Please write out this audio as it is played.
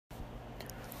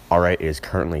All right, it is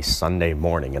currently Sunday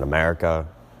morning in America,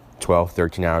 12,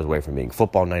 13 hours away from being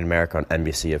football night in America on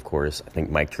NBC, of course. I think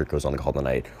Mike Tirico's on the call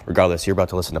tonight. Regardless, you're about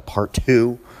to listen to part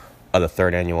 2 of the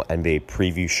 3rd annual NBA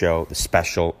preview show, the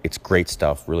special. It's great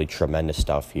stuff, really tremendous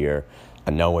stuff here.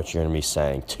 I know what you're going to be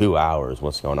saying. 2 hours,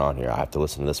 what's going on here? I have to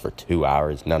listen to this for 2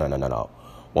 hours? No.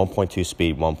 1.2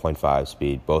 speed, 1.5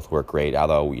 speed, both work great.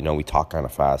 Although, we talk kind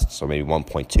of fast, so maybe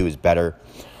 1.2 is better.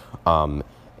 And,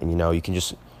 you can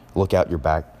just look out your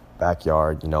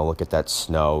backyard, look at that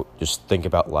snow, just think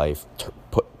about life,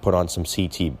 put on some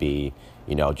CTB,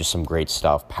 just some great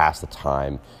stuff, pass the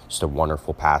time, just a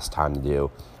wonderful pastime to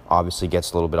do. Obviously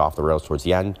gets a little bit off the rails towards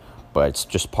the end, but it's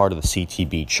just part of the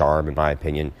CTB charm, in my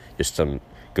opinion. Just some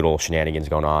good old shenanigans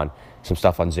going on. Some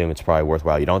stuff on Zoom it's probably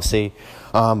worthwhile you don't see.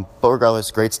 But regardless,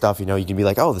 great stuff. You can be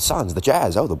like, oh, the Suns, the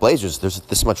Jazz, oh, the Blazers. There's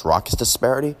this much Rockets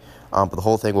disparity. But the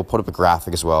whole thing, we'll put up a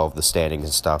graphic as well of the standings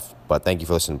and stuff. But thank you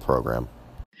for listening to the program.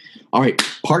 All right,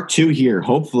 part 2 here.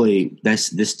 Hopefully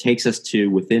this takes us to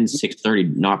within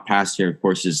 6:30, not past here. Of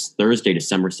course, is Thursday,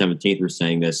 December 17th. We're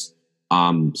saying this.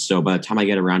 So by the time I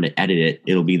get around to edit it,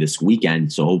 it'll be this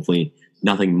weekend. So hopefully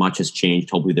nothing much has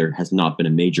changed. Hopefully there has not been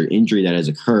a major injury that has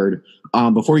occurred.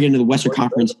 Before we get into the Western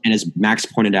Conference, and as Max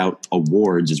pointed out,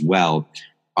 awards as well,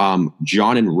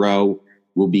 John and Roe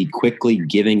will be quickly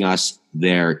giving us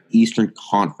their Eastern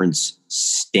Conference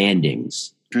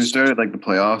standings. Should we start at the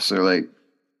playoffs or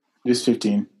Just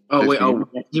 15. Oh, 15? wait. Oh,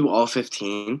 you all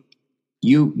 15?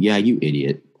 You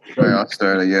idiot. All right, I'll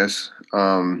start, I guess.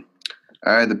 I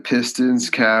had the Pistons,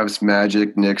 Cavs,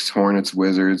 Magic, Knicks, Hornets,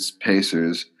 Wizards,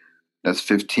 Pacers. That's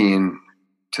 15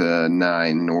 to 9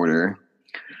 in order.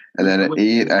 And then at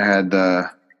 8, I had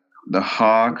the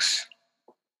Hawks.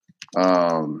 Wait,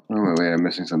 I'm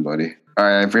missing somebody. All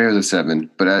right, I forget it was a 7.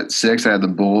 But at 6, I had the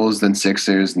Bulls, then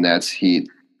Sixers, Nets, Heat,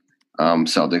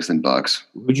 Celtics, and Bucks.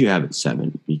 Who'd you have at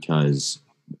 7? Because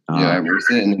I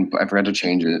erased it, and then I forgot to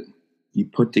change it. you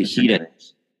put the Heat at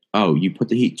 – oh, you put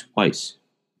the Heat twice.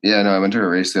 Yeah, no, I meant to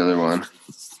erase the other one.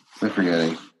 I'm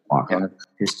forgetting.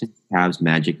 Pistons, Cavs,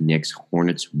 Magic, Knicks,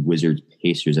 Hornets, Wizards,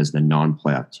 Pacers as the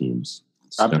non-playoff teams.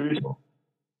 Raptors?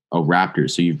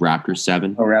 Raptors. So you've Raptors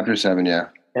 7? Oh, Raptors 7, yeah.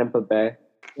 Tampa Bay.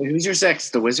 Wait, who's your 6?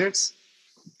 The Wizards?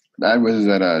 That was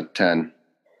at 10.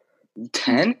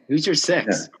 10? Who's your 6?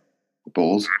 Yeah.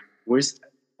 Bulls. Where's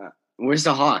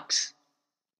the Hawks?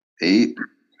 8.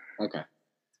 Okay.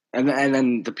 And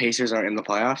then the Pacers are in the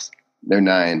playoffs? They're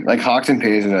 9. Hawks and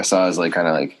Pacers I saw as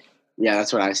Yeah,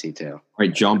 that's what I see too. All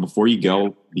right, John, before you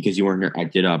go, because you weren't here, I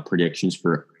did predictions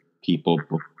for people.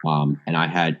 And I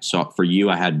had, so for you,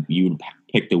 you would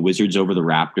pick the Wizards over the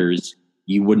Raptors.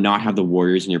 You would not have the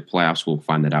Warriors in your playoffs. We'll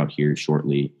find that out here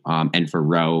shortly. And for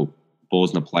Roe,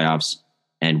 Bulls in the playoffs,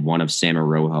 and one of Sam and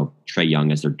Roe held Trae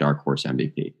Young as their dark horse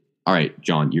MVP. All right,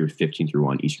 John, you're 15 through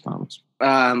 1, Eastern Conference.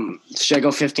 Should I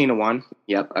go 15 to 1?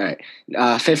 Yep. All right.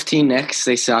 15 Knicks,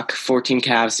 they suck. 14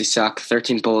 Cavs, they suck.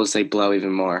 13 Bulls, they blow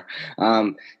even more.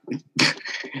 13,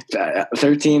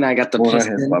 I got the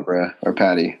Pistons. Or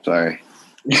Patty, sorry.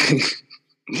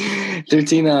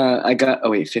 13, I got,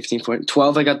 15, 14.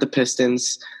 12, I got the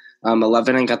Pistons.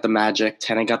 11, I got the Magic.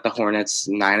 10, I got the Hornets.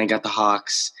 9, I got the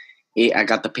Hawks. 8, I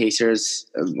got the Pacers.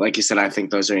 Like you said, I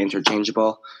think those are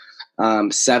interchangeable.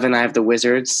 7, I have the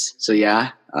Wizards. So,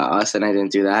 yeah, us, and I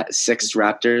didn't do that. 6,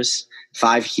 Raptors.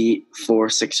 5, Heat. 4,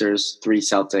 Sixers. 3,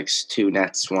 Celtics. 2,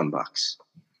 Nets. 1, Bucks.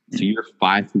 So your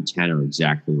 5 through 10 are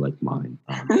exactly like mine.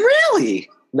 Really?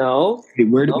 No. Hey,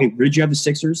 where did you have the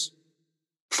Sixers?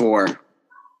 4.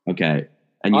 Okay.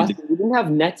 And Austin, we didn't have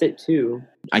Nets at 2.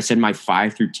 I said my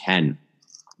 5 through 10.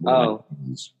 Oh.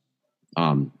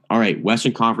 All right,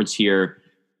 Western Conference here.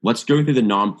 Let's go through the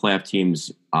non-playoff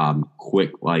teams more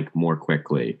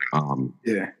quickly. Yeah.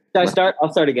 Should I start?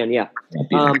 I'll start again, yeah.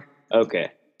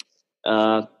 Okay.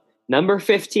 Number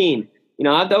 15.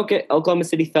 I have the Oklahoma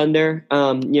City Thunder.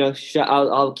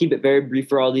 I'll keep it very brief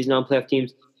for all these non-playoff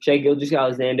teams. Shai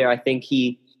Gilgeous-Alexander, I think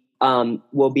he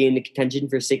will be in the contention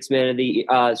for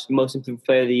most improved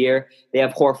player of the year. They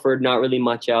have Horford, not really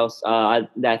much else. I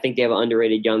think they have an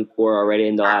underrated young core already,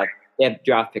 and they have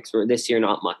draft picks for this year,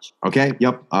 not much. Okay,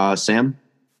 yep. Sam?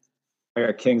 I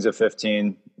got Kings at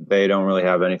 15. They don't really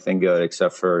have anything good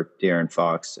except for De'Aaron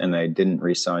Fox, and they didn't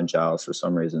re-sign Giles for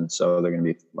some reason, so they're going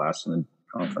to be last in the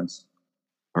conference.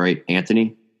 All right,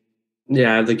 Anthony?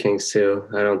 Yeah, I have the Kings too.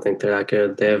 I don't think they're that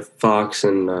good. They have Fox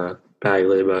and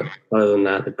Bagley, but other than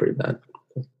that, they're pretty bad.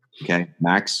 Okay,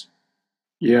 Max?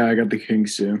 Yeah, I got the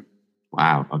Kings too.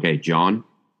 Wow. Okay, John?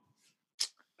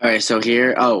 All right, so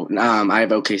here, I have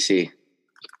OKC.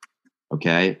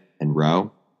 Okay, and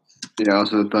Roe? Yeah,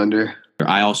 also the Thunder.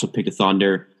 I also picked the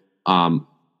Thunder.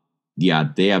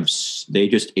 they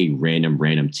just a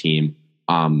random team.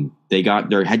 They got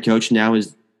their head coach now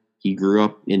he grew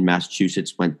up in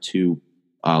Massachusetts, went to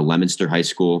Leominster High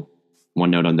School.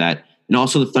 One note on that. And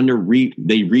also the Thunder,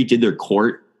 they redid their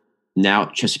court. Now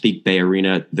Chesapeake Bay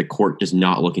Arena, the court does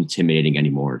not look intimidating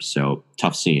anymore. So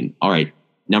tough scene. All right,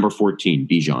 number 14,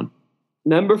 Bijan.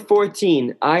 Number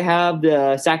 14, I have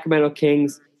the Sacramento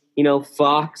Kings.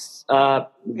 Fox.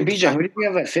 Bijan, who did you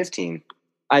have at 15?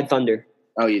 I had Thunder.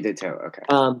 Oh, you did too. Okay.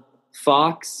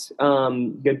 Fox,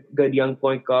 good young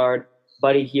point guard.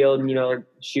 Buddy Hield,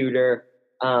 shooter.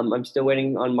 I'm still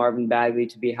waiting on Marvin Bagley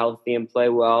to be healthy and play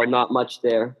well. Not much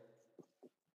there.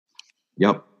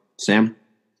 Yep. Sam?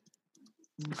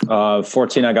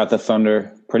 14, I got the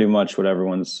Thunder. Pretty much what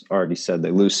everyone's already said.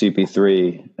 They lose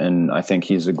CP3, and I think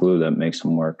he's the glue that makes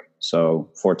them work. So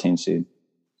 14 seed.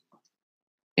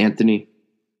 Anthony?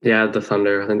 Yeah, the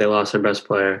Thunder. I think they lost their best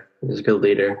player. He's a good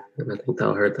leader, and I think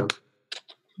that'll hurt them.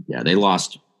 Yeah, they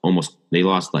lost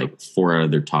like 4 out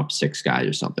of their top 6 guys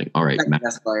or something. All right, Matt.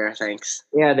 Best player, thanks.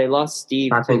 Yeah, they lost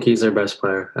Steve. I think he's their best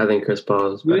player. I think Chris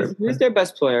Paul is better. Who's their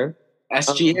best player?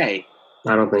 SGA.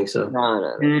 I don't think so.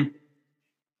 No.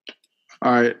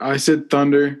 All right, I said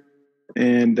Thunder,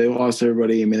 and they lost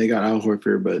everybody. I mean, they got Al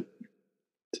Horford, but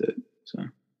that's it. So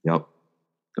Yep.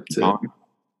 that's it. Did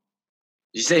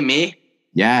you say me?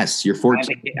 Yes, you're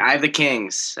 14. I have the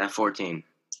Kings at 14.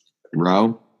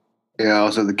 Row? Yeah,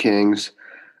 also the Kings.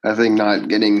 I think not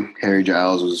getting Harry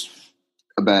Giles was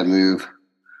a bad move.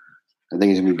 I think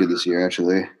he's going to be good this year,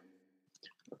 actually.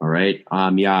 All right.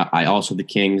 Yeah, I also the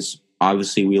Kings.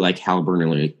 Obviously, we like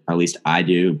Halliburton, at least I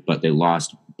do, but they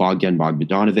lost Bogdan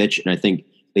Bogdanovic, and I think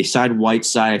they signed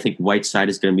Whiteside. I think Whiteside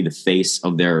is going to be the face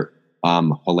of their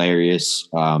hilarious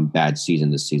bad season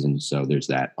this season. So there's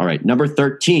that. All right, number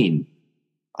 13,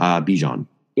 Bijan.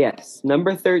 Yes,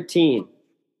 number 13,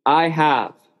 I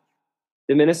have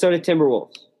the Minnesota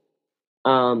Timberwolves.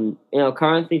 Karl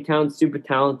Anthony Towns, super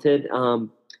talented.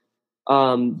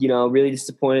 Really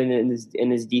disappointed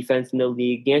in his defense in the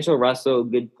league. D'Angelo Russell,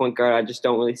 good point guard. I just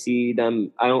don't really see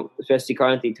them. I don't, especially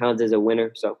Karl Anthony Towns as a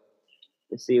winner. So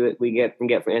let's see what we can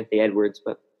get from Anthony Edwards.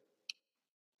 But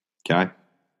okay,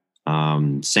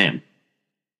 Sam.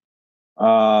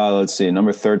 Let's see.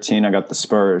 Number 13, I got the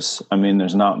Spurs. I mean,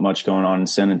 there's not much going on in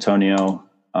San Antonio.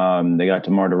 They got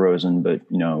DeMar DeRozan, but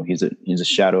he's a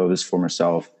shadow of his former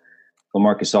self.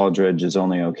 LaMarcus Aldridge is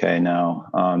only okay now.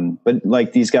 But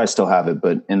like these guys still have it,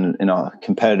 but in a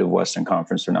competitive Western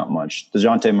Conference, they're not much.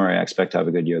 DeJounte Murray, I expect to have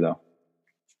a good year though.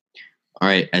 All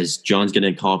right, as John's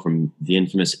getting a call from the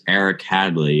infamous Eric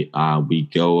Hadley, we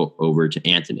go over to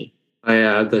Anthony. I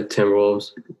have the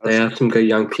Timberwolves. They have some good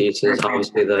young pieces.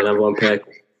 Obviously, the number 1 pick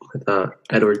with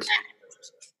Edwards.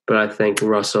 But I think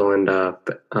Russell and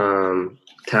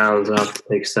Towns will have to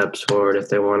take steps forward if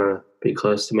they want to be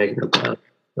close to making the playoffs.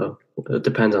 So it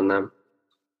depends on them.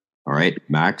 All right,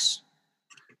 Max.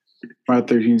 My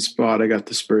 13th spot, I got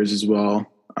the Spurs as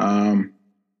well. DeMar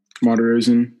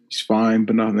DeRozan, he's fine,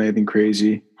 but not anything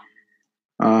crazy.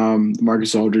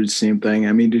 Marcus Aldridge, same thing.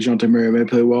 I mean, DeJounte Murray may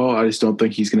play well. I just don't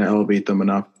think he's going to elevate them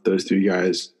enough, those 3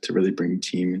 guys, to really bring the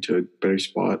team into a better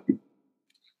spot.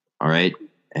 All right,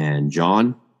 and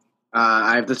John?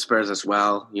 I have the Spurs as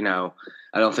well.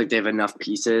 I don't think they have enough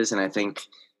pieces, and I think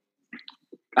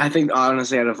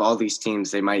honestly, out of all these teams,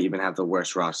 they might even have the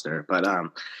worst roster. But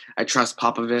I trust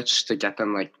Popovich to get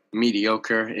them like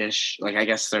mediocre-ish. Like I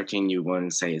guess 13 you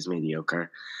wouldn't say is mediocre,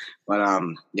 but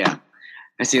yeah,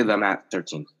 I see them at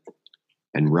 13.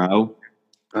 And Row?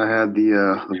 I had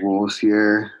the Wolves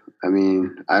here. I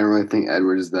mean, I don't really think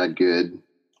Edwards is that good.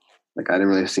 Like I didn't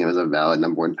really see him as a valid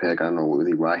number 1 pick. I don't know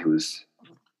really why he was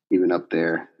even up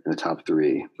there in the top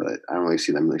 3, but I don't really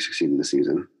see them really succeeding this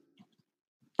season.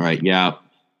 All right, yeah.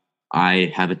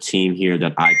 I have a team here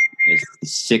that I was the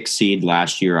 6th seed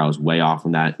last year. I was way off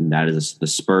on that, and that is the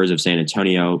Spurs of San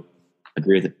Antonio. I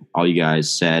agree with all you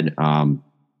guys said.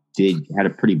 They had a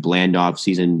pretty bland off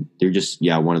season. They're just,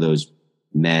 one of those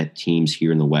meh teams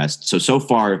here in the West. So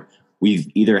far, we've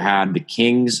either had the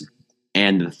Kings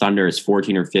and the Thunder as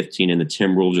 14 or 15, and the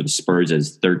Timberwolves or the Spurs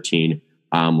as 13.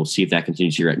 We'll see if that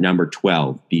continues here at number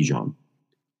 12, Bijan.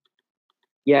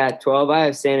 Yeah, 12, I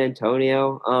have San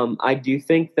Antonio. I do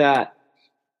think that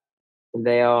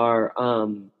they are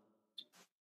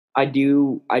I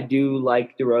do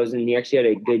like DeRozan. He actually had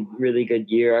a really good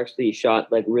year. Actually, he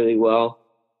shot like really well.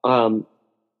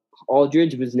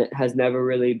 Aldridge has never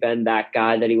really been that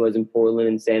guy that he was in Portland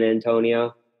and San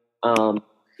Antonio. They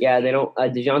don't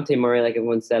DeJounte Murray, like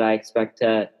everyone said, I expect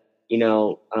to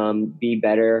be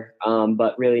better.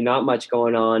 But really not much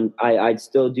going on. I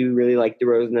still do really like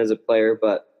DeRozan as a player,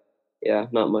 but yeah,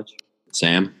 not much.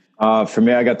 Sam? For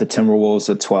me, I got the Timberwolves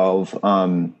at 12.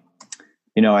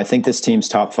 I think this team's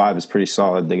top 5 is pretty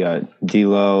solid. They got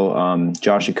D'Lo,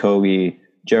 Josh Okogie,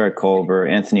 Jarrett Culver,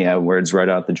 Anthony Edwards right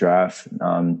out the draft,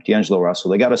 D'Angelo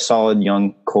Russell. They got a solid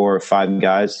young core of 5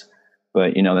 guys,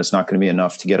 but that's not going to be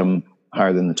enough to get them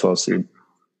higher than the 12 seed.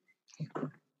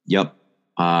 Yep.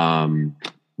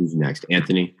 Who's next?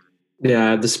 Anthony? Yeah,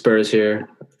 I have the Spurs here.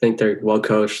 I think they're well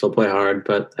coached. They'll play hard,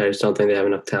 but I just don't think they have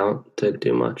enough talent to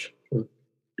do much.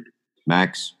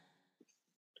 Max?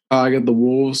 I got the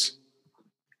Wolves.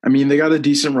 I mean, they got a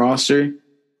decent roster,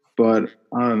 but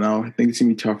I don't know. I think it's going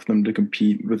to be tough for them to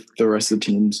compete with the rest of the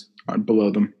teams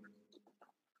below them.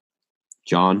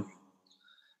 John?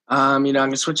 I'm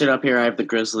going to switch it up here. I have the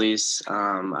Grizzlies.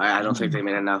 I don't think they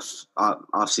made enough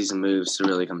off-season moves to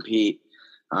really compete.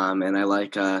 And I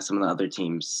like some of the other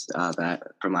teams that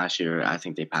from last year. I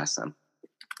think they passed them.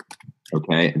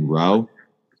 Okay, and Ro?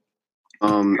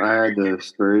 I had the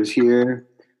Spurs here.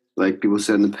 Like people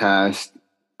said in the past,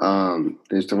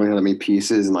 there's definitely not that many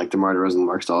pieces, and like DeMar DeRozan and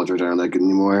Mark Aldridge aren't that good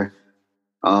anymore.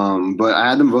 But I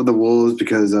had them above the Wolves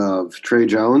because of Trey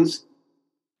Jones.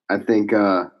 I think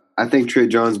Trey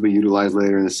Jones will be utilized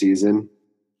later in the season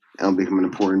and will become an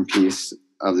important piece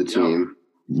of the team.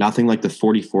 Nothing like the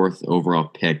 44th overall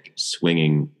pick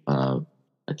swinging a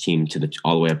team to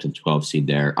all the way up to the 12 seed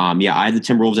there. I had the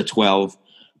Timberwolves at 12.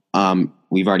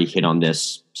 We've already hit on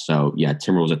this, so yeah,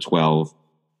 Timberwolves at 12.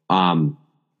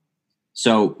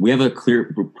 So we have a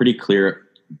pretty clear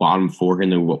bottom 4 in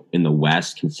the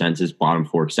West consensus bottom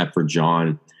 4, except for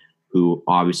John, who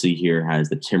obviously here has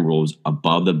the Timberwolves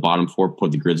above the bottom 4,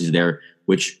 put the Grizzlies there,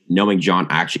 which knowing John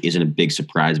actually isn't a big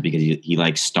surprise because he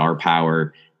likes star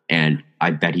power, and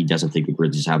I bet he doesn't think the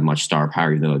Grizzlies have much star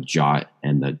power, even though Ja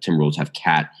and the Timberwolves have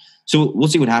Cat. So we'll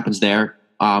see what happens there.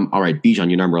 All right, Bijan,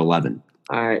 you're number 11.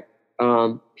 All right.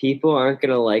 People aren't going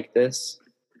to like this.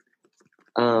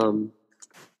 I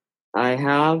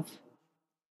have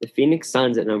the Phoenix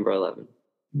Suns at number 11.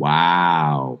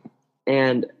 Wow.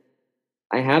 And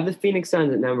I have the Phoenix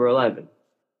Suns at number 11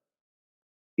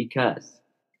 because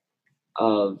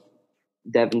of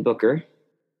Devin Booker.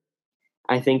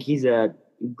 I think he's a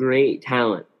great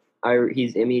talent.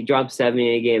 He dropped 70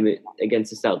 in a game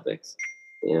against the Celtics,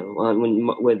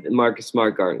 with Marcus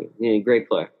Smart guarding him. Great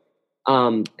player.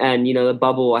 And the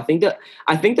bubble. I think the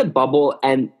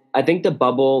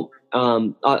bubble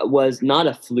was not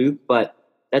a fluke, but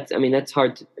that's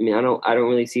hard to. I don't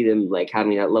really see them like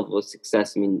having that level of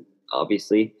success.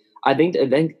 Obviously, I think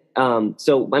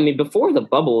before the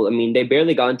bubble, they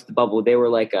barely got into the bubble. They were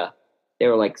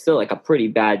still like a pretty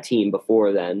bad team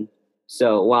before then.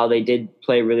 So while they did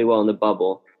play really well in the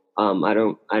bubble, I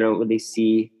don't really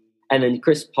see. And then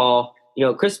Chris Paul,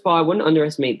 I wouldn't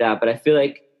underestimate that, but I feel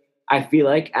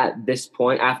like at this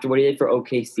point, after what he did for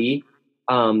OKC,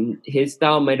 his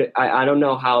style might. I don't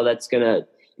know how that's gonna.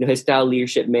 His style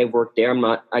leadership may have worked there.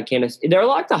 I can't. There are a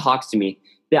lot of the Hawks to me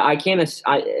that I can't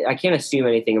assume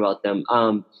anything about them.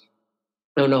 I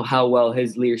don't know how well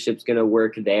his leadership's gonna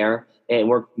work there, and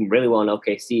worked really well in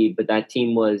OKC. But that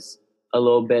team was a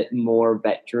little bit more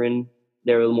veteran.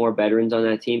 There were more veterans on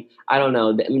that team. I don't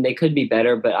know. They could be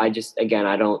better, but I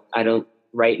don't.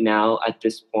 Right now, at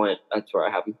this point, that's where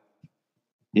I have them.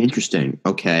 Interesting.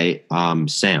 Okay.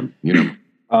 Sam,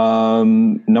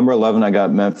 number 11, I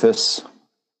got Memphis.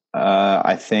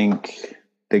 I think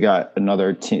they got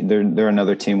another team. They're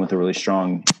another team with a really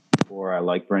strong core. I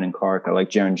like Brandon Clark. I like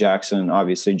Jaren Jackson.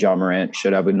 Obviously, Ja Morant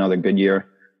should have another good year.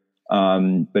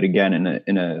 But again,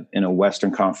 in a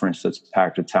Western Conference that's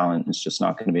packed with talent, it's just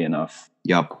not going to be enough.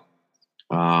 Yep.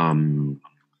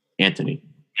 Anthony.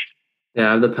 Yeah,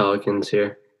 I have the Pelicans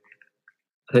here.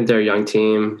 I think they're a young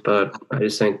team, but I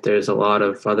just think there's a lot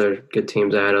of other good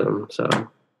teams ahead of them, so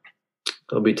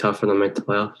it'll be tough for them to make the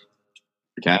playoffs.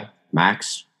 Okay,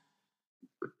 Max.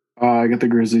 I got the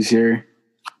Grizzlies here.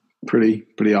 Pretty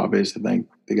obvious. I think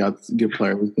they got good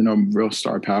players, real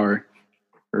star power,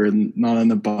 or not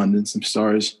an abundance of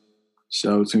stars.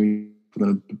 So it's going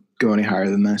to go any higher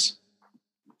than this.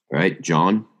 All right,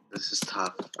 John. This is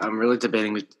tough. I'm really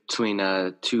debating between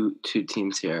two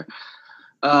teams here.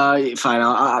 Fine.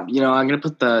 I'm going to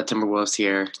put the Timberwolves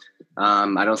here.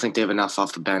 I don't think they have enough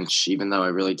off the bench, even though I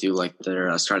really do like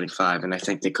their starting 5, and I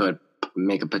think they could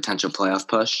make a potential playoff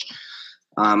push.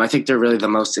 I think they're really the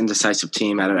most indecisive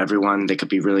team out of everyone. They could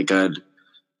be really good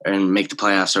and make the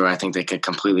playoffs, or I think they could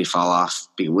completely fall off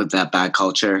with that bad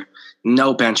culture.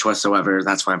 No bench whatsoever.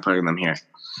 That's why I'm putting them here.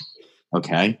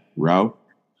 Okay. Ro?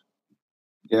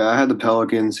 Yeah, I had the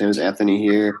Pelicans. Same as Anthony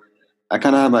here. I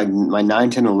kind of have my 9,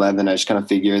 10, 11. I just kind of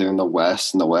figure they're in the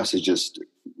West, and the West is just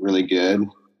really good.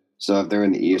 So if they're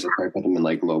in the East, I'll probably put them in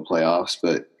low playoffs.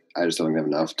 But I just don't think they have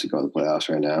enough to go to the playoffs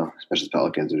right now, especially the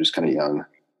Pelicans. They're just kind of young.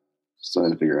 Still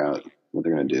have to figure out what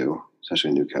they're going to do,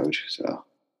 especially a new coach. So,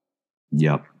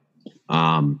 Yep.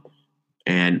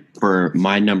 And for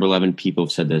my number 11, people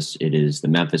have said this. It is the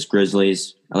Memphis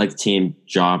Grizzlies. I like the team.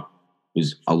 Job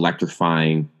was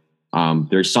electrifying.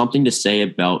 There's something to say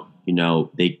about,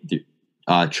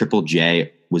 Triple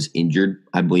J was injured,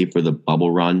 I believe, for the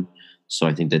bubble run. So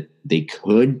I think that they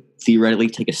could theoretically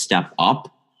take a step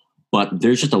up. But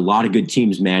there's just a lot of good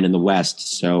teams, man, in the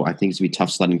West. So I think it's going to be tough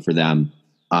sledding for them.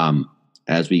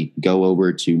 As we go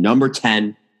over to number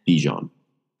 10, Bijan.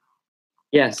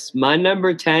 Yes, my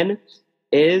number 10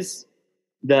 is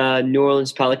the New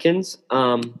Orleans Pelicans.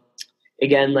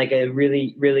 Again, like a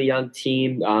really, really young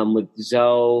team with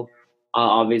Zoe,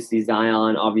 obviously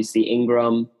Zion, obviously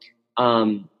Ingram.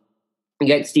 You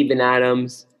get Steven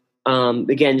Adams.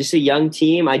 Again, just a young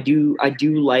team. I do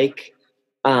like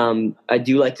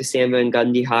the Sam Van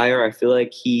Gundy hire. I feel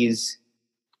like he's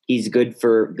good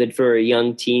for a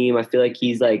young team. I feel like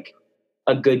he's like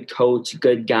a good coach,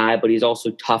 good guy, but he's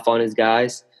also tough on his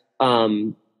guys.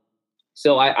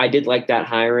 So I did like that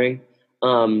hiring.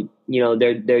 Their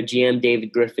GM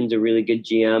David Griffin's a really good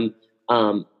GM.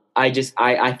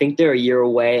 I think they're a year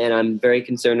away, and I'm very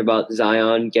concerned about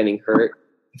Zion getting hurt.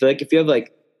 I feel like if you have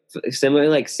like similar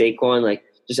like Saquon, like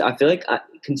just I feel like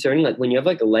concerning like when you have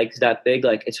like legs that big,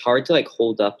 like it's hard to like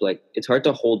hold up. Like it's hard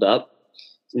to hold up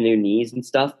in your knees and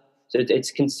stuff. So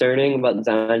it's concerning about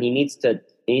Zion. He needs to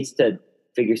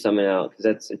figure something out because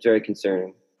it's very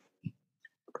concerning.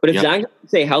 But if Zion can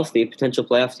stay healthy, potential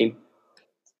playoff team.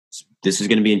 This is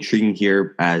going to be intriguing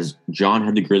here as John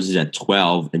had the Grizzlies at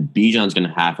 12, and Bijan's going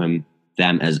to have them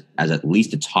as at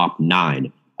least a top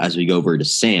 9 as we go over to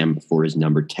Sam for his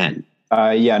number 10.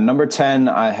 Number 10,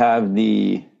 I have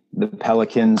the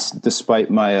Pelicans, despite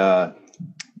my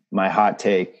my hot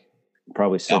take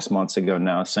probably 6 months ago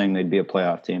now, saying they'd be a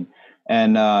playoff team.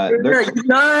 And no,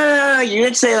 you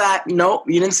didn't say that. Nope,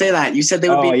 you didn't say that. You said they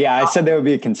would be. Oh yeah, I said they would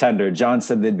be a contender. John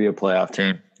said they'd be a playoff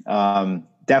team.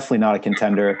 Definitely not a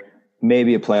contender.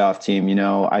 Maybe a playoff team.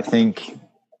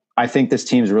 I think this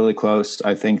team's really close.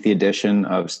 I think the addition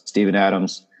of Steven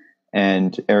Adams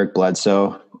and Eric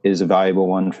Bledsoe is a valuable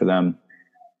one for them.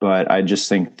 But I just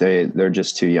think they're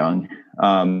just too young.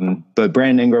 But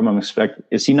Brandon Ingram,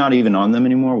 is he not even on them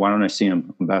anymore? Why don't I see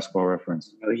him on Basketball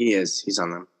Reference? Oh, he is. He's on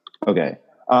them. Okay.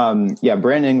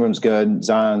 Brandon Ingram's good.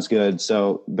 Zion's good.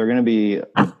 So they're going to be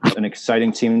an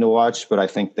exciting team to watch, but I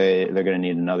think they're going to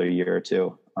need another year or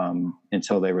two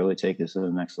until they really take this to the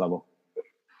next level.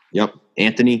 Yep.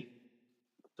 Anthony?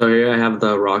 So here I have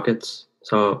the Rockets.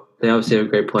 So they obviously have a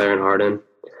great player in Harden,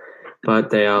 but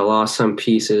they lost some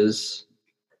pieces.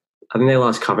 I think they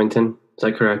lost Covington. Is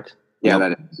that correct? Yeah,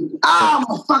 that is. Oh,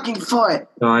 my fucking foot.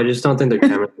 No, I just don't think their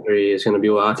chemistry is going to be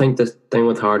well. I think the thing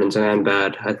with Harden's going to end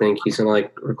bad. I think he's going to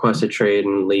like request a trade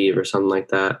and leave or something like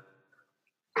that.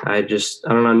 I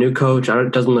don't know. New coach.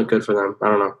 It doesn't look good for them. I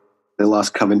don't know. They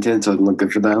lost Covington, so it doesn't look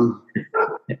good for them.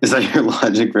 Is that your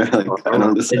logic, bro? Like, I don't know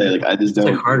what to say. Like, I just don't.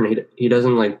 Like Harden, he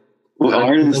doesn't like. Well,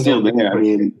 Harden's still there. I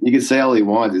mean, you can say all he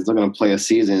wants. He's still going to play a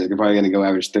season. He's probably going to go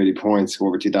average 30 points, score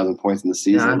over 2,000 points in the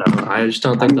season. Yeah, I know. I just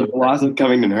don't think the loss of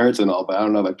Covington hurts and all, but I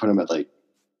don't know if I put him at like.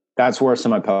 That's worse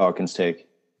than my Pelicans take.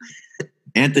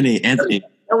 Anthony.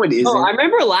 No, it isn't. Oh, I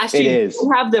remember last year is.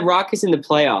 you have the Rockets in the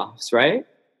playoffs, right?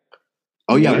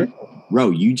 Oh yeah, bro,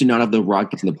 you did not have the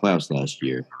Rockets in the playoffs last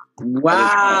year.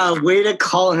 Wow, way to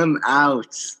call him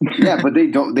out. Yeah, but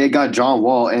they got John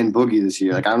Wall and Boogie this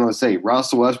year. Like, I don't know what to say.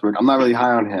 Russell Westbrook, I'm not really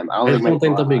high on him. I just don't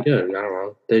think they'll be good. I don't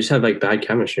know. They just have like bad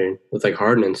chemistry with like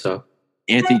Harden and stuff.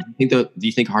 Anthony, do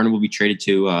you think Harden will be traded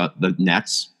to the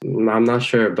Nets? I'm not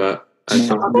sure, but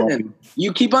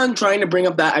you keep on trying to bring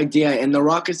up that idea, and the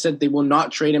Rockets said they will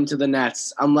not trade him to the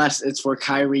Nets unless it's for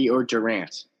Kyrie or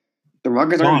Durant. The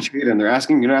Rockets aren't trading him. They're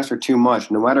asking you to ask for too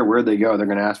much. No matter where they go, they're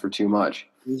going to ask for too much.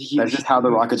 That's just how the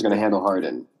Rockets are going to handle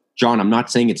Harden. John, I'm not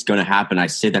saying it's going to happen. I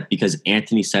said that because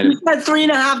Anthony said it. You said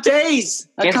 3.5 days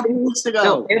a couple weeks ago.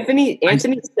 No, Anthony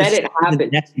said it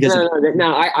happened.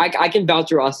 No, I can vouch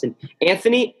for Austin.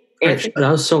 Anthony. That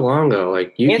was so long ago.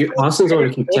 Like Austin's going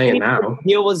to keep saying it now. The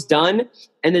deal was done,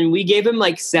 and then we gave him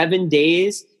like 7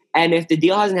 days. And if the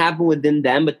deal hasn't happened within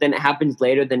them, but then it happens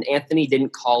later, then Anthony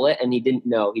didn't call it and he didn't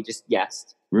know. He just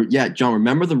guessed. Yeah, John,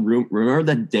 remember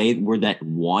that day where that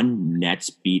one Nets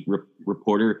beat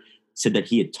reporter said that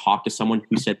he had talked to someone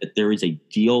who said that there is a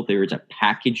deal, there is a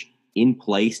package in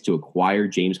place to acquire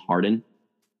James Harden,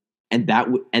 and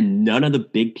and none of the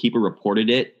big people reported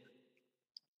it,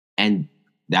 and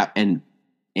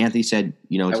Anthony said,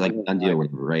 it's like a done deal,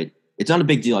 whatever, right? It's not a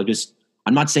big deal.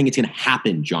 I'm not saying it's going to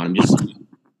happen, John. I'm just saying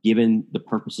given the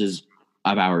purposes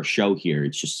of our show here,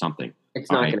 it's just something. It's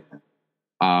not Okay. going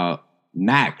to.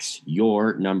 Max,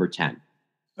 your number 10.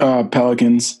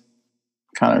 Pelicans,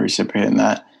 kind of reciprocating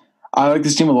that. I like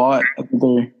this team a lot. I think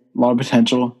they're a lot of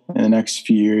potential in the next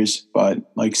few years,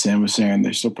 but like Sam was saying,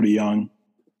 they're still pretty young.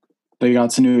 They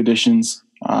got some new additions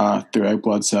through Eric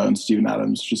Bledsoe and Steven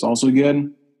Adams, which is also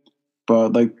good.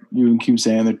 But like you keep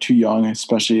saying, they're too young,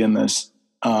 especially in this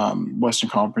Western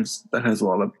Conference that has a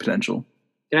lot of potential.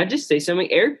 Can I just say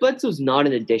something? Eric Bledsoe's not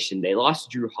an addition. They lost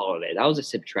Drew Holiday. That was a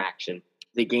subtraction.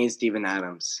 They gained Steven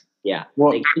Adams. Yeah,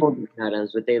 Well, they gained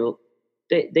Adams, but they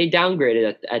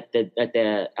downgraded at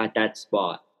that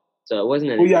spot. So it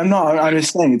wasn't. Well, yeah, I'm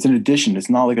just saying it's an addition. It's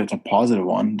not like it's a positive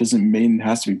one. It doesn't mean it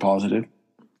has to be positive.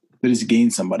 They just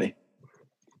gained somebody.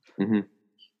 Mm-hmm.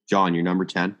 John, your number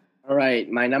 10. All right,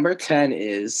 my number 10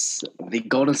 is the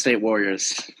Golden State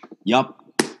Warriors. Yup,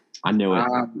 I knew it.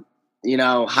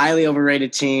 Highly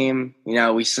overrated team.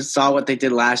 We saw what they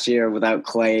did last year without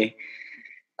Clay.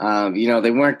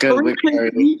 They weren't good with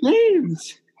Curry.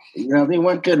 Games. They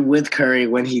weren't good with Curry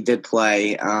when he did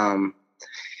play. I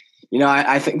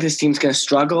think this team's going to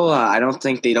struggle. I don't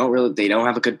think they don't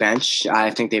have a good bench.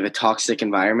 I think they have a toxic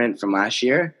environment from last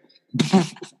year.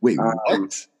 Wait,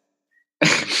 what?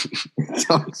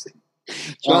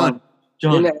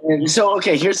 John. So,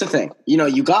 okay, here's the thing.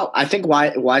 I think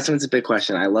Wiseman's a big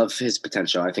question. I love his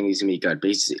potential. I think he's going to be good, but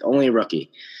he's only a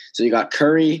rookie. So you got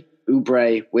Curry,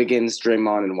 Oubre, Wiggins,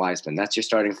 Draymond, and Wiseman. That's your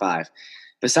starting five.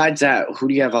 Besides that, who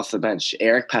do you have off the bench?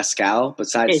 Eric Pascal?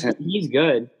 Besides him, he's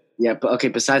good. Yeah, but okay,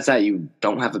 besides that, you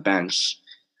don't have a bench.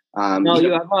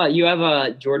 You have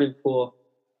a Jordan Poole.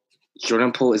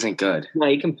 Jordan Poole isn't good. No,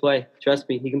 he can play. Trust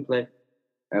me, he can play.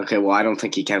 Okay, well, I don't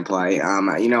think he can play.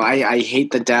 I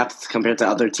hate the depth compared to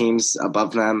other teams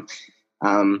above them.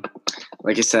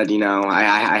 Like I said,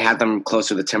 I had them close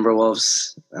to the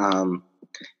Timberwolves.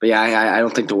 But yeah, I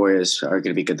don't think the Warriors are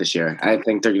going to be good this year. I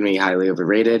think they're going to be highly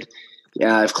overrated.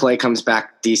 Yeah, if Clay comes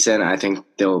back decent, I think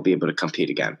they'll be able to compete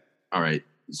again. All right.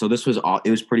 So this was all.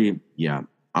 It was pretty. Yeah,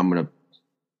 I'm gonna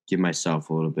give myself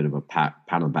a little bit of a pat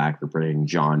on the back for bringing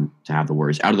John to have the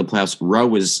Warriors out of the playoffs. Roe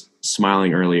was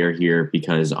smiling earlier here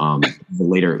because the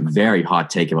later very hot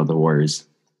take about the Warriors.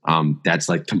 That's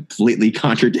like completely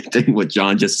contradicting what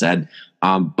John just said.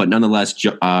 But nonetheless,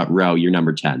 Roe, you're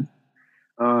number 10.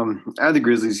 I had the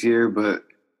Grizzlies here, but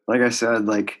like I said,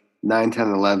 like 9, 10,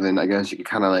 11, I guess you could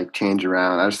kind of like change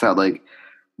around. I just thought like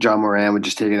John Moran would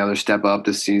just take another step up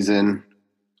this season.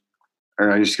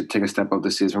 Or I just could take a step up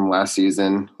this season from last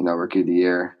season, rookie of the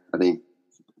year. I think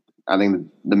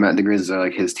the Grizzlies are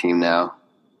like his team now.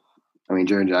 I mean,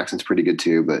 Jaren Jackson's pretty good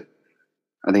too, but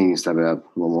I think he can step it up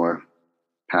a little more.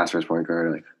 Pass first point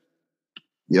guard.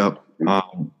 Yep.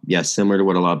 Yeah, similar to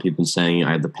what a lot of people have been saying.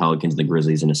 I have the Pelicans and the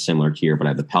Grizzlies in a similar tier, but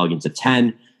I have the Pelicans at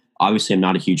 10. Obviously, I'm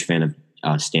not a huge fan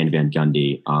of Stan Van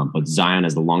Gundy, but Zion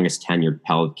is the longest tenured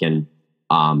Pelican.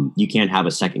 You can't have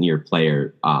a second-year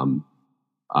player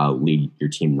lead your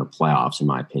team in the playoffs, in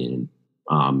my opinion.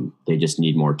 They just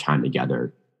need more time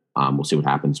together. We'll see what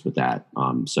happens with that.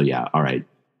 So, yeah, all right.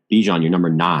 Bijan, you're number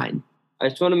 9. I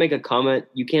just want to make a comment.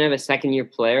 You can't have a second-year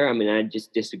player. I mean, I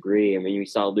just disagree. I mean, we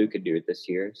saw Luka do it this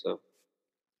year, so.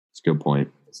 That's a good point.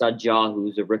 I saw Ja, who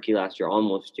was a rookie last year,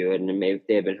 almost do it, and maybe if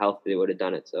they had been healthy, they would have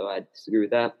done it, so I disagree with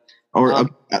that. Or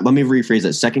let me rephrase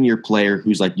that. Second-year player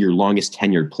who's like your longest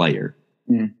tenured player.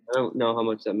 I don't know how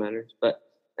much that matters, but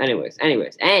anyways.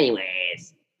 Zion's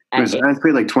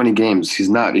played like 20 games. He's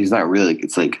not really.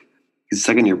 It's like he's a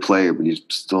second-year player, but he's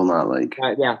still not like.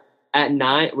 Yeah. At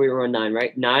 9, we were on 9,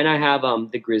 right? 9, I have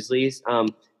the Grizzlies. I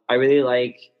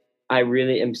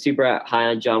really am super high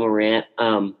on John Morant.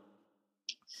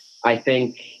 I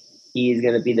think he's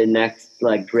going to be the next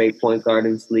like great point guard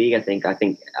in this league. I think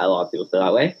a lot of people feel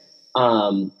that way.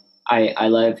 I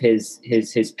love his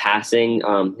passing,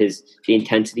 the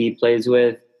intensity he plays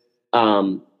with.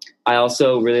 I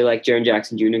also really like Jaren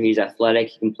Jackson Jr. He's athletic.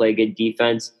 He can play good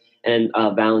defense. And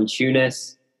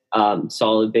Valanciunas,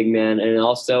 solid big man. And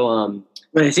also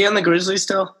Wait, is he on the Grizzlies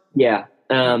still? Yeah.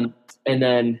 And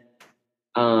then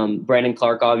Brandon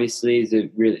Clark obviously is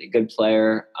a really good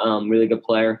player, really good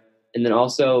player. And then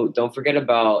also don't forget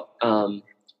about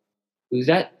who's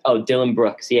that? Oh, Dylan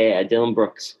Brooks. Yeah, Dylan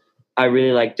Brooks. I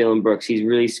really like Dylan Brooks. He's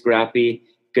really scrappy,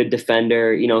 good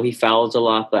defender. He fouls a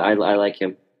lot, but I like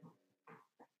him.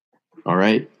 All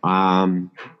right.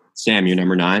 Sam, you're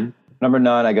number 9. Number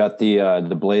 9, I got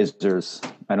the Blazers.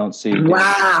 I don't see.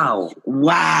 Wow.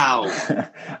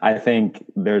 I think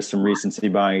there's some recency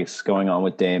bias going on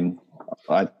with Dame.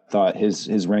 I thought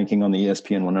his ranking on the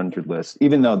ESPN 100 list,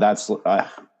 even though that's, I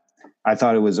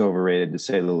thought it was overrated to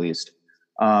say the least.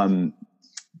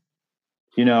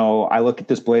 I look at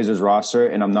this Blazers roster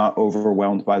and I'm not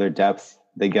overwhelmed by their depth.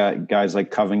 They got guys like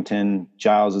Covington.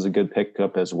 Giles is a good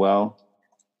pickup as well.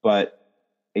 But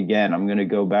again, I'm going to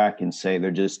go back and say there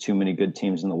are just too many good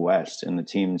teams in the West, and the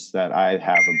teams that I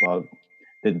have above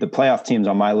the playoff teams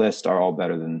on my list are all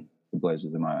better than the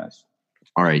Blazers in my eyes.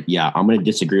 All right. Yeah, I'm going to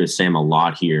disagree with Sam a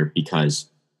lot here because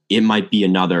it might be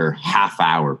another half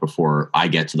hour before I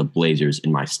get to the Blazers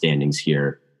in my standings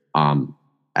here.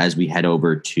 As we head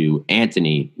over to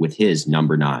Anthony with his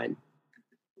number 9.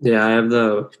 Yeah, I have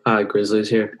the Grizzlies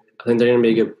here. I think they're going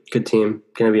to be a good team,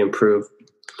 going to be improved.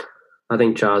 I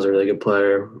think Chaw's a really good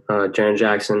player. Jaren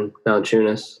Jackson,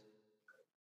 Valanciunas.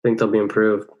 I think they'll be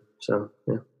improved. So,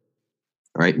 yeah. All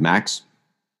right, Max?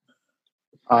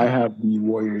 I have the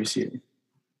Warriors here.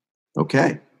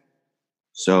 Okay.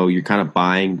 So you're kind of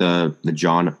buying the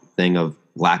John thing of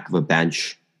lack of a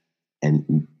bench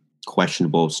and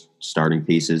questionable starting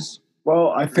pieces. Well,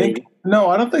 I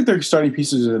don't think their starting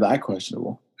pieces are that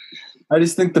questionable. I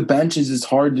just think the bench is just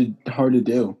hard to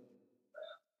do.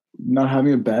 Not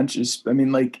having a bench is, just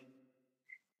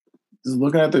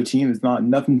looking at their team, it's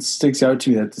nothing sticks out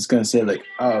to me that's just going to say like,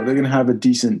 oh, they're going to have a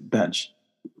decent bench.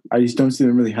 I just don't see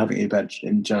them really having a bench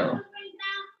in general.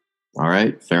 All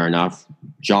right, fair enough.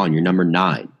 John, you're number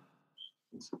 9.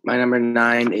 My number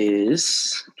 9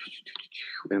 is.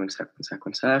 Wait one sec. 1,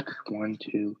 2, 1, 2, 3,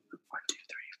 4,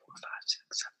 5,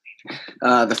 6,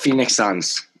 7, 8. The Phoenix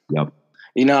Suns. Yep.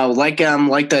 Like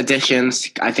the additions,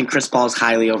 I think Chris Paul is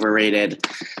highly overrated.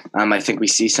 I think we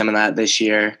see some of that this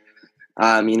year.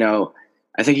 I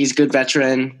think he's a good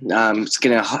veteran. It's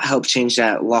going to help change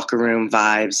that locker room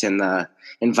vibes and the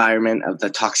environment of the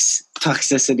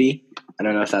toxicity. I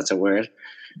don't know if that's a word,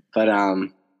 but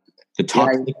the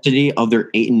toxicity of their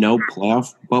 8-0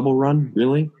 playoff bubble run,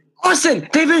 really? Listen,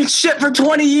 they've been shit for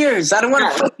 20 years. I don't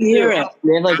want to fucking hear it.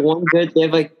 They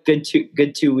have good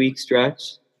 2-week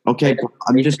stretch. Okay,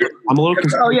 I'm a little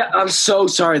confused. Oh yeah, I'm so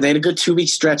sorry. They had a good 2-week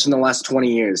stretch in the last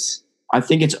 20 years. I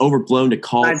think it's overblown to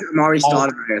call. Amari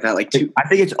Stoudemire that I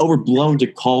think it's overblown to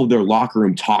call their locker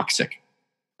room toxic.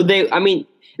 They're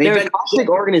a toxic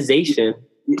organization.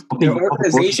 Their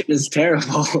organization is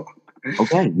terrible.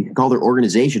 Okay, you can call their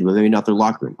organization, but maybe not their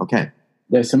locker room. Okay.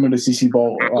 Yeah, similar to CC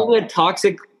Ball.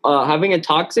 Having a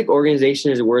toxic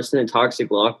organization is worse than a toxic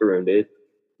locker room, dude.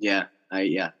 Yeah,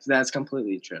 that's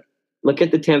completely true. Look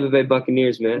at the Tampa Bay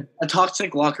Buccaneers, man. A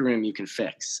toxic locker room you can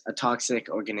fix. A toxic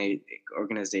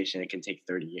organization, it can take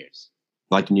 30 years.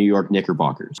 Like New York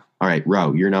Knickerbockers. All right,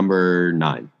 Ro, you're number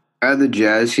 9. I have the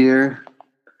Jazz here.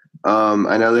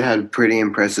 I know they had a pretty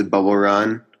impressive bubble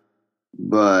run,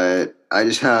 but I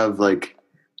just have I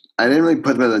didn't really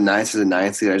put them as the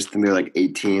ninth seed. I just think they're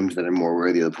 8 teams that are more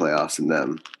worthy of the playoffs than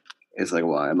them. It's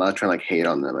why? I'm not trying to hate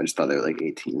on them. I just thought they were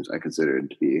 8 teams I considered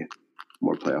to be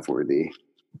more playoff worthy.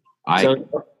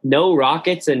 No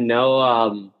Rockets and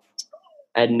no.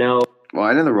 Well,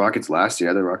 I know the Rockets last year.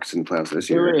 I had the Rockets in the playoffs this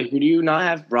year. Who do you not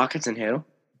have? Rockets and who?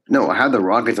 No, I had the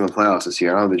Rockets in the playoffs this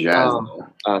year. I don't have the Jazz.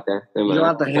 Okay. You don't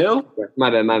have the who?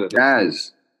 My bad.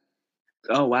 Jazz.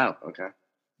 Oh, wow. Okay.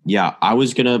 Yeah, I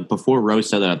was going to, before Ro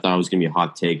said that, I thought it was going to be a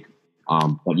hot take.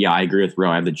 But yeah, I agree with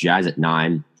Ro. I have the Jazz at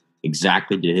 9,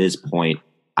 exactly to his point.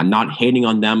 I'm not hating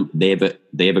on them. They have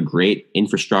a great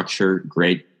infrastructure,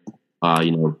 great,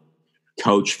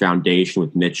 coach foundation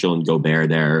with Mitchell and Gobert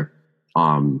there.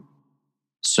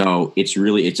 So it's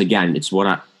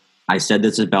what I said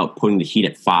this is about putting the Heat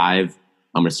at 5.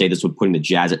 I'm going to say this with putting the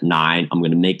Jazz at 9. I'm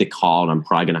going to make the call, and I'm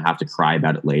probably going to have to cry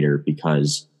about it later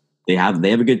because they have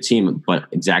a good team. But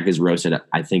exactly as Rose said,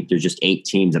 I think there's just 8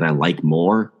 teams that I like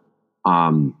more.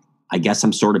 I guess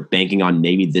I'm sort of banking on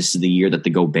maybe this is the year that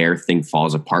the Gobert thing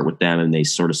falls apart with them and they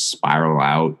sort of spiral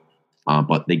out.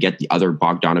 But they get the other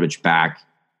Bogdanovich back.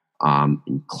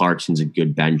 And Clarkson's a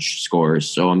good bench scorer.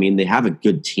 So, they have a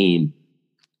good team.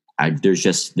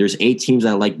 There's 8 teams that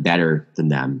I like better than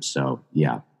them. So,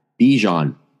 yeah.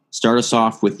 Bijan, start us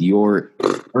off with your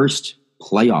first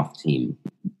playoff team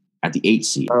at the 8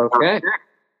 seed. Okay.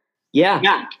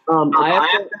 Yeah.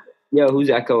 Who's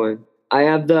echoing? I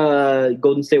have the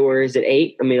Golden State Warriors at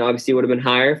 8. Obviously it would have been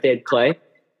higher if they had Clay.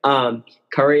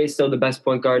 Curry is still the best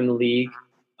point guard in the league.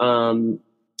 And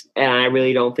I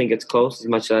really don't think it's close as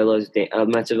much as I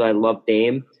love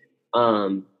Dame.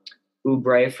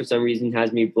 Oubre, for some reason,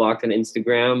 has me blocked on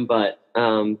Instagram, but I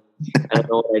don't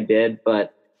know what I did.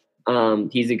 But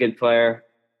he's a good player.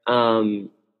 And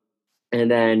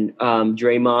then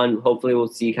Draymond, hopefully we'll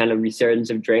see kind of resurgence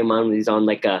of Draymond when he's on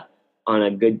on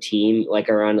a good team,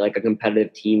 around a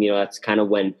competitive team. That's kind of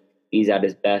when he's at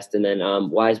his best. And then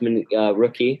Wiseman,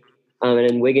 rookie. And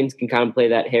then Wiggins can kind of play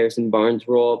that Harrison Barnes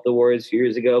role of the Warriors a few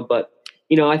years ago. But,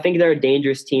 I think they're a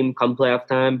dangerous team come playoff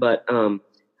time, but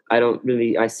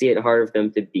I see it harder for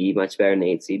them to be much better than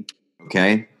the 8 seed.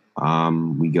 Okay.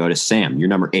 We go to Sam. You're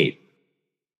number 8.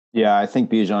 Yeah, I think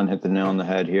Bijan hit the nail on the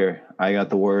head here. I got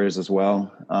the Warriors as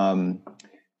well.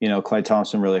 Klay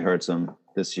Thompson really hurts them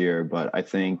this year, but I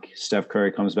think Steph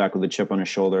Curry comes back with a chip on his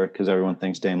shoulder because everyone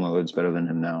thinks Dame Lillard's better than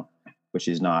him now, which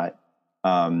he's not.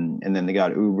 And then they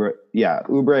got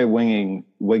Oubre winging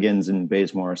Wiggins and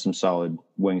Bazemore, some solid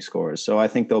wing scorers. So I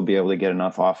think they'll be able to get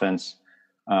enough offense.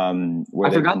 I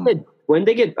forgot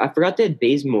they had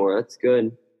Bazemore. That's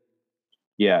good.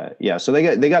 Yeah. So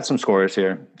they got some scorers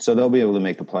here, so they'll be able to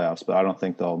make the playoffs. But I don't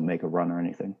think they'll make a run or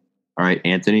anything. All right,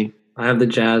 Anthony. I have the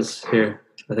Jazz here.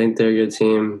 I think they're a good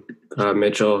team.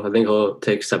 Mitchell, I think he'll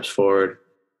take steps forward,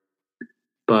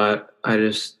 but I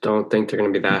just don't think they're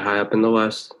going to be that high up in the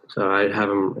West. So I'd have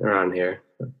them around here.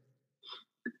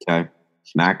 Okay,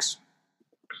 Max.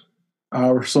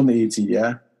 We're still in the 8 seed,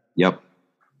 yeah. Yep.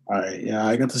 All right, yeah,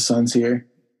 I got the Suns here.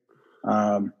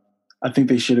 I think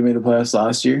they should have made the playoffs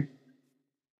last year.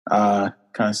 Kind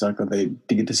of sucked that they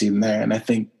didn't get to see them there. And I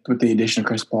think with the addition of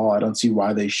Chris Paul, I don't see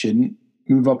why they shouldn't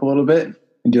move up a little bit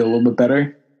and do a little bit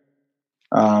better.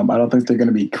 I don't think they're going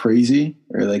to be crazy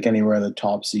or like anywhere in the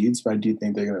top seeds, but I do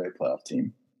think they're going to be a playoff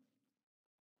team.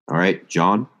 All right,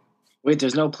 John. Wait,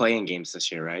 there's no play-in games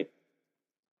this year, right?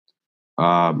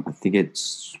 I think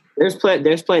it's there's a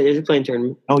play-in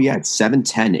tournament. Oh yeah, it's 7,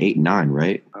 10, 8, 9,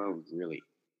 right? Oh, really?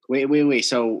 Wait.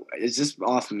 So is this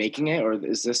off making it, or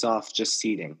is this off just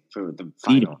seeding for the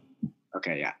final?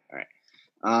 Okay, yeah, all right.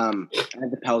 I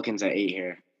have the Pelicans at 8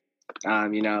 here.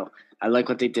 I like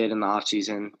what they did in the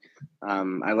offseason.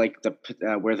 I like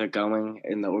where they're going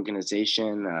in the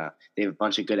organization. They have a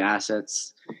bunch of good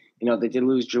assets. They did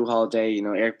lose Drew Holiday.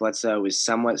 Eric Bledsoe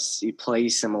is he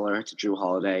plays similar to Drew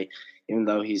Holiday, even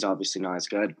though he's obviously not as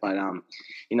good. But,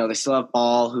 they still have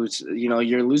Ball, who's,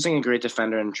 you're losing a great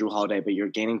defender in Drew Holiday, but you're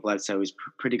gaining Bledsoe, who's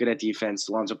pretty good at defense.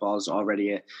 Lonzo Ball is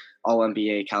already an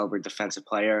all-NBA caliber defensive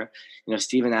player.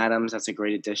 Steven Adams, that's a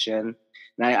great addition.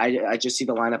 And I just see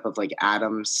the lineup of, like,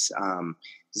 Adams,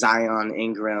 Zion,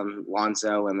 Ingram,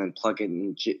 Lonzo, and then plug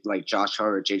in like Josh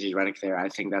Hart or JJ Redick there. I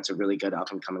think that's a really good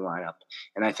up-and-coming lineup.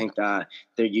 And I think that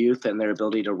their youth and their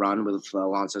ability to run with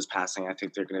Lonzo's passing, I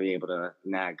think they're going to be able to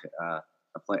nag a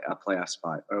playoff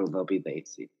spot, or they'll be the 8th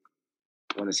seed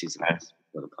when the season ends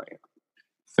for the play-in.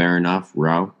 Fair enough.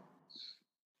 Ro?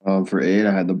 For 8,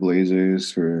 I had the Blazers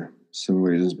for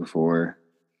similar reasons before.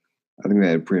 I think they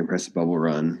had a pretty impressive bubble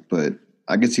run, but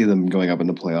I could see them going up in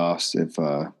the playoffs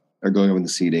or going up in the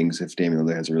seedings if Damian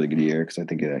Lillard has a really good year, because I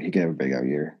think he can have a breakout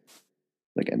year,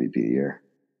 like MVP year.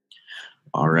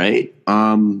 All right.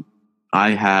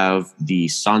 I have the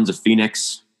Sons of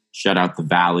Phoenix, shout out the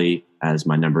Valley, as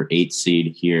my number 8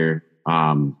 seed here.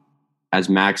 As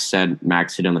Max said,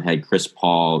 Max hit on the head. Chris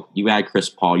Paul, you add Chris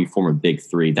Paul, you form a big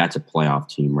 3. That's a playoff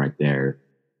team right there.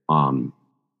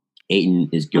 Ayton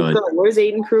is good. What is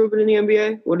Ayton proven in the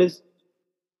NBA?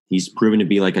 He's proven to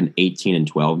be like an 18 and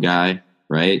 12 guy,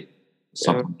 right?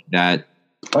 Something like that.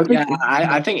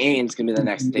 I think Ayton's going to be the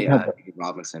next David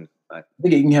Robinson. But I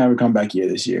think he can have a comeback year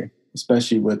this year,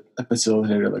 especially with a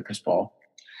facilitator like Chris Paul.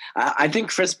 I think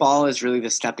Chris Paul is really the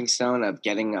stepping stone of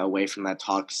getting away from that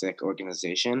toxic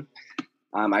organization.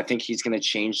 I think he's going to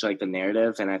change like the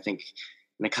narrative, and I think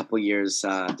in a couple of years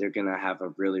they're going to have a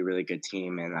really, really good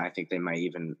team, and I think they might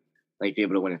even like be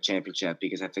able to win a championship,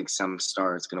 because I think some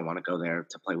star is going to want to go there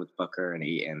to play with Booker and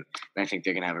Ayton, and I think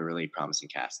they're going to have a really promising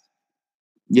cast.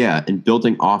 Yeah, and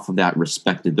building off of that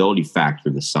respectability factor,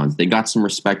 the Suns, they got some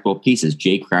respectable pieces.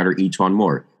 Jay Crowder, Etuan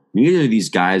Moore. Neither of these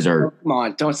guys are. Come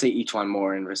on, don't say Etuan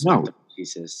Moore in respectable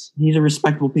pieces. He's a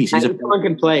respectable piece. Etuan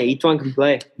can play.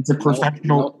 He's a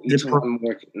professional.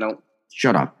 No.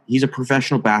 Shut up. He's a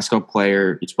professional basketball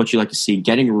player. It's what you like to see.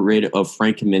 Getting rid of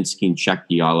Frank Kaminsky and Chuck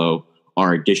Diallo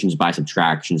are additions by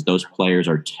subtractions. Those players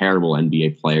are terrible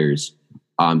NBA players.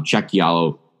 Chuck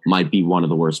Diallo might be one of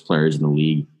the worst players in the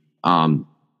league.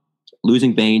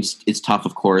 Losing Baines, it's tough,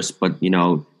 of course, but,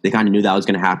 they kind of knew that was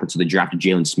going to happen, so they drafted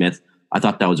Jalen Smith. I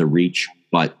thought that was a reach,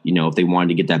 but, if they wanted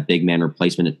to get that big man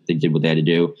replacement, they did what they had to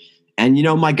do. And,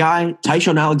 my guy,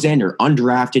 Tyshawn Alexander,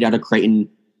 undrafted out of Creighton.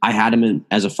 I had him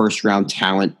as a first-round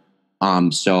talent,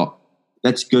 so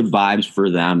that's good vibes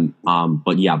for them.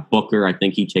 But, yeah, Booker, I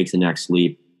think he takes the next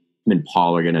leap. Him and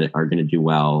Paul are gonna do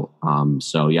well.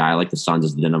 So, yeah, I like the Suns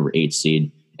as the number 8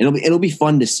 seed. It'll be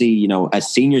fun to see,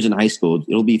 as seniors in high school,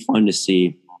 it'll be fun to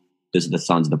see the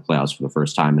Suns in the playoffs for the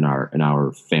first time in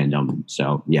our fandom.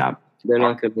 So, yeah. They're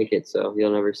not going to make it, so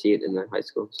you'll never see it in the high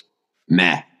schools.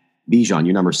 Meh. Bijan,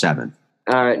 you're number 7.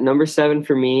 All right, number 7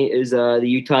 for me is the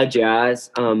Utah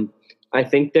Jazz. I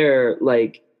think they're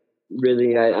like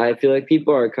really. I feel like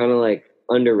people are kind of like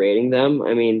underrating them.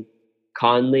 I mean,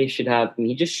 Conley should have.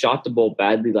 He just shot the ball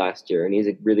badly last year, and he's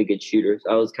a really good shooter. So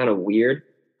that was kind of weird.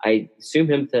 I assume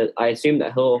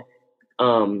that he'll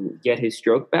get his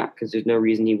stroke back because there's no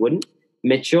reason he wouldn't.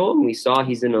 Mitchell, we saw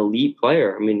he's an elite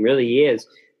player. I mean, really, he is.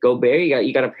 Gobert,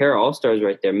 you got a pair of all-stars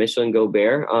right there, Mitchell and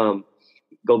Gobert.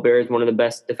 Gobert is one of the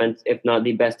best if not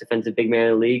the best defensive big man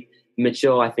in the league.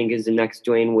 Mitchell, I think, is the next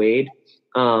Dwayne Wade.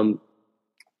 And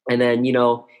then,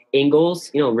 Ingles,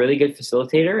 really good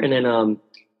facilitator. And then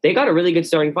they got a really good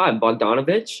starting five,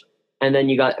 Bogdanovich. And then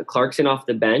you got Clarkson off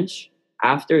the bench.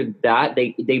 After that,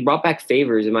 they brought back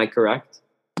Favors. Am I correct?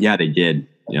 Yeah, they did.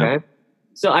 Yeah. Okay.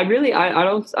 So I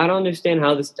don't understand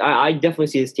how this. I definitely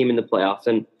see this team in the playoffs,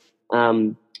 and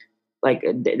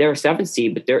they're a 7th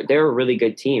seed, but they're a really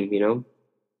good team.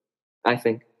 I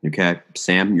think. Okay,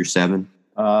 Sam, you're 7.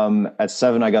 At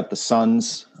 7, I got the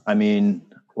Suns. I mean,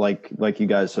 like you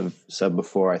guys have said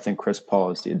before, I think Chris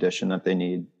Paul is the addition that they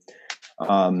need.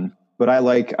 But I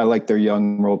like their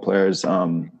young role players.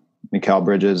 Mikal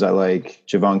Bridges, I like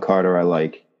Javon Carter,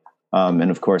 and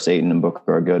of course Ayton and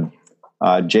Booker are good.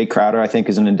 Jay Crowder, I think,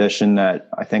 is an addition that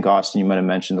I think, Austin, you might have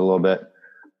mentioned a little bit.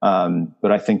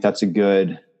 But I think that's a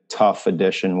good, tough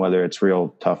addition, whether it's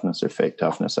real toughness or fake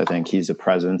toughness. I think he's a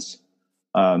presence,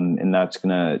 and that's going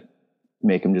to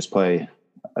make him just play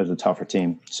as a tougher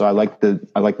team. So I like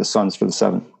the Suns for the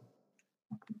 7.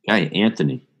 Okay,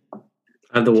 Anthony. I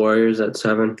have the Warriors at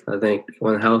 7. I think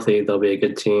when healthy, they'll be a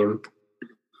good team.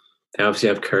 They obviously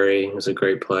have Curry, who's a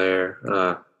great player.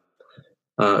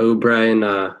 Oubre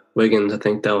and Wiggins, I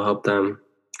think they'll help them.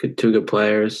 Two good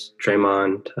players.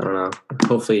 Draymond, I don't know.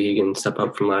 Hopefully he can step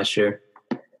up from last year.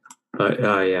 But,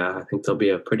 I think they'll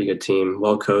be a pretty good team.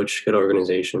 Well coached, good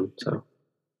organization. So,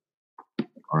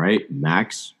 all right,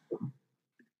 Max.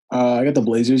 I got the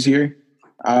Blazers here.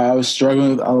 I was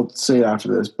struggling – I'll say it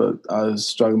after this, but I was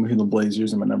struggling between the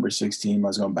Blazers and my number 6 team. I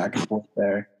was going back and forth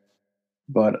there.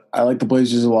 But I like the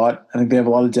Blazers a lot. I think they have a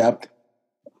lot of depth.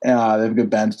 They have a good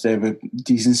bench. They have a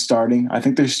decent starting. I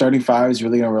think their starting 5 is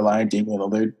really going to rely on Damian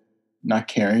Lillard not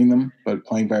carrying them, but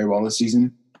playing very well this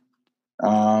season.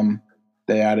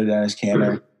 They added Dennis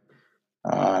Kanter.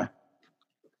 Not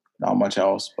much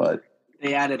else, but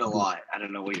they added a lot. I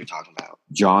don't know what you're talking about.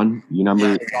 John, you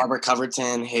number Robert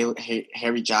Covington,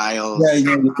 Harry Giles. Yeah,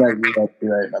 you're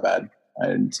right. My bad. I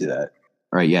didn't see that.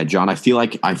 All right, yeah, John. I feel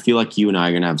like you and I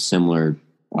are gonna have similar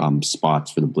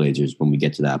spots for the Blazers when we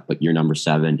get to that. But your number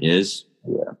 7 is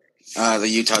the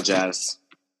Utah Jazz.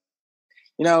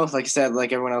 Like I said,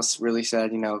 like everyone else really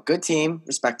said, good team,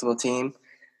 respectable team.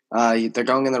 They're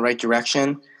going in the right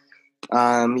direction.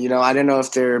 I don't know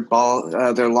if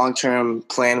their long-term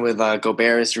plan with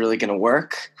Gobert is really going to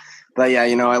work. But yeah,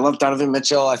 I love Donovan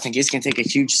Mitchell. I think he's going to take a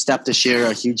huge step this year,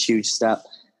 a huge step.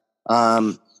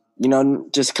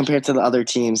 Just compared to the other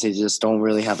teams, they just don't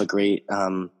really have a great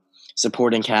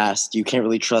supporting cast. You can't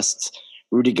really trust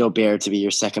Rudy Gobert to be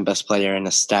your second best player in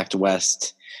a stacked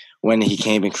West when he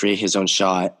can't even create his own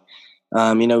shot.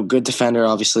 Good defender,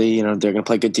 obviously. They're going to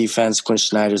play good defense. Quinn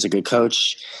Snyder's a good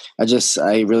coach.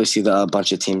 I really see a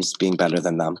bunch of teams being better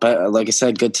than them. But like I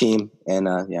said, good team. And,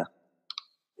 yeah.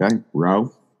 Okay,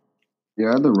 Ro?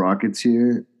 Yeah, the Rockets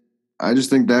here. I just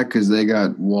think that because they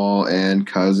got Wall and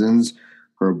Cousins,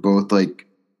 who are both,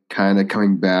 kind of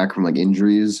coming back from,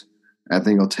 injuries. I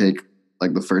think it'll take,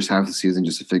 the first half of the season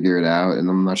just to figure it out. And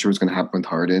I'm not sure what's going to happen with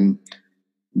Harden.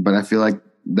 But I feel like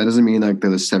that doesn't mean they're the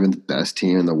 7th best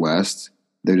team in the West.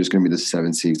 They're just going to be the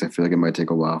 7th seed. I feel like it might take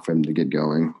a while for them to get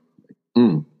going.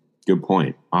 Good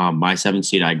point. My 7th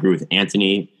seed, I agree with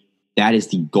Anthony. That is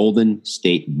the Golden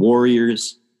State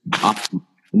Warriors. And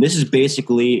this is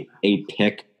basically a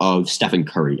pick of Stephen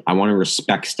Curry. I want to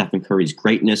respect Stephen Curry's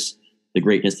greatness, the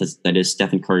greatness that is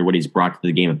Stephen Curry, what he's brought to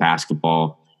the game of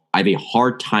basketball. I have a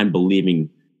hard time believing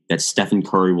that Stephen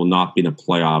Curry will not be in the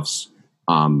playoffs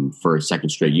for a second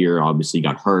straight year. Obviously, he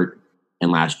got hurt,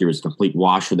 and last year was a complete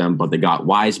wash for them. But they got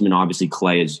Wiseman. Obviously,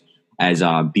 Clay, as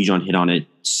Bijan hit on it,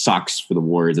 sucks for the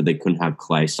Warriors that they couldn't have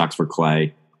Clay. Sucks for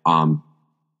Clay.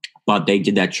 But they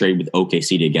did that trade with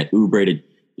OKC to get Oubre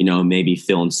to, maybe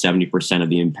fill in 70% of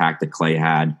the impact that Clay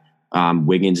had.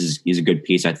 Wiggins is a good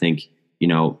piece. I think,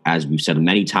 as we've said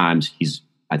many times,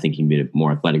 I think he made a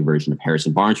more athletic version of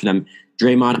Harrison Barnes for them.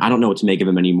 Draymond, I don't know what to make of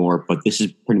him anymore, but this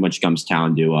is pretty much comes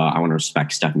down to I want to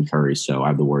respect Stephen Curry, so I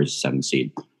have the Warriors 7th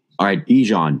seed. All right,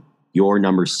 Bijan, your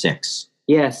number 6.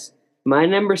 Yes, my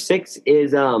number 6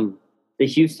 is the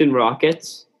Houston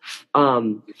Rockets.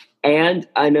 And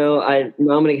I know I'm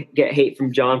going to get hate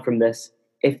from John from this.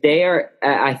 if they are,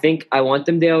 I think I want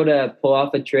them to be able to pull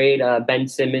off a trade, Ben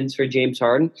Simmons for James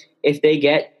Harden. If they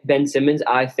get Ben Simmons,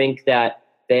 I think that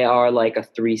they are like a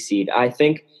 3 seed. I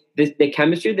think the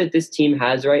chemistry that this team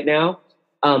has right now,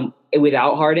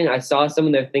 without Harden, I saw some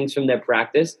of their things from their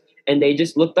practice, and they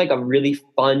just looked like a really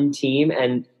fun team.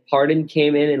 And Harden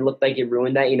came in and looked like he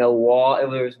ruined that.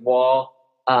 Wall,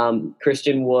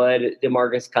 Christian Wood,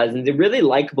 DeMarcus Cousins, a really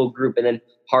likable group. And then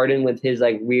Harden with his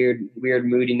like weird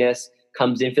moodiness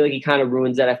comes in. I feel like he kind of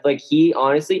ruins that. I feel like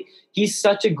he's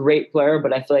such a great player,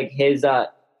 but I feel like his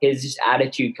just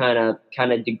attitude kind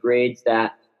of degrades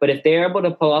that. But if they're able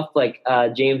to pull off like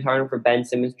James Harden for Ben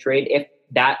Simmons trade, if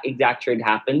that exact trade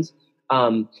happens,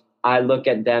 I look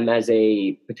at them as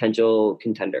a potential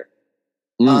contender.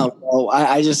 Well,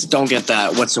 I just don't get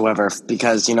that whatsoever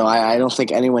because, I don't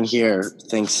think anyone here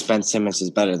thinks Ben Simmons is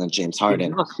better than James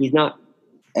Harden. He's not.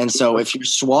 And so if you're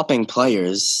swapping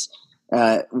players,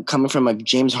 coming from a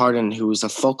James Harden who's a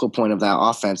focal point of that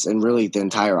offense and really the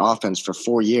entire offense for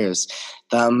 4 years,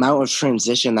 the amount of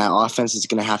transition that offense is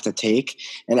going to have to take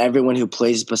and everyone who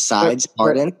plays besides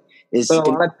Harden is going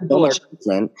to be so much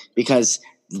different because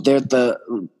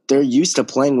they're used to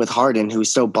playing with Harden,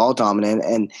 who's so ball dominant,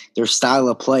 and their style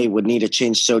of play would need to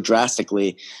change so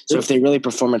drastically. So if they really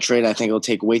perform a trade, I think it'll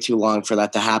take way too long for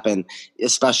that to happen,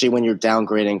 especially when you're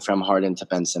downgrading from Harden to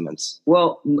Ben Simmons.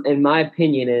 Well, in my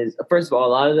opinion is, first of all,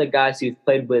 a lot of the guys who've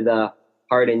played with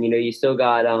Harden, you still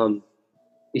got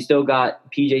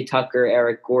PJ Tucker,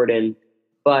 Eric Gordon.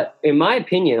 But in my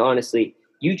opinion, honestly,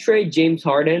 you trade James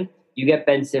Harden, you get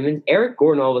Ben Simmons. Eric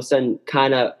Gordon all of a sudden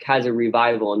kind of has a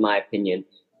revival, in my opinion.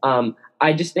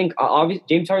 I just think obviously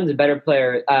James Harden's a better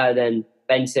player than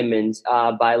Ben Simmons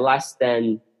by less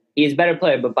than – he is a better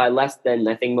player, but by less than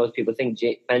I think most people think.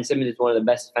 Ben Simmons is one of the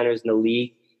best defenders in the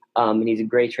league, and he's a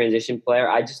great transition player.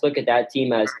 I just look at that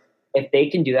team as if they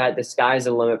can do that, the sky's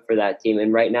the limit for that team.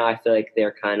 And right now I feel like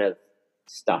they're kind of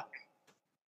stuck.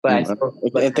 But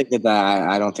if they did that,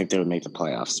 I don't think they would make the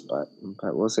playoffs, but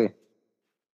we'll see.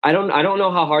 I don't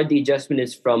know how hard the adjustment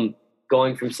is from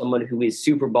going from someone who is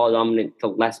super ball dominant to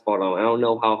less ball dominant. I don't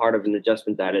know how hard of an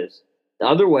adjustment that is. The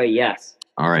other way, yes.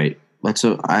 All right.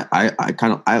 I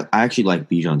actually like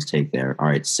Bijan's take there. All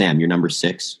right, Sam, you're number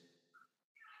 6.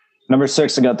 Number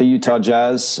 6, I got the Utah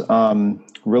Jazz.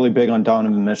 Really big on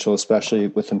Donovan Mitchell, especially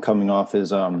with him coming off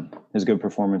his good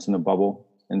performance in the bubble.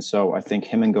 And so I think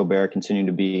him and Gobert continue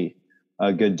to be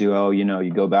a good duo.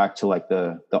 You go back to like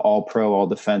the all pro, all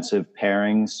defensive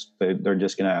pairings, they're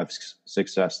just going to have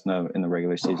success in the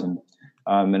regular season.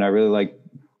 And I really like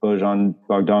Bojan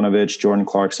Bogdanovic, Jordan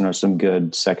Clarkson are some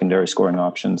good secondary scoring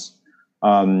options.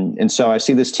 And so I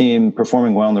see this team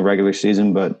performing well in the regular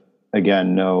season, but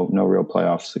again, no real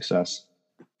playoff success.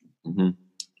 Mm-hmm.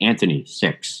 Anthony,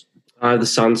 6. I have the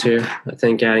Suns here. I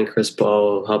think adding Chris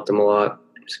Paul will help them a lot.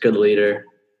 He's a good leader.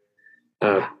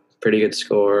 Pretty good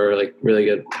scorer, like really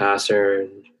good passer,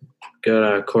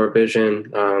 good court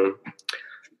vision.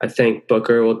 I think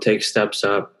Booker will take steps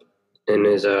up in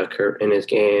his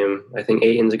game. I think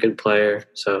Ayton's a good player,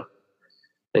 so I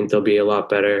think they'll be a lot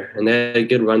better. And they had a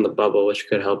good run the bubble, which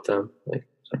could help them.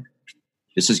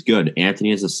 This is good. Anthony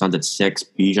has the Suns at 6.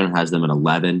 Bijan has them at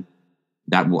 11.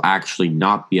 That will actually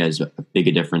not be as big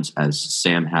a difference as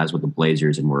Sam has with the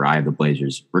Blazers and where I have the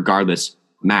Blazers. Regardless,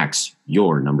 Max,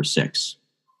 you're number 6.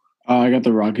 I got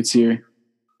the Rockets here.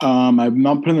 I'm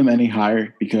not putting them any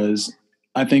higher because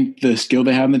I think the skill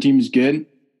they have in the team is good.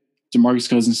 DeMarcus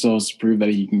Cousins still has to prove that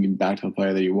he can get back to the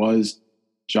player that he was.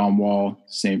 John Wall,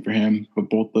 same for him. But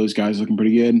both those guys looking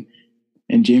pretty good.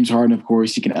 And James Harden, of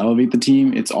course, he can elevate the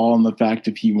team. It's all in the fact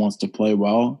if he wants to play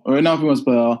well. Or not if he wants to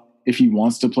play well, if he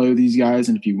wants to play with these guys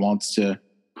and if he wants to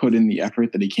put in the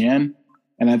effort that he can.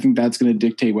 And I think that's going to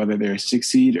dictate whether they're a 6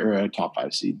 seed or a top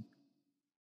 5 seed.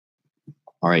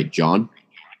 All right, John?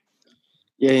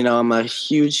 Yeah, I'm a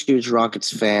huge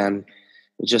Rockets fan.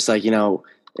 Just like,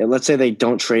 let's say they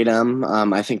don't trade him.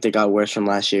 I think they got worse from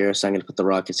last year, so I'm going to put the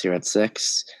Rockets here at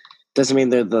 6. Doesn't mean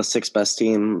they're the 6th best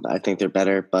team. I think they're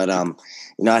better, but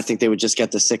I think they would just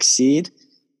get the 6th seed.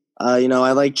 I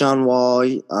like John Wall.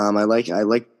 I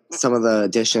like some of the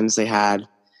additions they had,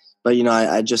 but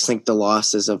I just think the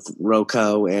losses of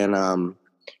Rocco and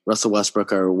Russell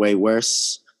Westbrook are way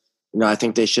worse. I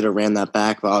think they should have ran that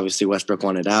back, but obviously Westbrook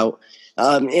wanted out.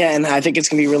 And I think it's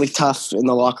going to be really tough in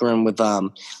the locker room with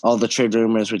all the trade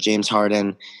rumors with James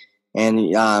Harden and,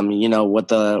 what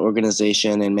the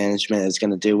organization and management is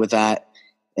going to do with that.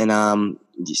 And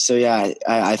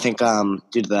I think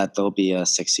due to that, they'll be a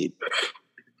 6 seed.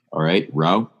 All right,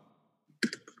 Ro?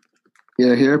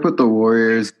 Yeah, here I put the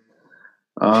Warriors.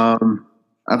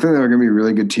 I think they're going to be a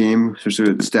really good team,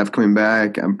 especially with Steph coming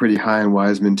back. I'm pretty high on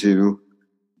Wiseman too,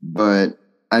 but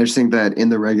I just think that in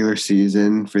the regular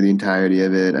season, for the entirety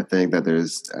of it, I think that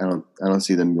I don't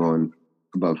see them going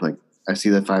above. Like, I see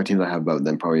the 5 teams I have above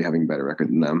them probably having a better record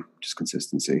than them. Just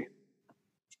consistency.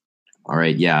 All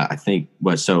right, yeah, I think.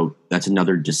 So that's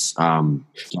another just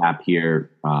gap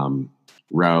here.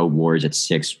 Row Warriors at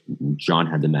 6. John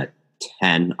had them at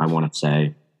 10. I want to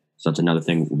say, so that's another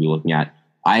thing we'll be looking at.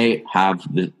 I have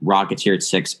the Rockets here at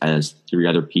 6, as 3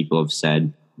 other people have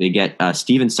said. They get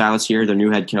Steven Silas here, their new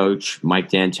head coach, Mike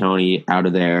D'Antoni out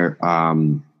of there.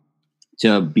 To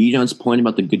Bijan's point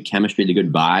about the good chemistry, the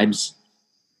good vibes,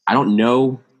 I don't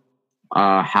know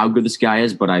how good this guy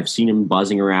is, but I've seen him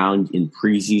buzzing around in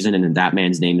preseason, and that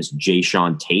man's name is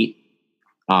Jayshawn Tate.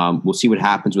 We'll see what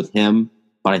happens with him,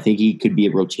 but I think he could be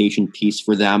a rotation piece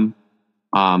for them.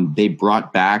 They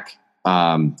brought back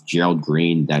Gerald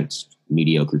Green, that's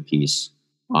mediocre piece.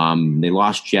 They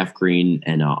lost Jeff Green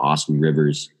and Austin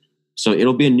Rivers. So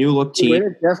it'll be a new look team. Where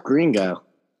did Jeff Green go?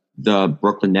 The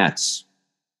Brooklyn Nets.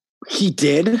 He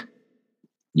did?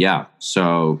 Yeah.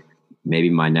 So maybe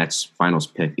my Nets finals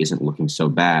pick isn't looking so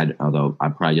bad, although I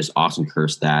probably just awesome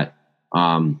cursed that.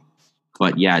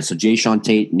 But yeah, so Jayshawn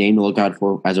Tate, name to look out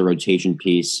for as a rotation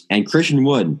piece. And Christian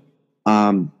Wood.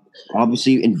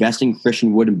 Obviously investing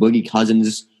Christian Wood and Boogie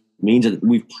Cousins means that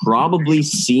we've probably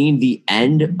seen the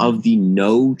end of the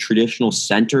no traditional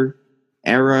center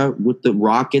era with the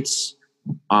Rockets.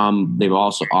 They've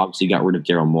also obviously got rid of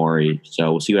Daryl Morey, so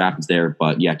we'll see what happens there.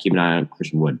 But yeah, keep an eye on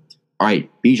Christian Wood. All right,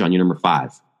 Bijan, you're number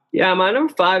 5. Yeah, my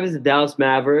number 5 is the Dallas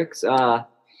Mavericks.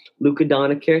 Luka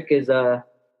Doncic is a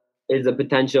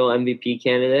potential MVP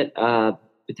candidate.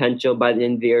 Potential by the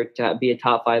end of the year to be a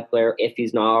top 5 player if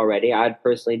he's not already. I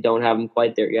personally don't have him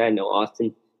quite there yet. I know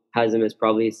Austin has him as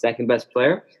probably his second best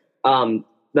player.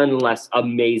 Nonetheless,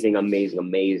 amazing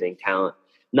talent.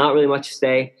 Not really much to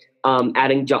say.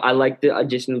 I like the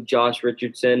addition of Josh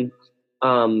Richardson.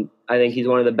 I think he's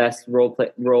one of the best role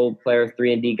player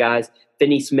 3-and-D guys.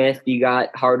 Finney Smith, you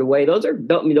got Hardaway. Those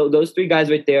 3 guys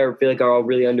right there I feel like are all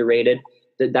really underrated.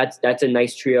 That's a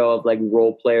nice trio of like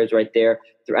role players right there.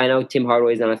 I know Tim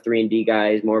Hardaway's not a 3-and-D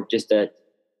guy. He's more of just a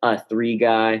 3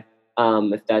 guy.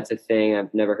 If that's a thing,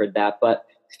 I've never heard that. But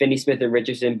Finney Smith and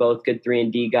Richardson, both good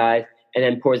 3-and-D guys. And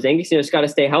then Porzingis, just got to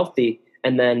stay healthy.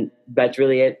 And then that's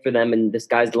really it for them. And the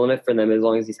sky's the limit for them as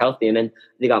long as he's healthy. And then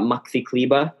they got Maxi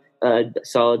Kleba,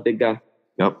 solid big guy.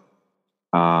 Yep.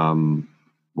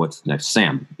 What's next?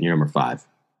 Sam, you're number 5.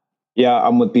 Yeah,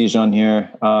 I'm with Bijan here.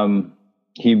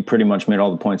 He pretty much made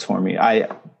all the points for me. I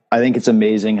think it's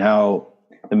amazing how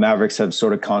the Mavericks have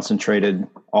sort of concentrated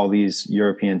all these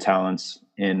European talents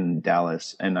in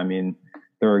Dallas. And I mean,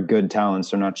 there are good talents.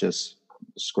 They're not just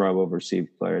scrub overseas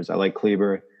players. I like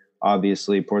Kleber.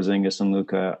 Obviously, Porzingis and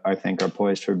Luka, I think, are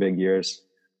poised for big years.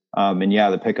 And yeah,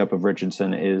 the pickup of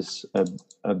Richardson is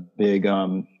a big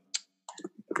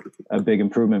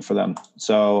improvement for them.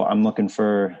 So I'm looking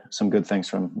for some good things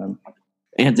from them.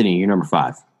 Anthony, you're number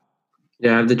 5.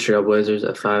 Yeah, I have the Trailblazers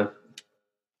at 5.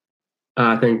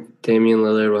 I think Damian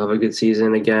Lillard will have a good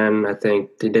season again. I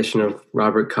think the addition of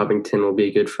Robert Covington will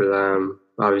be good for them.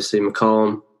 Obviously,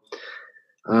 McCollum.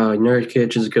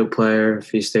 Nurkic is a good player if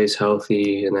he stays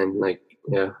healthy. And then, I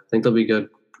think they'll be good.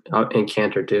 And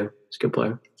Cantor, too. He's a good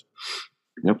player.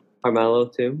 Yep. Carmelo,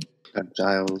 too.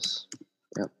 Giles.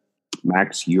 Yep.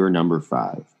 Max, you're number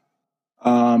 5.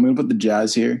 I'm going to put the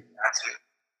Jazz here.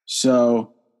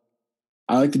 So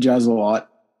I like the Jazz a lot.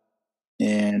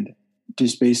 And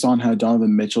just based on how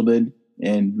Donovan Mitchell did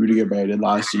and Rudy Gobert did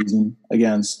last season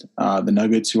against the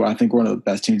Nuggets, who I think were one of the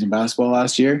best teams in basketball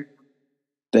last year,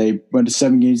 they went to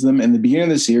 7 games of them. In the beginning of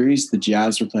the series, the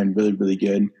Jazz were playing really, really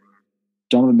good.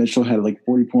 Donovan Mitchell had like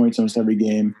 40 points almost every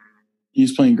game. He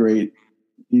was playing great.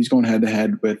 He was going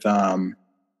head-to-head with I'm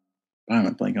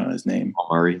blanking on his name. Jamal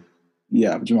Murray.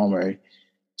 Yeah, Jamal Murray.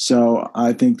 So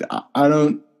I think I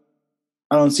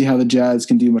don't see how the Jazz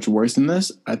can do much worse than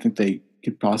this. I think they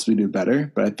could possibly do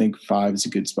better, but I think 5 is a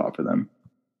good spot for them.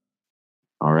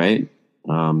 All right.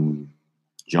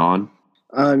 John?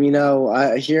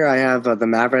 Here I have the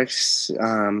Mavericks,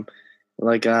 Sam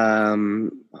and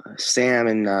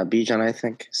Bijan, I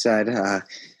think, said,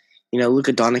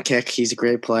 Luka Doncic, he's a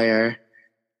great player.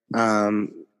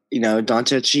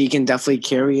 Doncic, he can definitely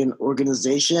carry an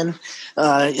organization.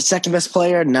 Second best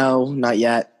player? No, not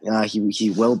yet. He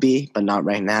will be, but not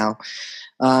right now.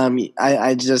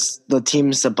 The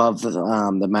teams above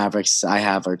the Mavericks I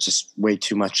have are just way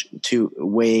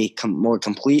more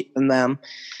complete than them.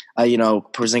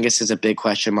 Porzingis is a big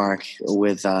question mark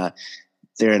with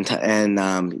their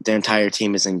entire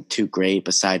team isn't too great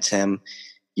besides him.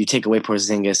 you take away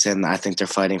Porzingis, and I think they're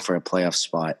fighting for a playoff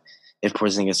spot if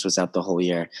Porzingis was out the whole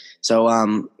year.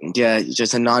 So,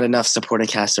 just not enough supporting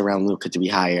cast around Luka to be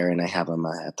higher, and I have him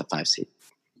at the 5 seed.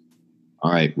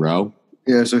 All right, Ro.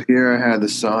 Yeah, so here I had the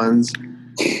Suns.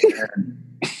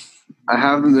 I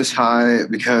have them this high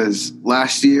because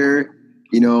last year,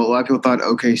 a lot of people thought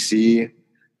OKC,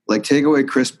 take away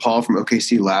Chris Paul from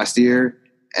OKC last year,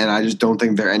 and I just don't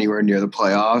think they're anywhere near the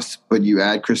playoffs. But you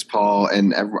add Chris Paul,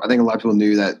 and I think a lot of people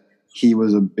knew that he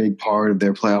was a big part of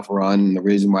their playoff run and the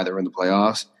reason why they were in the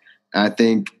playoffs. And I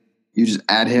think you just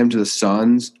add him to the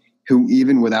Suns, who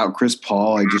even without Chris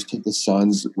Paul, just take the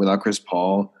Suns without Chris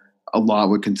Paul, a lot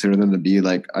would consider them to be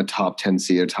a top 10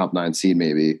 seed, a top 9 seed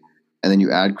maybe. And then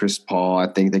you add Chris Paul, I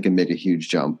think they can make a huge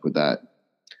jump with that.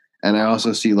 And I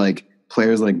also see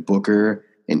players like Booker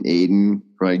and Aiden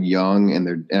who are young,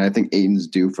 and I think Aiden's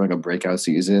due for a breakout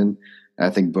season. And I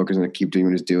think Booker's going to keep doing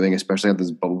what he's doing, especially at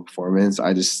this bubble performance.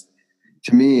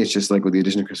 To me, it's just with the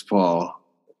addition of Chris Paul,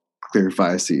 clear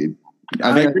 5 seed.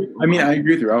 I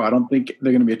agree with Ro. I don't think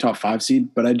they're going to be a top 5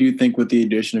 seed, but I do think with the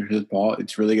addition of Chris Paul,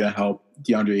 it's really going to help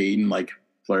DeAndre Ayton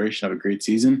flourish and have a great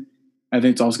season. I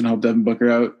think it's also going to help Devin Booker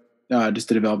out just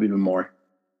to develop even more.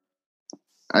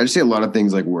 I just see a lot of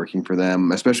things working for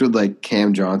them, especially with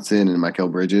Cam Johnson and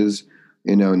Mikal Bridges,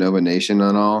 Nova Nation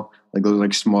and all. Those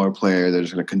are smaller players that are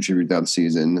just going to contribute throughout the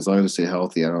season. As long as they stay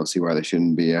healthy, I don't see why they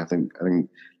shouldn't be. I think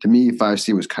to me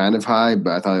 5C was kind of high,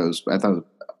 but I thought it was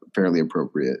fairly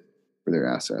appropriate for their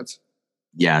assets.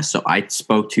 Yeah, so I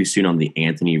spoke too soon on the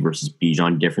Anthony versus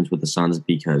Bijan difference with the Suns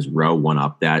because Rowe won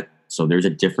up that. So there's a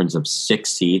difference of 6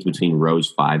 seeds between Rowe's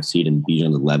 5 seed and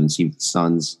Bijan's 11 seed with the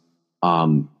Suns.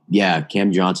 Yeah,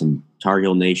 Cam Johnson, Tar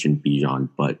Heel Nation, Bijan,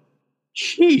 but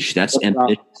sheesh, that's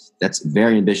ambitious. That's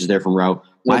very ambitious there from Rowe.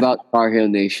 What about Tar Heel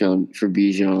Nation for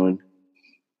Bijan? I'm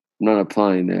not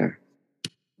applying there.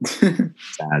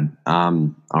 Sad.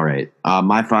 All right.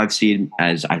 My 5 seed,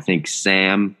 as I think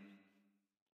Sam,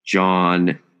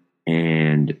 John,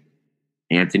 and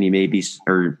Anthony maybe,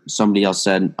 or somebody else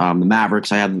said, the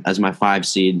Mavericks I have as my 5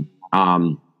 seed.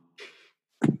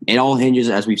 It all hinges,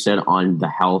 as we've said, on the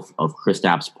health of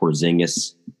Kristaps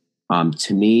Porzingis.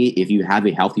 To me, if you have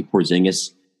a healthy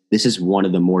Porzingis, this is one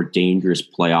of the more dangerous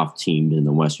playoff teams in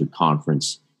the Western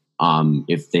Conference.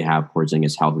 If they have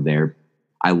Porzingis healthy there,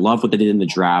 I love what they did in the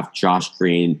draft. Josh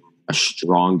Green, a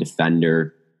strong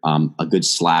defender, a good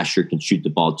slasher, can shoot the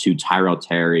ball too. Tyrell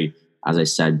Terry, as I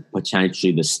said,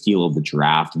 potentially the steal of the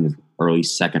draft in the early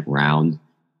second round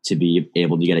to be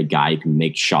able to get a guy who can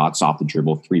make shots off the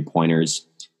dribble, 3-pointers.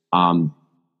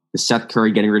 The Seth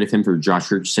Curry, getting rid of him for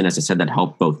Josh Richardson, as I said, that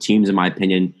helped both teams, in my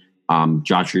opinion.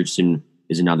 Josh Richardson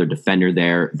is another defender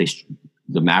there.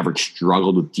 The Mavericks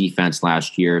struggled with defense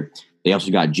last year. They also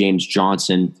got James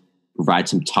Johnson, provide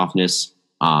some toughness.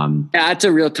 Yeah, that's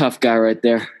a real tough guy right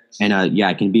there. And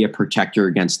it can be a protector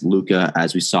against Luka,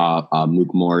 as we saw.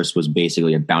 Mook Morris was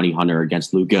basically a bounty hunter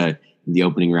against Luka in the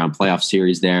opening round playoff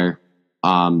series there.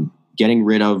 Getting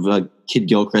rid of Kid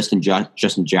Gilchrist and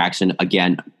Justin Jackson,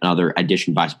 again, another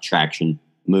addition by subtraction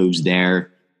moves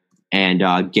there. And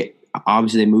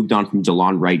obviously they moved on from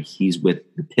DeLon Wright. He's with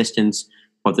the Pistons,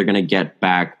 but they're going to get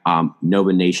back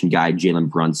Nova Nation guy Jalen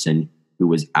Brunson, who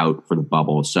was out for the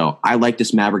bubble. So I like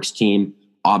this Mavericks team.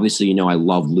 Obviously, I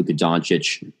love Luka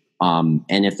Doncic. And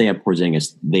if they have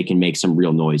Porzingis, they can make some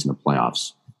real noise in the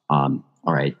playoffs. All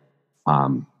right.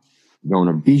 Going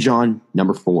to Bijan,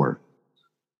 number 4.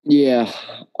 Yeah.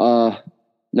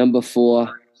 Number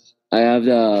 4, I have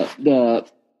the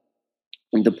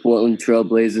Portland Trail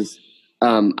Blazers.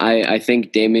 I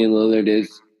think Damian Lillard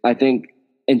is, I think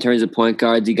in terms of point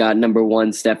guards, you got number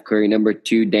 1, Steph Curry, number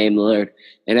 2, Dame Lillard,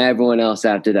 and everyone else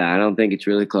after that. I don't think it's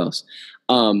really close.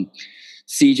 CJ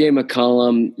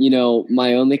McCollum,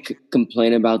 my only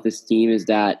complaint about this team is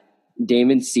that Dame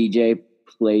and CJ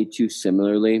play too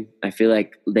similarly. I feel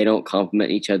like they don't complement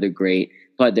each other great,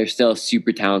 but they're still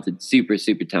super talented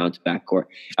backcourt.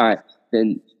 All right.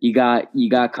 Then you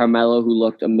got Carmelo, who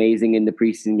looked amazing in the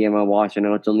preseason game I watched. I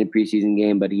know it's only a preseason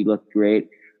game, but he looked great.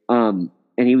 And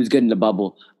he was good in the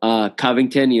bubble.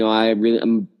 Covington,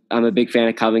 I'm a big fan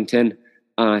of Covington.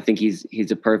 I think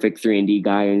he's a perfect 3-and-D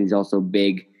guy, and he's also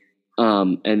big.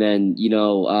 And then,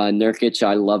 Nurkic,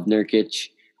 I love Nurkic.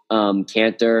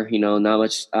 Cantor, not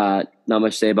much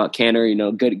to say about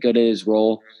Cantor, good at his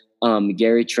role.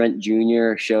 Gary Trent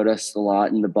Jr. showed us a lot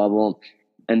in the bubble.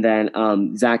 And then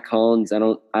Zach Collins, I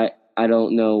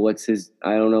don't know what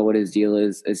his deal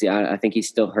is. I think he's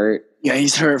still hurt. Yeah,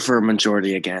 he's hurt for a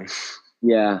majority again.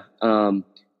 Yeah.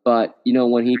 But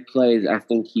when he plays, I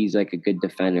think he's like a good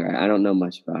defender. I don't know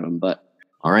much about him, but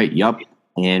all right. Yep.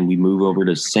 And we move over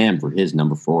to Sam for his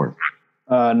number 4.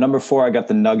 Number 4, I got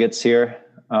the Nuggets here.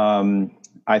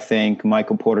 I think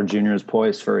Michael Porter Jr. is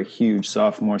poised for a huge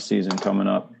sophomore season coming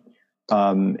up.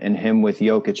 And him with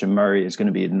Jokic and Murray is going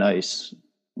to be a nice,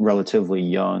 relatively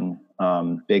young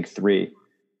big three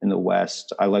in the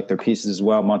West. I like their pieces as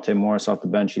well. Monte Morris off the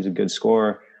bench, he's a good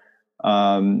scorer.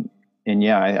 And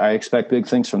yeah, I expect big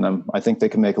things from them. I think they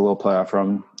can make a little playoff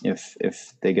run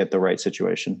if they get the right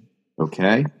situation.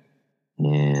 Okay.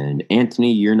 And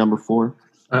Anthony, you're number 4?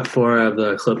 At 4, I have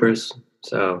the Clippers.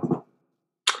 So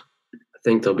I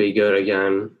think they'll be good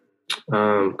again.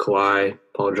 Kawhi,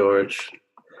 Paul George,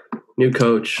 new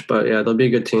coach. But yeah, they'll be a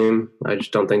good team. I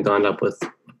just don't think they'll end up with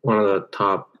one of the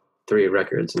top 3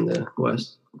 records in the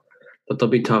West. But they'll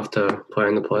be tough to play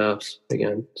in the playoffs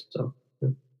again. So yeah.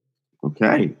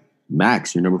 Okay.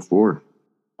 Max, you're number 4.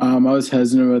 I was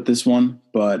hesitant about this one,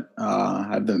 but I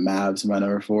have the Mavs in my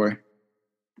number 4.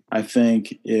 I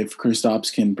think if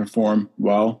Kristaps can perform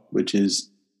well, which is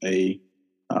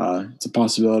it's a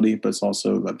possibility, but it's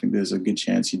also, I think there's a good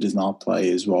chance he does not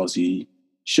play as well as he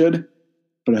should,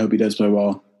 but I hope he does play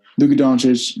well. Luka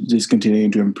Doncic just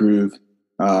continuing to improve.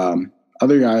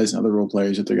 Other guys, other role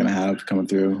players that they're going to have coming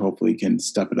through, hopefully can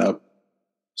step it up.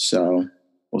 So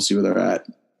we'll see where they're at.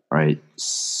 All right.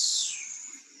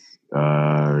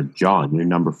 John, you're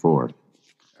number 4.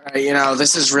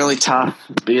 This is really tough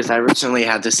because I originally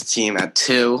had this team at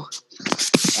 2.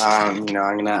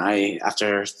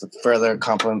 After further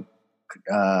Contemplating.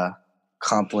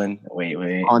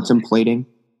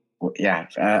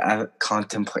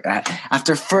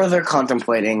 After further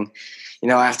contemplating,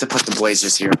 I have to put the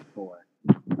Blazers here at 4.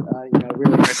 It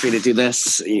really hurts me to do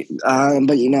this, but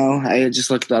I just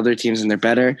look at the other teams and they're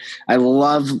better. I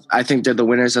think they're the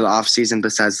winners of the offseason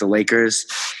besides the Lakers.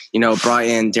 Brought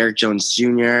in Derek Jones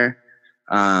Jr.,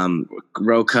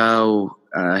 Rocco,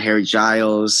 Harry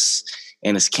Giles,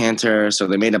 Enes Kanter. So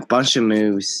they made a bunch of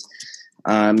moves.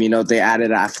 They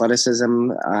added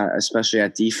athleticism, especially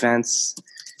at defense.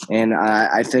 And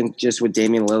I think just with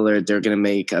Damian Lillard, they're going to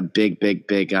make a big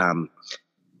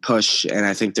push, and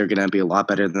I think they're going to be a lot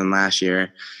better than last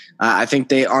year. I think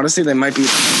they might be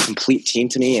a complete team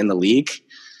to me in the league.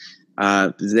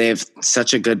 They have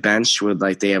such a good bench with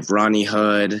they have Ronnie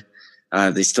Hood.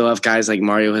 They still have guys like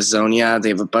Mario Hezonja. They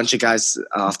have a bunch of guys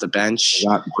off the bench.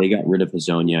 They got rid of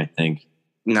Hezonja, I think.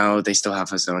 No, they still have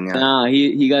Hezonja. Nah,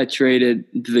 he got traded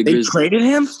to the Grizzlies. They traded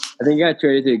him? I think he got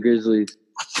traded to the Grizzlies.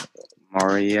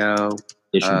 Mario.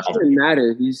 It doesn't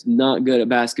matter. He's not good at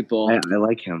basketball. I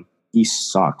like him. He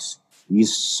sucks.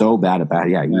 He's so bad at that.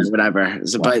 Yeah, whatever.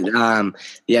 But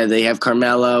they have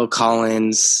Carmelo,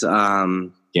 Collins,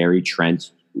 Gary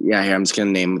Trent. Yeah, here I'm just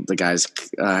gonna name the guys.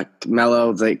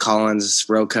 Melo, Collins,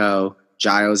 Rocco,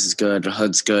 Giles is good,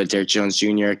 Hood's good, Derek Jones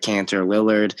Jr., Kanter,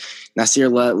 Lillard, Nasir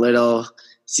Little,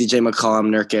 CJ McCollum,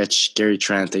 Nurkic, Gary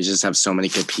Trent. They just have so many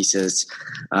good pieces.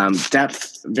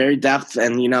 Very depth,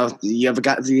 and you have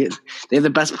they have the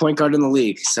best point guard in the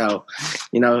league. So,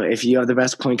 if you have the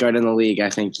best point guard in the league, I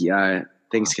think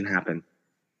things can happen.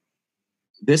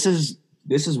 This is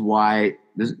why.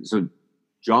 So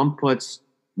John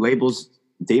labels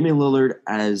Damian Lillard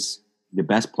as the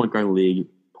best point guard in the league,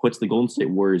 puts the Golden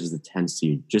State Warriors as the 10th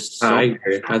seed. I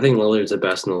agree. I think Lillard's the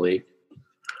best in the league.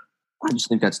 I just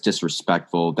think that's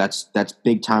disrespectful. That's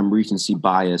big time recency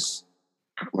bias.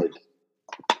 We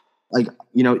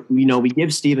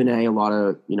give Stephen A. a lot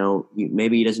of,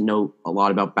 maybe he doesn't know a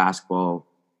lot about basketball,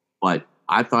 but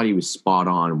I thought he was spot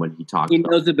on when he talked. He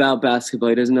knows about basketball.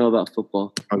 He doesn't know about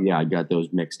football. Oh yeah, I got those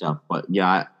mixed up. But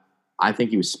yeah, I think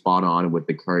he was spot on with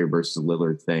the Curry versus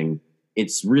Lillard thing.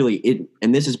 It's really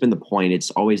and this has been the point.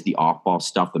 It's always the off-ball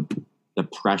stuff, the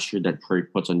pressure that Curry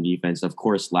puts on defense. Of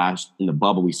course, last in the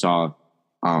bubble we saw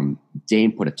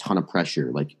Dame put a ton of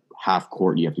pressure, like half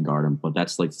court you have to guard him. But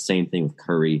that's the same thing with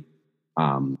Curry.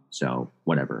 So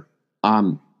whatever.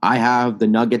 I have the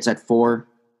Nuggets at 4,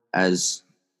 as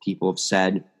people have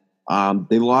said.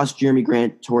 They lost Jeremy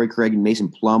Grant, Torrey Craig, and Mason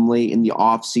Plumlee in the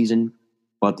offseason,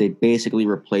 but they basically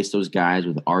replaced those guys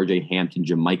with RJ Hampton,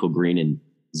 JaMychal Green, and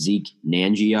Zeke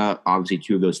Nangia. Obviously,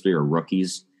 2 of those 3 are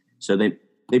rookies. So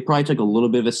they probably took a little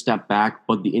bit of a step back,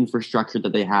 but the infrastructure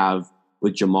that they have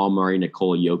with Jamal Murray,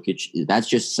 Nikola Jokic, that's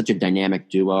just such a dynamic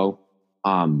duo.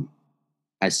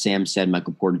 As Sam said,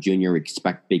 Michael Porter Jr., we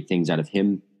expect big things out of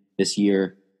him this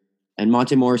year. And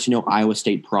Monte Morris, Iowa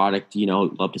State product,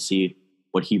 love to see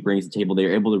what he brings to the table.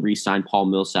 They're able to re-sign Paul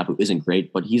Millsap, who isn't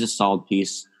great, but he's a solid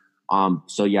piece.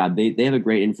 So yeah, they have a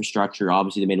great infrastructure.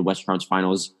 Obviously, they made the Western Conference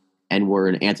Finals and were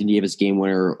an Anthony Davis game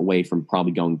winner away from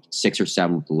probably going 6 or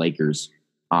 7 with the Lakers.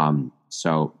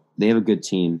 So they have a good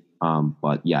team.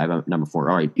 But yeah, I have number 4.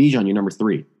 All right, Bijan, you're number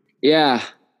 3. Yeah.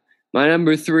 My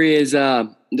number 3 is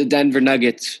the Denver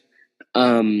Nuggets.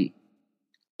 Jokic,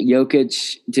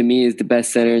 to me, is the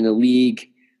best center in the league.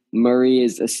 Murray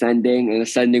is an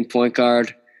ascending point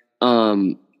guard.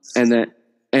 And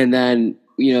then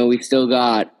we still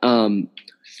got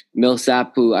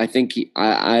Millsap, who I think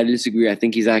I disagree. I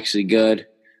think he's actually good.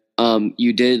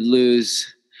 You did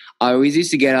lose. I always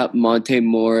used to get up Monte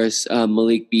Morris,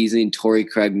 Malik Beasley, and Torrey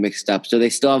Craig mixed up. So they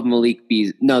still have Malik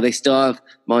Beasley. No, they still have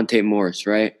Monte Morris,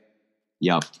 right?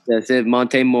 Yep. That's it,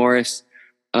 Monte Morris.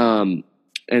 And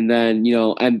then,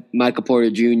 and Michael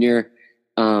Porter Jr.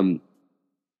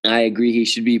 I agree he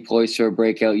should be poised for a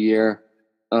breakout year.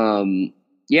 I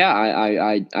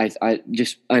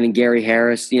Gary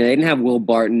Harris. They didn't have Will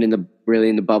Barton in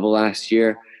the bubble last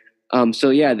year.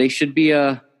 They should be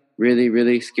a really,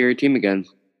 really scary team again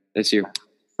this year.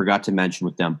 Forgot to mention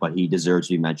with them, but he deserves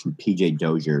to be mentioned. PJ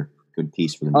Dozier, good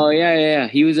piece for them. Oh yeah.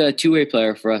 He was a two-way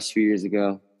player for us a few years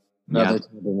ago. Another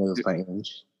terrible move by Ainge.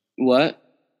 What?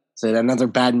 So another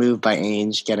bad move by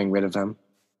Ainge, getting rid of him.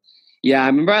 Yeah, I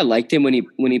remember I liked him when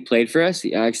he played for us.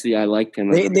 I liked him.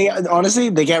 They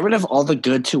honestly get rid of all the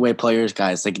good two-way players,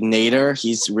 guys. Like Nader,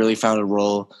 he's really found a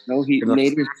role.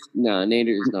 Nader's not.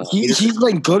 He's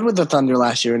been good with the Thunder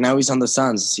last year, and now he's on the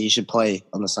Suns. He should play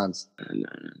on the Suns. No.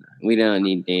 We don't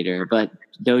need Nader, but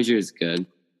Dozier is good.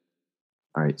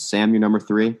 All right, Sam, your number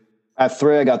 3. At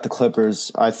 3, I got the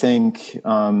Clippers. I think, they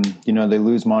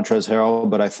lose Montrezl Harrell,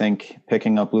 but I think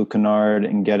picking up Luke Kennard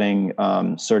and getting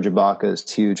Serge Ibaka is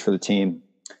huge for the team.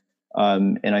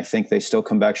 And I think they still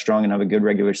come back strong and have a good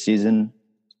regular season.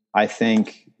 I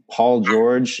think Paul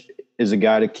George is a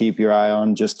guy to keep your eye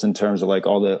on, just in terms of like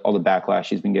all the backlash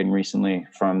he's been getting recently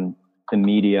from the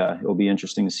media. It'll be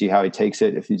interesting to see how he takes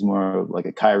it, if he's more like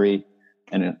a Kyrie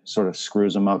and it sort of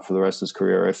screws him up for the rest of his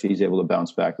career, if he's able to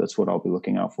bounce back. That's what I'll be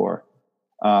looking out for.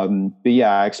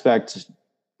 I expect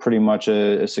pretty much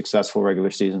a successful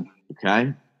regular season.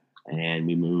 Okay. And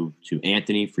we move to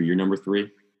Anthony for your number 3.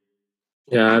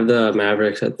 Yeah, I have the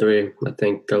Mavericks at 3. I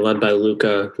think they're led by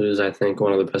Luka, who's, I think,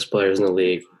 one of the best players in the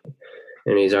league.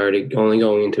 And he's already only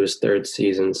going into his 3rd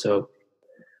season. So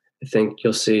I think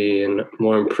you'll see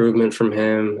more improvement from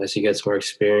him as he gets more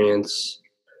experience.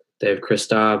 They have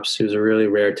Kristaps, who's a really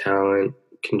rare talent,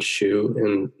 can shoot,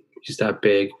 and he's that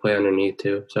big, play underneath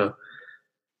too. So,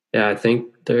 yeah, I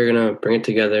think they're going to bring it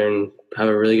together and have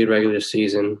a really good regular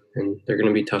season, and they're going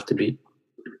to be tough to beat.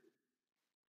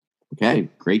 Okay,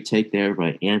 great take there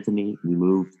by Anthony. We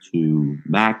move to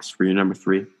Max for your number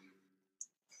 3.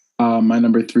 My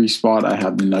number 3 spot, I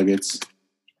have the Nuggets.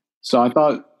 So I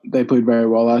thought they played very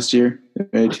well last year. They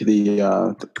made it to the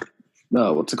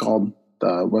Western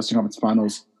Conference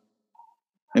Finals.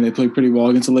 And they played pretty well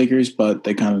against the Lakers, but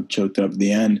they kind of choked it up at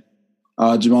the end.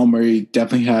 Jamal Murray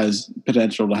definitely has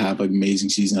potential to have an amazing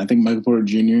season. I think Michael Porter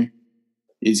Jr.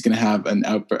 is going to have an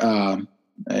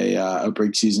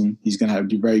outbreak season. He's going to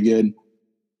do very good.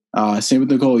 Same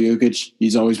with Nikola Jokic.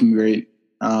 He's always been great.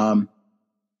 We'll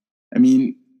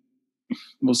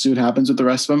see what happens with the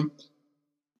rest of them.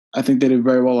 I think they did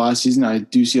very well last season. I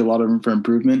do see a lot of room for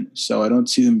improvement, so I don't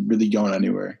see them really going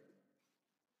anywhere.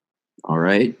 All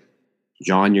right.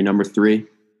 John, your number 3.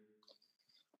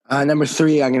 Number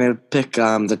 3, I'm going to pick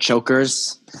the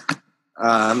Chokers.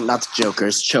 Not the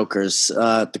Jokers, Chokers.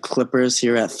 The Clippers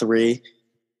here at 3.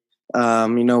 What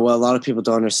a lot of people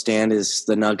don't understand is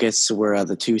the Nuggets were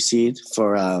the 2 seed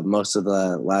for most of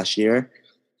the last year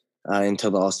until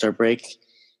the All-Star break.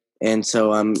 And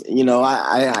so,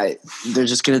 they're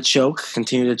just going to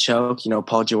continue to choke.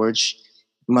 Paul George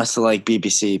must have liked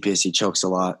BBC because he chokes a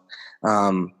lot.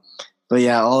 But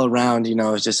yeah, all around,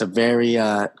 it's just a very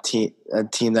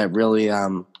team that really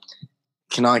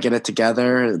cannot get it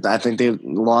together. I think they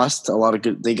lost a lot of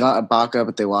good. They got Ibaka,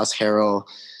 but they lost Harrell.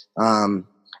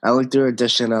 I like their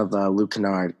addition of Luke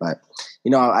Kennard, but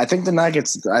I think the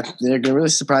Nuggets, they're a really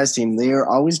surprise team. They're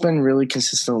always been really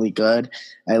consistently good.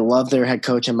 I love their head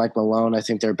coach and Mike Malone. I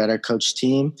think they're a better coach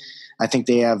team. I think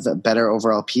they have better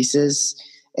overall pieces.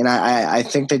 And I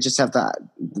think they just have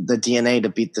the DNA to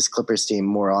beat this Clippers team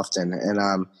more often. And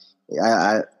I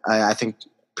think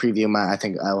I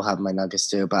think I will have my Nuggets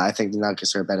too. But I think the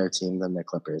Nuggets are a better team than the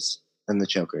Clippers, than the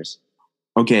Chokers.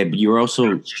 Okay, but you were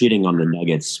also shitting on the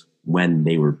Nuggets when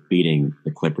they were beating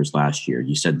the Clippers last year.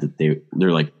 You said that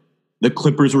they're like, the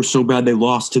Clippers were so bad they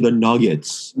lost to the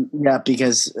Nuggets. Yeah,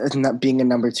 because not being a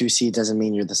number 2 seed doesn't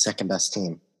mean you're the second best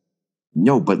team.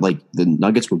 No, but like the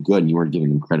Nuggets were good and you weren't giving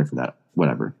them credit for that.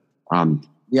 Whatever.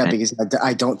 Because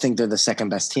I don't think they're the second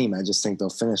best team. I just think they'll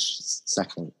finish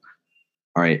second.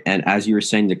 All right. And as you were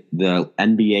saying, the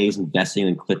NBA is investing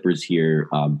in Clippers here,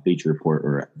 Bleacher Report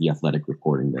or The Athletic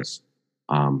reporting this.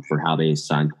 for how they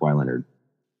signed Kawhi Leonard.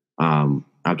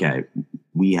 Okay,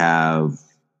 we have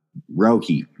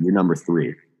Roki. You're number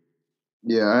 3.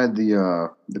 Yeah, I had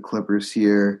the Clippers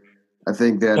here. I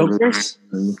think they had the Clippers.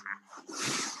 I think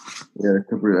they had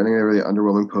a really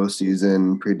underwhelming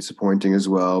postseason, pretty disappointing as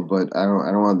well. But I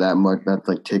don't want that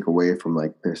to take away from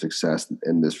their success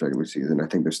in this regular season. I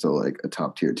think they're still a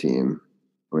top tier team.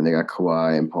 When they got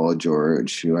Kawhi and Paul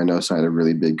George, who I know signed a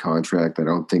really big contract. I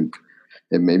don't think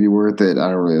it may be worth it. I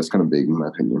don't really. It's kind of big in my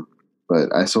opinion,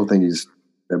 but I still think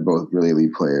they're both really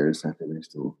elite players. I think they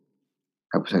still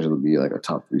have potential to be a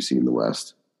top 3 seed in the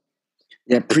West.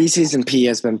 Yeah, preseason P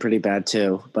has been pretty bad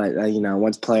too. But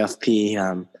once playoff P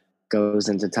goes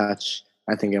into touch,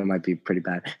 I think it might be pretty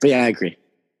bad. But yeah, I agree.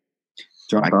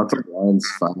 John, thoughts on Lions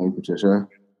filing Patricia?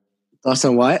 Thoughts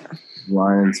on what?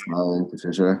 Lions filing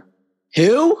Patricia.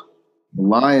 Who? The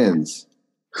Lions.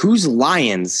 Who's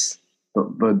Lions?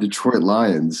 The Detroit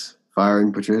Lions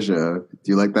firing Patricia.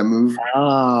 Do you like that move?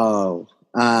 Oh.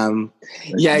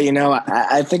 Yeah,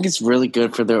 I think it's really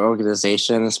good for their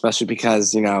organization, especially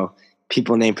because,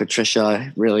 people named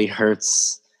Patricia really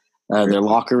hurts their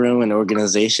locker room and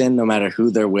organization, no matter who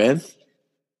they're with.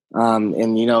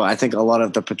 And, I think a lot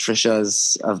of the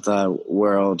Patricias of the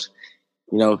world,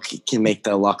 can make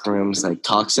the locker rooms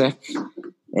toxic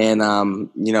and,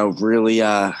 really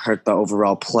hurt the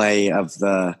overall play of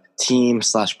the team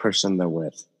 / person they're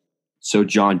with. So,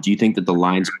 John, do you think that the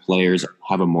Lions players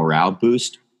have a morale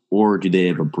boost, or do they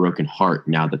have a broken heart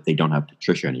now that they don't have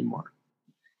Patricia anymore?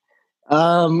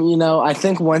 I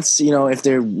think once, if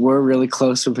they were really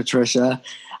close with Patricia,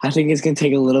 I think it's going to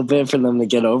take a little bit for them to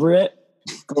get over it.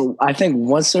 But I think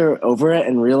once they're over it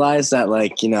and realize that,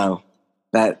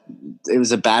 that it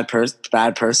was a bad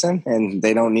person and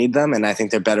they don't need them, and I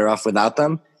think they're better off without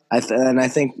them, and I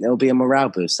think it'll be a morale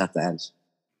boost at the end.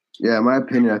 Yeah, in my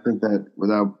opinion, I think that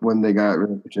when they got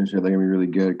rid of Patricia, they're going to be really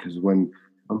good because when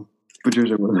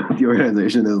Patricia was with the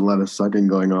organization, there's a lot of sucking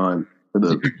going on. What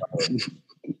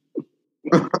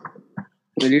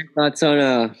are your thoughts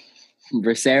on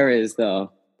Braceras,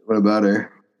 though? What about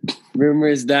her?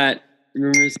 Rumors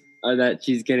are that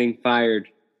she's getting fired.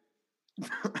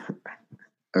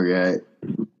 Okay.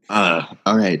 All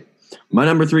right. My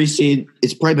number 3 seed,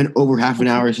 it's probably been over half an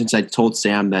hour since I told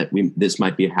Sam that this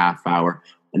might be a half hour,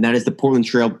 and that is the Portland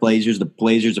Trail Blazers, the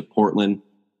Blazers of Portland.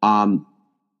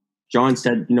 John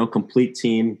said, complete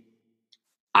team.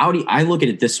 I look at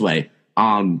it this way.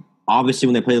 Obviously,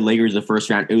 when they played the Lakers in the first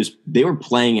round, they were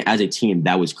playing as a team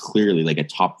that was clearly a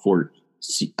top four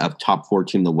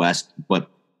team in the West. But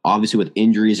obviously, with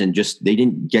injuries and they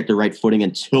didn't get the right footing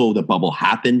until the bubble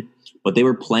happened. But they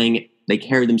were playing. They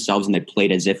carried themselves and they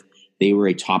played as if they were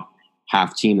a top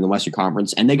half team in the Western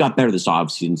Conference, and they got better this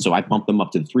offseason. So I bumped them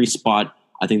up to the 3 spot.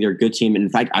 I think they're a good team. And in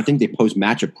fact, I think they pose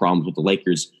matchup problems with the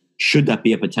Lakers. Should that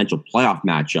be a potential playoff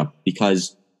matchup?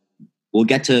 Because we'll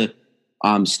get to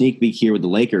sneak peek here with the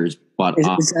Lakers, but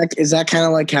is that kind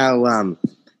of like how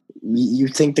you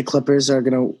think the Clippers are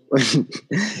gonna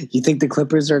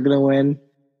win,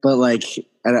 but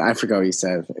I forgot what you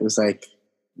said. It was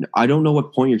I don't know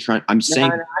what point you're trying. I'm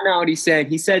saying I know what he said.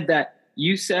 He said that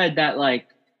you said that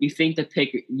you think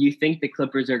the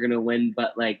Clippers are gonna win,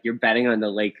 but you're betting on the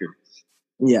Lakers.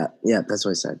 Yeah, that's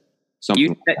what I said.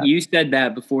 You said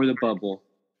that before the bubble.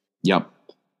 Yep.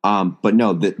 But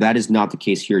no, that is not the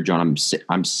case here, John.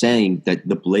 I'm saying that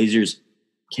the Blazers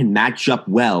can match up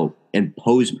well and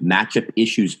pose matchup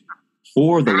issues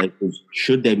for the Lakers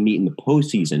should they meet in the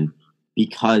postseason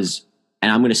because,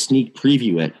 and I'm going to sneak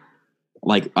preview it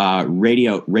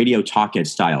radio talkhead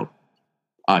style.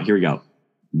 Here we go.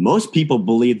 Most people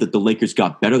believe that the Lakers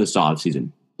got better this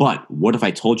offseason, but what if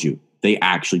I told you they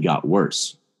actually got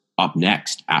worse? Up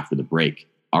next after the break.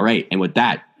 All right, and with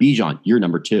that, Bijan, you're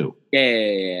number 2.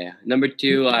 Yeah. Number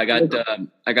 2, I got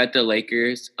the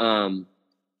Lakers.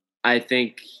 I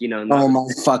think oh my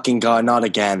fucking god! Not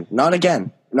again! I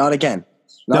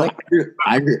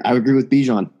agree with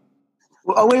Bijan.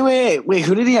 Oh wait!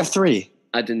 Who did he have 3?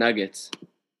 The Nuggets.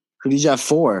 Who did you have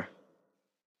 4?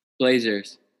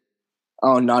 Blazers.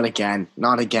 Oh, not again!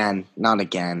 Oh my god!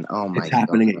 It's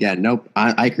happening again. Nope.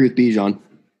 I agree with Bijan.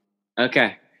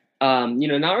 Okay.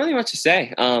 Not really much to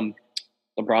say.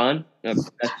 LeBron,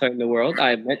 best player in the world. I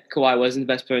admit Kawhi wasn't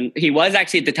the best player. He was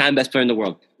actually at the time best player in the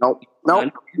world. Nope.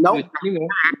 No,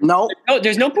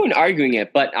 there's no point in arguing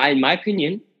it. But in my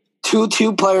opinion,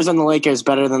 two players on the Lakers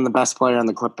better than the best player on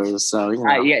the Clippers. So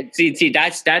yeah. See,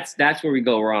 that's where we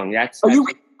go wrong.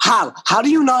 How do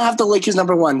you not have the Lakers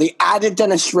number one? They added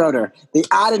Dennis Schroeder. They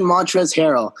added Montrezl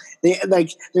Harrell.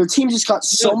 Their team just got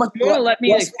so much.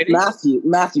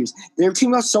 Matthews. Their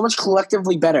team got so much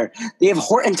collectively better. They have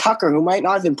Horton Tucker, who might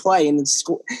not even play, and it's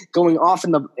going off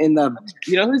in the.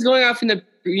 You know who's going off in the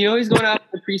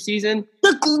preseason?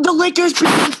 The Lakers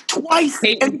played twice,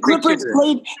 and the Clippers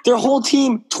played their whole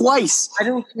team twice. I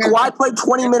don't care. Kawhi played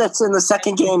 20 minutes in the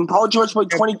second game. Paul George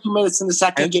played 22 minutes in the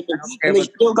second game, and they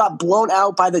still got blown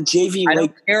out by the JV. I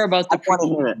don't care about the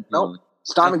preseason. Nope,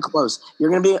 it's not even close. You're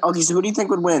gonna be okay. So who do you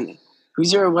think would win?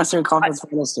 Who's your Western Conference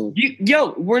Finals team?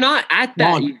 We're not at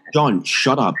that. John,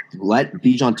 shut up. Let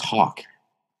Bijan talk.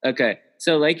 Okay.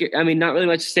 So, not really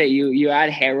much to say. You add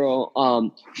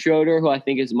Harrell, Schroeder, who I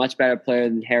think is a much better player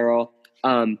than Harrell.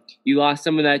 You lost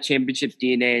some of that championship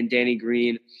DNA and Danny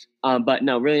Green. But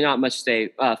no, really not much to say.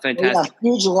 Fantastic. Yeah,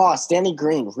 huge loss. Danny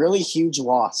Green, really huge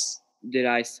loss. Do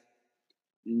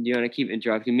you want to keep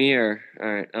interrupting me or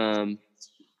all right?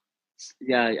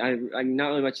 I'm not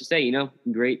really much to say.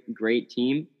 Great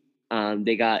team.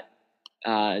 They got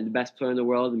the best player in the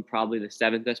world and probably the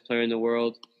 7th best player in the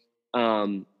world.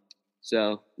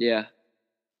 So, yeah.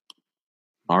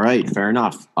 All right, fair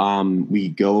enough. We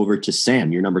go over to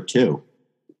Sam, you're number 2.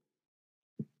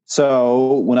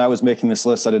 So when I was making this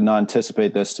list, I did not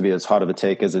anticipate this to be as hot of a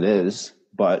take as it is,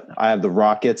 but I have the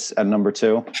Rockets at number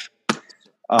 2.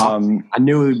 I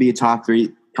knew it would be a top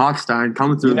 3. Talkstein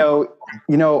coming through.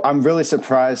 I'm really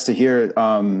surprised to hear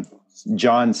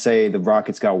John say the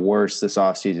Rockets got worse this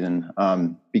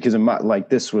offseason because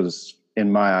this was,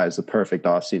 in my eyes, the perfect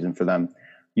offseason for them.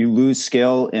 You lose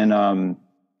skill in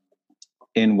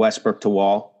Westbrook to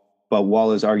Wall, but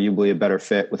Wall is arguably a better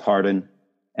fit with Harden.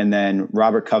 And then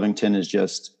Robert Covington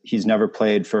he's never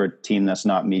played for a team that's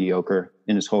not mediocre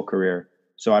in his whole career.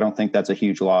 So I don't think that's a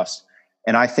huge loss.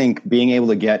 And I think being able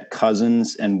to get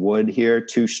Cousins and Wood here,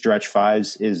 2 stretch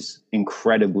 5s, is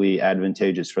incredibly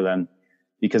advantageous for them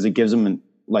because it gives them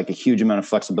a huge amount of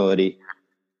flexibility,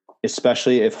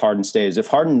 especially if Harden stays. If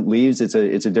Harden leaves, it's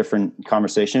a different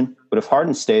conversation. But if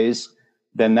Harden stays,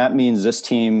 then that means this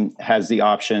team has the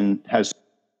option.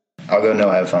 I'll go no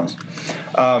headphones.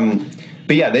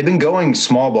 But yeah, they've been going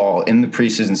small ball in the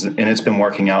preseasons, and it's been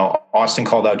working out. Austin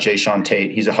called out Jayshawn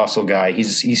Tate. He's a hustle guy.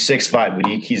 He's 6'5", but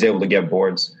he's able to get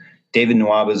boards. David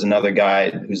Nwaba is another guy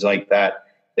who's like that.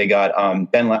 They got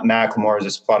Ben McLemore as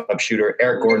a spot-up shooter.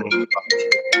 Eric Gordon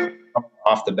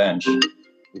off the bench.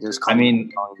 This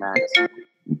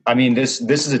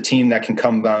is a team that can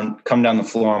come down the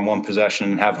floor in one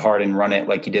possession and have Harden run it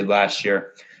like he did last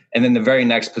year. And then the very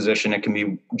next position, it can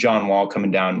be John Wall coming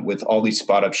down with all these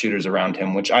spot-up shooters around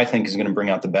him, which I think is going to bring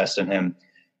out the best in him.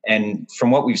 And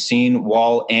from what we've seen,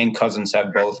 Wall and Cousins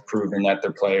have both proven that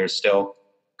they're players still.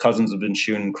 Cousins have been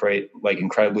shooting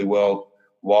incredibly well.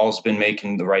 Wall's been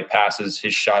making the right passes.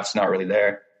 His shot's not really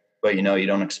there, but you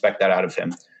don't expect that out of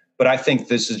him. But I think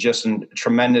this is just a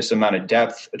tremendous amount of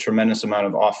depth, a tremendous amount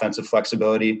of offensive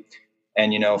flexibility.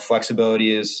 And,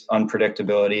 flexibility is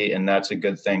unpredictability, and that's a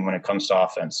good thing when it comes to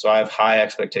offense. So I have high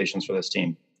expectations for this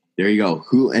team. There you go.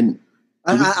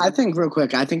 I think real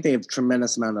quick, I think they have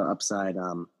tremendous amount of upside.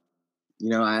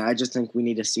 I just think we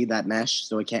need to see that mesh,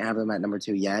 so we can't have them at number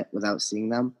 2 yet without seeing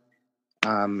them.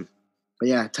 But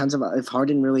yeah, if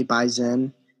Harden really buys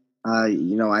in,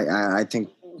 I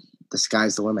think the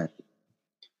sky's the limit.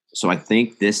 So I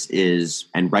think this is,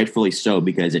 and rightfully so,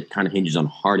 because it kind of hinges on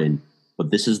Harden, but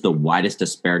this is the widest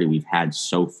disparity we've had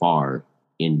so far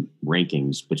in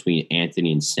rankings between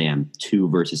Anthony and Sam, 2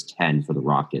 versus 10 for the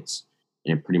Rockets.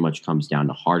 And it pretty much comes down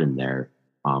to Harden there.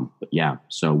 But yeah,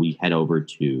 so we head over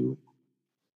to,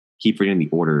 keep reading the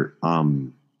order.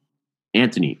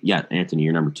 Anthony,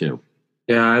 you're number 2.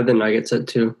 Yeah, I have the Nuggets at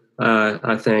 2.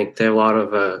 I think they have a lot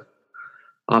of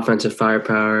offensive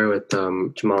firepower with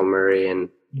Jamal Murray and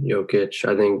Jokic.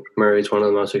 I think Murray's one of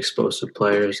the most explosive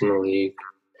players in the league.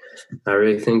 I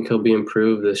really think he'll be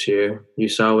improved this year. You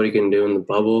saw what he can do in the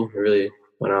bubble. It really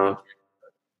went off.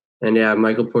 And yeah,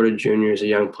 Michael Porter Jr. is a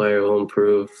young player who will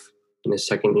improve in his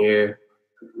second year.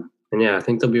 And yeah, I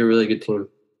think they'll be a really good team.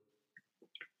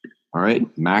 All right,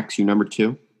 Max, you number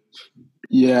 2?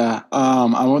 Yeah,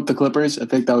 I went the Clippers. I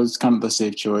think that was kind of the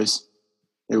safe choice.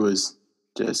 It was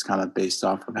just kind of based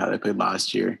off of how they played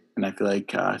last year. And I feel like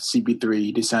CP3,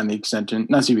 he just signed the extension.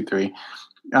 Not CP3.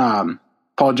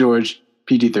 Paul George,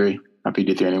 PG3. Not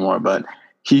PG3 anymore, but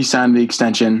he signed the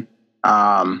extension.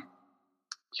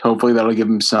 Hopefully that'll give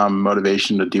him some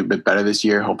motivation to do a bit better this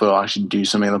year. Hopefully they'll actually do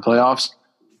something in the playoffs.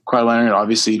 Kawhi Leonard,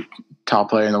 obviously top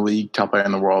player in the league, top player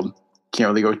in the world. Can't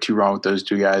really go too wrong with those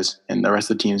 2 guys. And the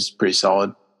rest of the team is pretty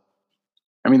solid.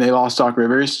 I mean, they lost Doc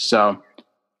Rivers, so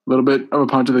little bit of a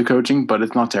punt to the coaching, but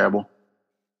it's not terrible.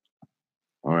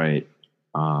 All right.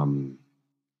 John,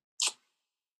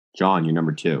 you're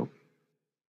number 2.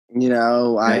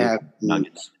 I have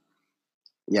Nuggets.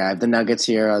 Yeah, I have the Nuggets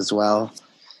here as well.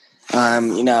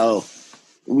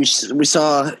 We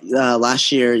saw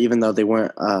last year, even though they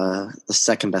weren't the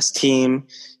second best team,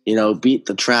 beat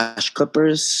the trash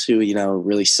Clippers, who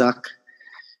really suck.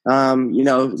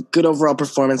 Good overall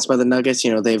performance by the Nuggets.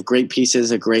 They have great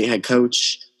pieces, a great head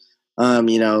coach.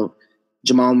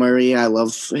 Jamal Murray, I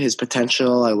love his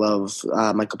potential. I love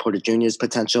Michael Porter Jr.'s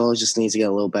potential. Just needs to get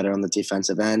a little better on the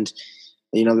defensive end.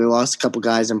 They lost a couple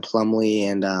guys in Plumlee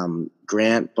and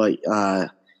Grant, but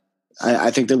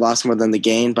I think they lost more than they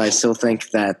gained. But I still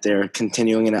think that they're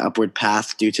continuing in an upward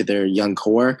path due to their young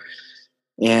core.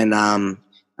 And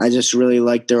I just really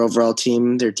like their overall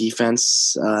team, their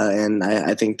defense, and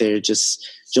I think they're just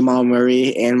Jamal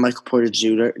Murray and Michael Porter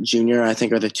Jr. I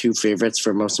think are the 2 favorites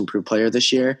for most improved player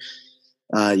this year.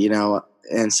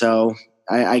 And so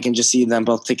I can just see them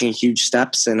both taking huge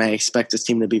steps, and I expect this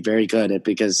team to be very good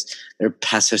because their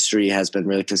past history has been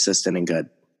really consistent and good.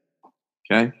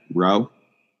 Okay, Ro?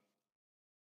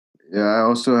 Yeah, I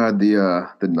also had the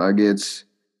Nuggets.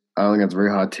 I don't think that's a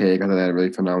very hot take. I thought they had a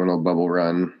really phenomenal bubble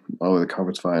run all over the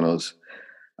conference finals.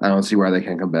 I don't see why they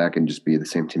can't come back and just be the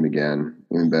same team again.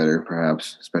 Even better,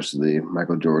 perhaps, especially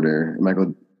Michael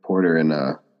Porter, and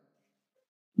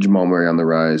Jamal Murray on the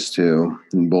rise, too.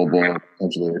 And Bol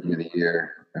potentially rookie of the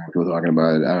year. People talking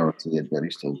about it. I don't see it, but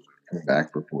he's still coming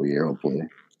back for a full year, hopefully.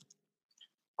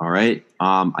 All right.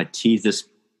 I teased this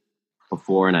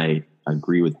before, and I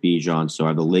agree with Bijan. So I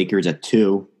have the Lakers at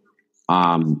 2.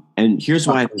 And here's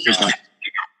why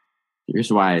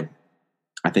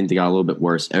I think they got a little bit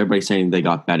worse. Everybody's saying they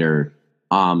got better.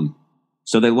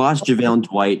 So they lost JaVale and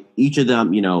Dwight. Each of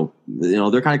them,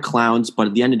 they're kind of clowns, but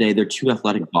at the end of the day, they're 2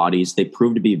 athletic bodies. They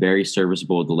proved to be very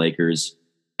serviceable with the Lakers.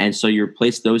 And so you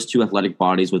replace those 2 athletic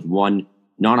bodies with one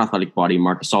non-athletic body,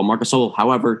 Marc Gasol. Marc Gasol,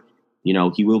 however,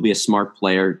 he will be a smart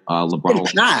player.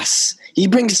 LeBron pass. He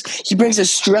brings a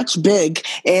stretch big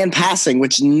and passing,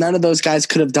 which none of those guys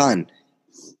could have done.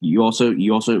 You also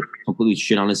completely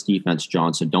shit on his defense,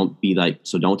 John. So don't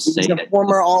say that.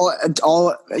 Former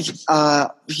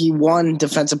he won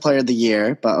Defensive Player of the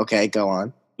Year, but okay, go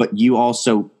on. But you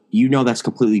also, that's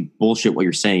completely bullshit what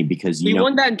you're saying because he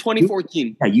won that in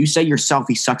 2014. You say yourself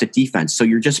he sucked at defense, so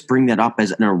you're just bringing that up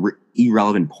as an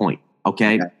irrelevant point.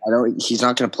 Okay, he's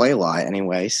not going to play a lot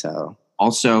anyway. So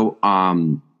also,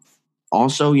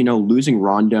 losing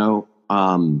Rondo.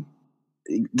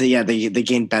 They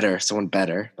gained someone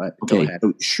better, but okay. Go ahead.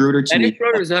 Schroeder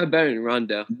is not better than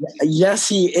Rondo. Yes,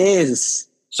 he is.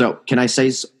 So can I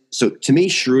say so? To me,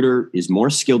 Schroeder is more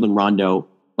skilled than Rondo,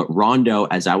 but Rondo,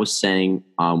 as I was saying,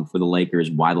 for the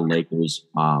Lakers, why the Lakers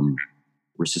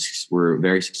were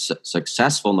very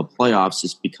successful in the playoffs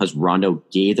is because Rondo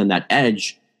gave them that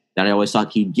edge that I always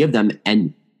thought he'd give them.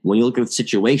 And when you look at the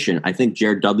situation, I think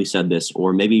Jared Dudley said this,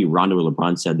 or maybe Rondo or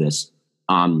LeBron said this.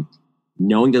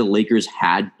 Knowing that the Lakers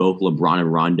had both LeBron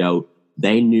and Rondo,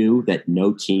 they knew that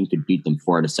no team could beat them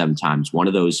 4 out of 7 times. One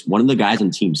of the guys on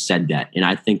the team said that, and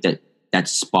I think that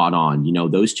that's spot on.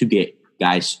 Those 2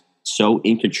 guys so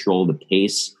in control of the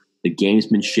pace, the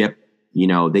gamesmanship.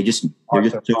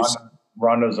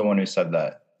 Rondo's the one who said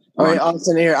that. All right,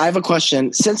 Austin, here I have a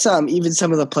question. Since even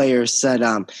some of the players said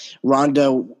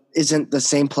Rondo isn't the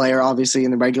same player, obviously,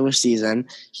 in the regular season.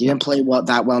 He didn't play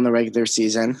that well in the regular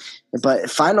season. But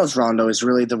finals Rondo is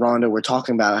really the Rondo we're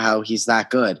talking about, how he's that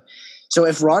good. So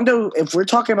if we're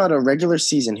talking about a regular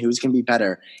season, who's going to be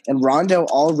better? And Rondo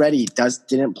already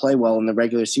didn't play well in the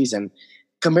regular season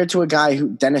compared to a guy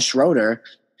Dennis Schroeder,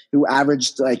 who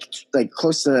averaged like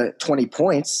close to 20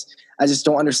 points. I just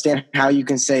don't understand how you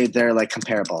can say they're like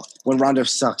comparable when Rondo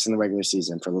sucks in the regular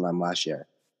season for them last year.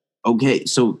 Okay,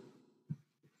 so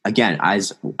again,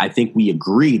 as I think we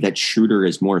agree that Schroeder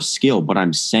is more skilled, but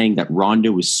I'm saying that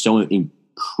Rondo is so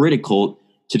critical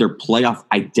to their playoff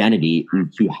identity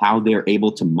and to how they're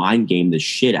able to mind game the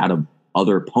shit out of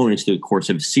other opponents through the course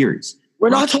of a series. We're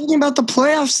not talking about the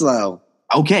playoffs, though.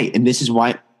 Okay, and this is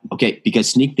why. Okay, because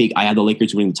sneak peek, I had the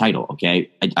Lakers winning the title.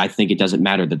 Okay, I think it doesn't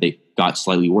matter that they got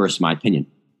slightly worse, in my opinion.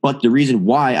 But the reason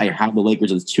why I have the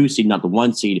Lakers as the 2 seed, not the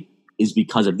 1 seed, is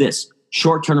because of this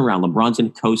short turnaround. LeBron's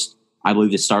going to coast, I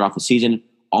believe, to start off the season.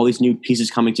 All these new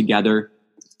pieces coming together.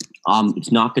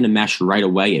 It's not going to mesh right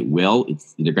away. It will.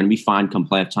 They're going to be fine come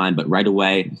playoff time, but right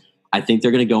away, I think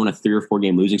they're going to go on a 3 or 4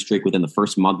 game losing streak within the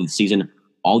first month of the season.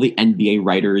 All the NBA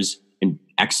writers and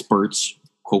experts,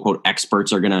 quote unquote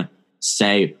experts, are going to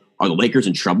say, are the Lakers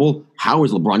in trouble? How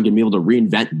is LeBron going to be able to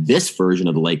reinvent this version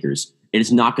of the Lakers? it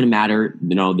is not going to matter.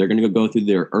 You know, they're going to go through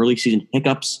their early season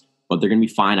hiccups, but they're going to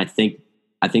be fine. I think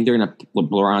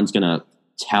LeBron's going to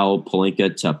tell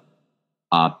Pelinka to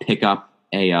pick up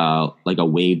a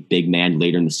wave big man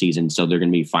later in the season, so they're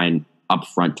going to be fine up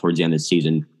front towards the end of the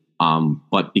season.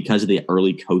 But because of the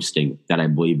early coasting that I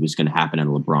believe was going to happen at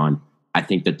LeBron, I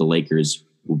think that the Lakers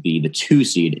will be the 2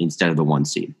 seed instead of the 1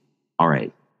 seed. All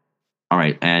right.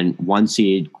 And 1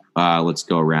 seed, let's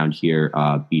go around here.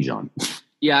 Bijan.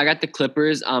 Yeah, I got the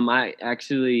Clippers. I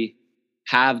actually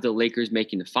have the Lakers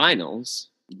making the finals,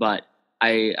 but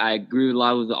I agree with a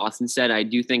lot of what Austin said. I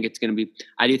do think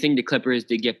the Clippers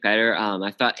did get better.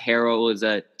 I thought Harrell was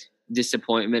a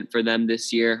disappointment for them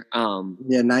this year.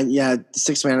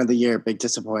 Sixth man of the year, big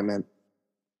disappointment.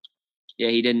 Yeah,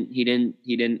 he didn't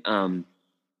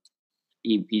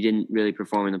really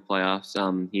perform in the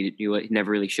playoffs. He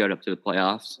never really showed up to the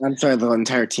playoffs. I'm sorry, the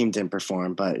entire team didn't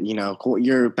perform, but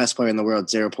your best player in the world,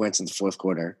 0 points in the fourth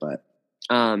quarter. But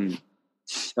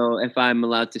so if I'm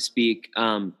allowed to speak,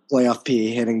 playoff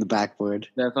P hitting the backboard.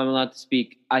 So if I'm allowed to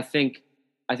speak, I think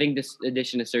this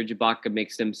addition of Serge Ibaka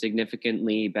makes him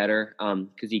significantly better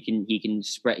because he can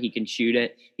spread, he can shoot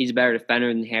it. He's a better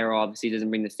defender than Harrell. Obviously, he doesn't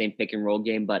bring the same pick and roll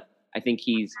game, but I think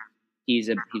he's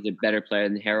a better player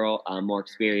than Harrell, more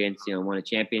experience. Won a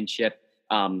championship.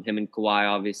 Him and Kawhi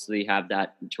obviously have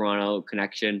that Toronto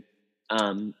connection.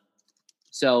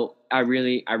 So I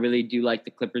really do like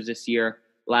the Clippers this year.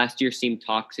 Last year seemed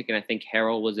toxic, and I think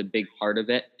Harrell was a big part of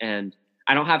it. And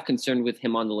I don't have concern with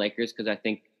him on the Lakers because I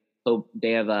think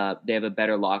they have a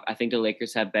better lock. I think the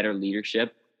Lakers have better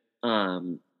leadership. So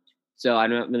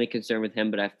I'm not really concerned with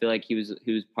him, but I feel like he was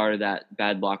part of that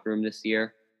bad locker room this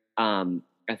year.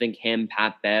 I think him,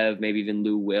 Pat Bev, maybe even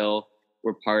Lou Will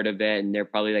were part of it, and they're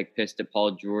probably like pissed at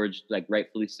Paul George, like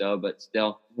rightfully so, but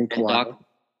still. They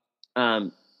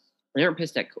weren't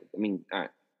pissed at. I mean, all right.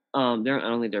 I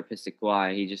don't think they're pissed at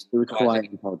Kawhi. It was Kawhi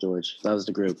and Paul George. That was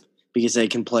the group because they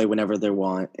can play whenever they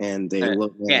want, and they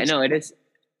look. Yeah, no, it is.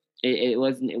 It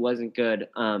wasn't good.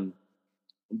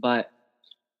 But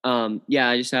I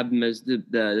just have them as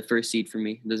the first seed for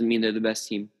me. Doesn't mean they're the best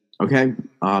team. Okay,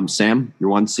 Sam, your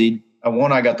 1 seed.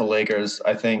 I got the Lakers.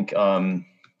 I think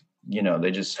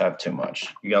they just have too much.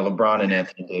 You got LeBron and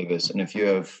Anthony Davis, and if you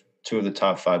have 2 of the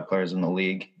top 5 players in the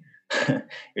league,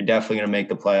 you're definitely going to make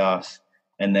the playoffs.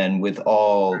 And then with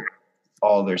all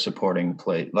their supporting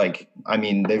play,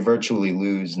 they virtually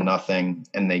lose nothing,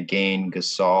 and they gain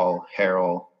Gasol,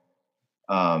 Harrell,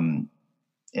 and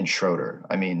Schroeder.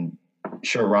 I mean,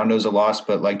 sure, Rondo's a loss,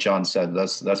 but like John said,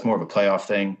 that's more of a playoff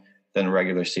thing than a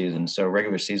regular season. So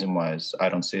regular season wise, I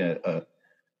don't see a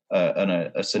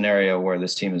scenario where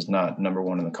this team is not number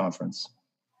 1 in the conference.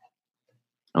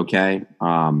 Okay.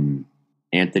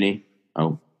 Anthony.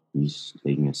 Oh, he's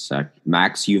taking a sec.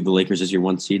 Max, you have the Lakers as your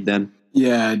 1 seed then?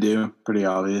 Yeah, I do. Pretty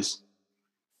obvious.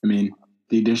 I mean,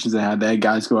 the additions they had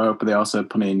guys go out, but they also had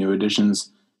plenty of new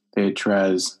additions. They had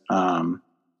Trez,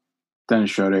 Dennis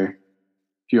Schroeder, a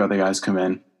few other guys come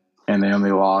in, and they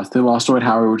lost Dwight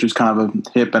Howard, which was kind of a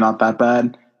hit, but not that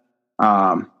bad.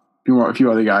 A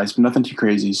few other guys, but nothing too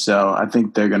crazy. So I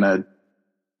think they're going to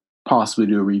possibly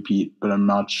do a repeat, but I'm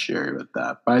not sure about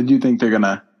that. But I do think they're going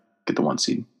to get the 1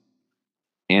 seed.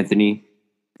 Anthony?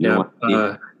 Yeah,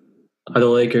 the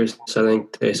Lakers, I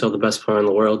think they still have the best player in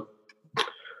the world.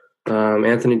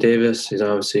 Anthony Davis, he's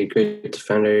obviously a great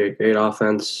defender, great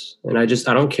offense. And I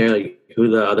don't care who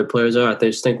the other players are. I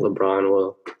just think LeBron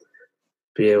will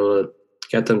be able to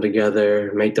get them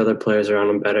together, make the other players around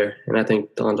him better. And I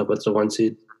think they'll end up with the 1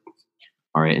 seed.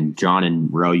 All right, and John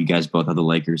and Ro, you guys both have the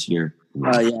Lakers here.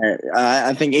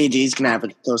 I think AD is going to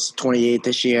have close to 28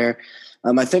 this year.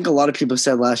 I think a lot of people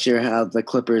said last year how the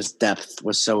Clippers' depth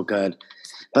was so good.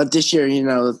 But this year,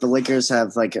 the Lakers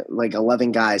have like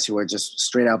 11 guys who are just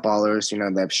straight out ballers.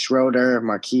 They have Schroeder,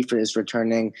 Markieff is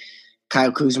returning.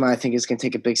 Kyle Kuzma, I think, is going to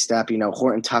take a big step.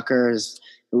 Horton Tucker is,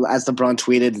 as LeBron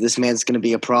tweeted, this man's going to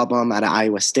be a problem out of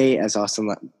Iowa State, as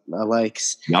Austin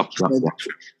likes. Yep.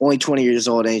 Only 20 years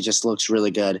old, and he just looks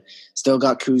really good. Still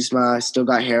got Kuzma, still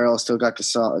got Harrell, still got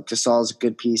Gasol. Gasol's a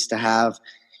good piece to have.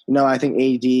 I think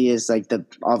AD is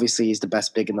obviously he's the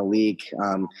best big in the league.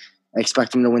 I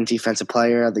expect him to win Defensive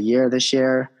Player of the Year this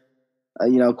year.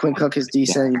 Quinn Cook is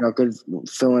decent, good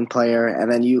fill-in player.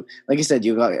 And then like I said,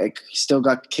 still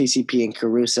got KCP and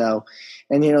Caruso.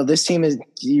 And, this team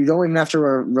you don't even have to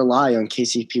rely on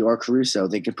KCP or Caruso.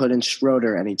 They can put in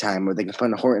Schroeder anytime, or they can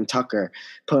put in Horton Tucker,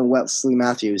 put in Wesley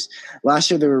Matthews. Last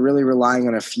year, they were really relying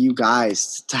on a few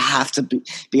guys to have to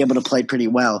be able to play pretty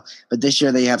well. But this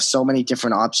year, they have so many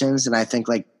different options, and I think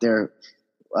there's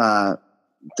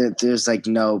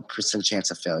no %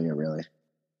 chance of failure, really.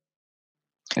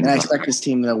 And I expect this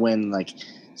team to win,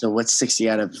 so what's 60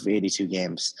 out of 82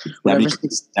 games? Whatever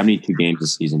 72 games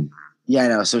this season. Yeah, I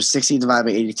know. So 60 divided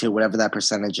by 82, whatever that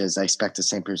percentage is, I expect the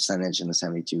same percentage in the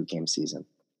 72-game season.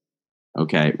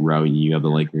 Okay, Ro, you have the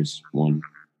Lakers one.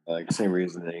 Same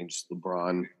reasoning, just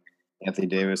LeBron, Anthony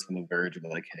Davis on the verge of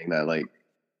hitting that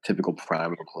typical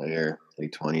prime of a player,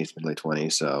 late 20s, mid late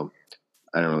 20s. So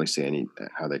I don't really see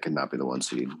how they could not be the 1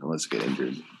 seed unless they get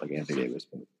injured like Anthony Davis.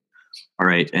 All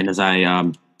right, and as I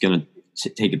gonna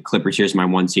take a Clippers, here's my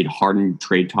 1 seed. Harden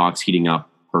trade talks heating up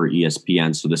per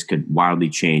ESPN, so this could wildly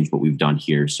change what we've done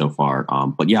here so far.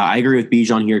 But yeah, I agree with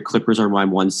Bijan here. Clippers are my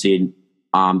 1 seed.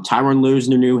 Tyronn Lue is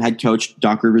the new head coach.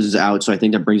 Doc Rivers is out, so I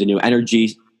think that brings a new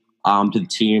energy to the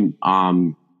team.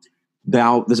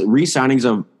 Now, the re-signings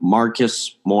of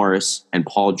Marcus Morris and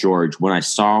Paul George, when I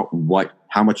saw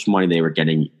how much money they were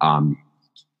getting,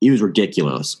 it was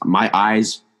ridiculous. My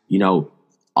eyes,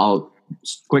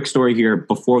 quick story here.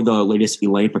 Before the latest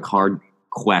Elaine Picard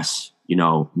quest,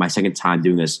 my second time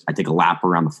doing this, I take a lap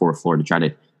around the fourth floor to try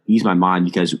to ease my mind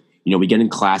because, we get in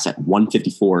class at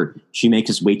 1:54. She makes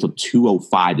us wait till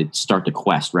 2:05 to start the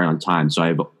quest right on time. So we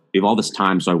have all this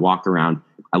time. So I walk around.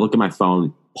 I look at my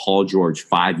phone. Paul George,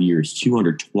 5 years,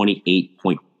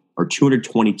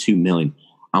 222 million.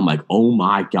 I'm like, oh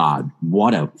my God,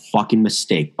 what a fucking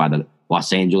mistake by the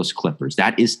Los Angeles Clippers.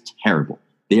 That is terrible.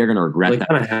 They are going to regret that. They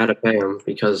kind of had to pay him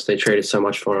because they traded so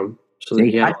much for him. So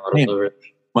they had a lot of leverage.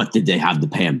 But did they have to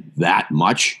pay him that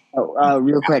much?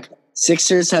 Real quick.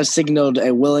 Sixers have signaled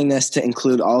a willingness to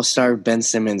include all-star Ben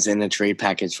Simmons in a trade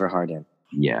package for Harden.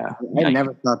 Yeah. I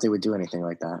never thought they would do anything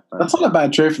like that. That's not a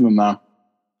bad trade for them, though.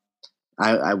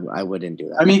 I wouldn't do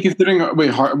that. I mean, considering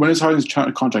when is Harden's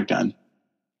contract end?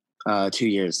 2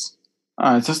 years.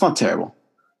 That's not terrible.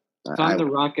 If I'm the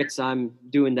Rockets, I'm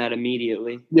doing that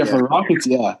immediately. Yeah, for the Rockets,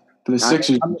 yeah. For the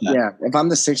Sixers, if I'm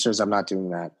the Sixers, I'm not doing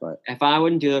that. But if I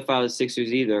wouldn't do it if I was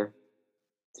Sixers either.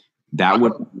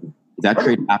 If that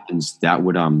trade happens, that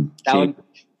would change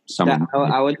some.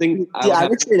 I would think. I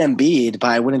would trade Embiid, but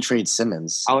I wouldn't trade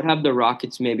Simmons. I would have the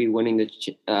Rockets maybe winning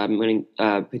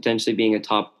potentially being a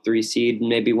top 3 seed,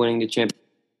 maybe winning the championship.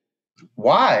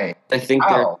 Why? I think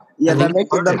how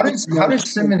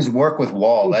does Simmons work with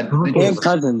Wall? And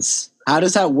Cousins. How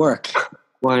does that work?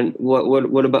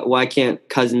 What about why can't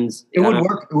Cousins? It would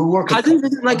work. It would work. Cousins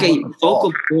isn't like a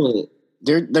focal point.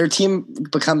 Their team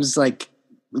becomes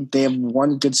they have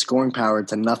one good scoring power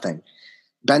to nothing.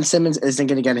 Ben Simmons isn't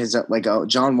going to get his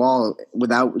John Wall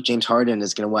without James Harden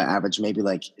is going to average maybe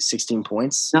 16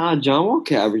 points. Nah, John Wall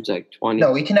can average 20.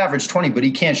 No, he can average 20, but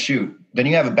he can't shoot. Then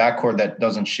you have a backcourt that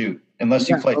doesn't shoot unless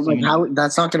you play.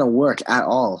 That's not going to work at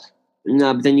all.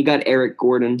 No, but then you got Eric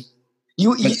Gordon.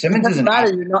 But Simmons isn't.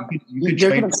 You're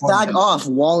going to stag off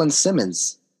Wall and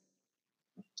Simmons.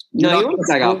 You won't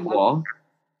stag off Wall.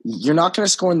 You're not going to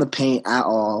score in the paint at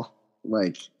all.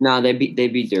 No, they'd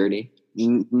be dirty.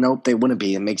 Nope, they wouldn't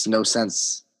be. It makes no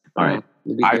sense. All right,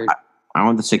 I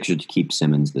want the Sixers to keep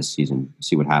Simmons this season.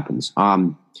 See what happens.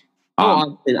 If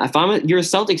you're a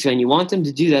Celtics fan, you want them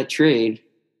to do that trade.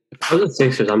 If I was the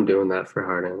Sixers, I'm doing that for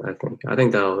Harden. I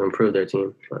think that'll improve their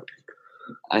team. But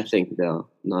I think they'll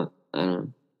not. I don't know.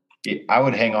 Yeah, I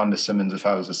would hang on to Simmons if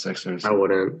I was the Sixers. I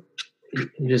wouldn't.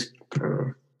 You just.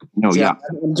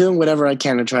 I'm doing whatever I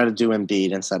can to try to do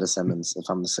Embiid instead of Simmons if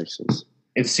I'm the Sixers.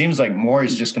 It seems like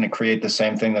Morey's just going to create the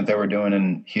same thing that they were doing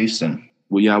in Houston.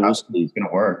 Well, yeah, we'll see. It's going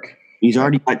to work. He's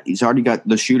already got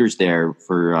the shooters there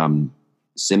for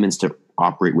Simmons to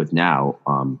operate with now.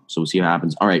 So we'll see what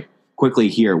happens. All right, quickly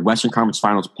here, Western Conference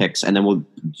Finals picks, and then we'll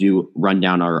run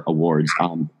down our awards.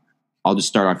 I'll just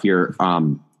start off here.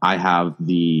 I had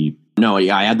the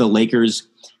Lakers,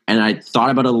 and I thought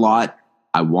about it a lot.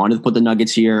 I wanted to put the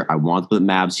Nuggets here. I wanted to put the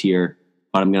Mavs here,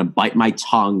 but I'm going to bite my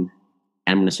tongue,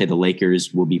 and I'm going to say the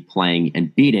Lakers will be playing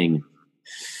and beating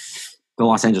the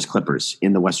Los Angeles Clippers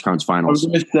in the Western Conference Finals. I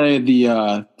was going to say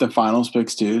the finals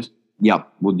picks too.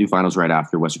 Yep, we'll do finals right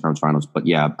after Western Conference Finals. But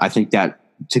yeah, I think that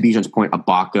to Bijan's point,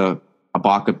 Ibaka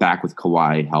back with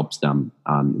Kawhi helps them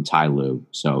and Ty Lue.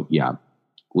 So yeah,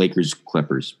 Lakers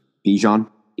Clippers. Bijan?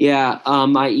 Yeah,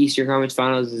 my Eastern Conference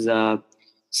Finals is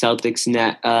Celtics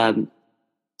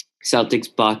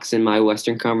Bucks, and my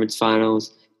Western Conference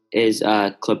Finals is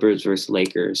Clippers versus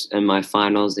Lakers, and my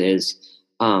finals is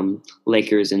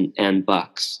Lakers and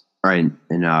Bucks. All right,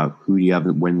 and who do you have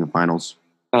winning the finals?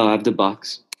 Oh, I have the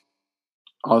Bucks.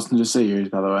 I was going to say yours,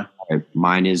 by the way. All right,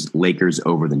 mine is Lakers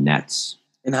over the Nets.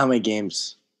 In how many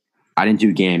games? I didn't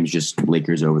do games, just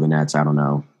Lakers over the Nets. I don't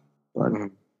know, but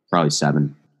probably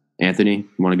 7. Anthony, you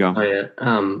want to go? Oh yeah,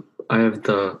 I have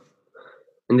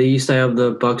in the East. I have the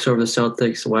Bucks over the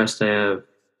Celtics. West, I have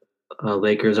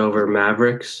Lakers over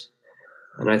Mavericks,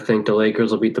 and I think the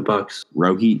Lakers will beat the Bucks.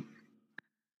 Rohit.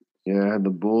 Yeah, I had the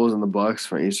Bulls and the Bucks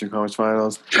for Eastern Conference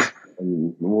Finals.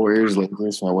 And the Warriors,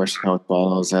 Lakers for my Western Conference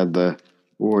Finals. I had the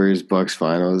Warriors, Bucks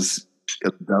Finals.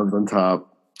 Got the Dubs on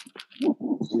top.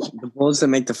 The Bulls that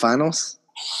make the finals?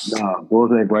 No,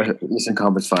 Bulls make Eastern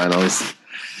Conference Finals.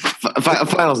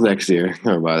 Finals next year.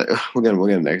 Don't worry about it. We'll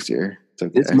get them next year. It's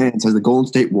okay. This man says the Golden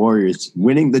State Warriors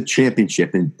winning the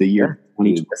championship in the year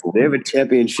 2024. They have a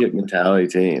championship mentality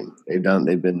team. They've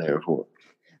been there before.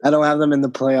 I don't have them in the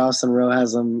playoffs, and Ro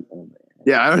has them.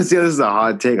 Yeah, I don't see this as a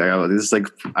hot take. I don't think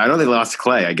they lost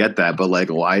Clay. I get that, but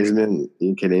like Wiseman, are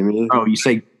you kidding me? Oh, you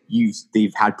say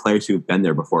they've had players who have been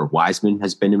there before. Wiseman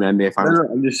has been in the NBA Finals.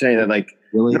 No, I'm just saying that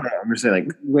Really? I'm just saying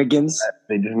Wiggins.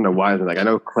 they didn't know Wiseman. Like I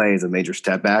know Clay is a major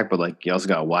step back, but like you also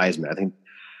got Wiseman. I think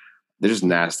they're just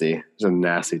nasty. It's a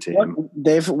nasty team.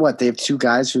 They have 2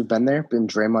 guys who've been there, been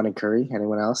Draymond and Curry.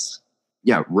 Anyone else?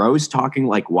 Yeah, Rose talking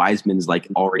like Wiseman's like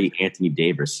already Anthony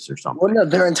Davis or something. Well, no,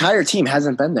 their entire team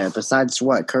hasn't been there besides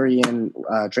Curry and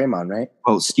Draymond, right?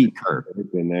 Oh, Steve Kerr.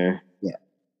 They've been there. Yeah.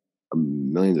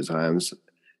 Millions of times.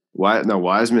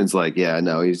 Wiseman's like,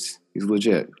 he's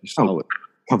legit. He's solid.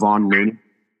 Kevon Looney.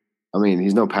 I mean,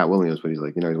 he's no Pat Williams, but he's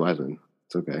like, he's Wiseman.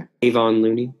 It's okay. Avon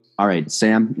Looney. All right,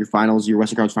 Sam, your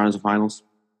Western Conference Finals and Finals.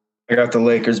 I got the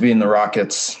Lakers beating the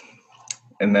Rockets,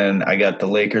 and then I got the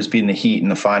Lakers beating the Heat in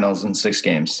the finals in 6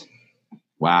 games.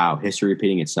 Wow, history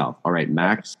repeating itself. All right,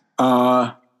 Max.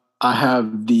 I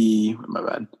have the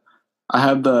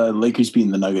Lakers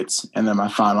beating the Nuggets, and then my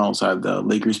finals I have the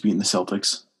Lakers beating the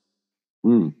Celtics.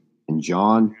 And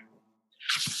John.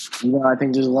 I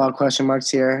think there's a lot of question marks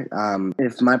here.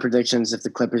 If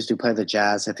the Clippers do play the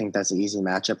Jazz, I think that's an easy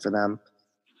matchup for them.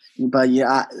 But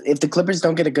if the Clippers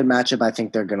don't get a good matchup, I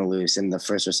think they're going to lose in the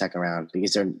first or second round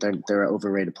because they're an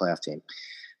overrated playoff team.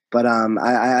 But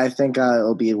I think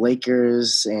it'll be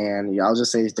Lakers, and I'll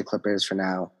just say the Clippers for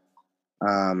now.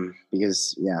 And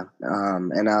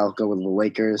I'll go with the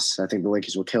Lakers. I think the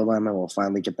Lakers will kill them, and we'll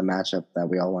finally get the matchup that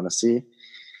we all want to see.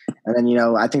 And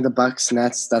then, I think the Bucks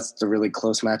Nets, that's the really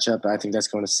close matchup. I think that's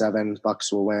going to 7.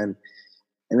 Bucks will win.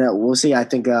 And then we'll see. I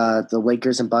think the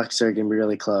Lakers and Bucks are going to be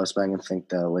really close, but I'm going to think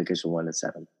the Lakers will win at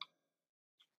 7.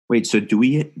 Wait, so do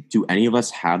any of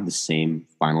us have the same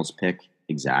finals pick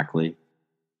exactly?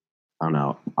 I don't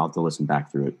know. I'll have to listen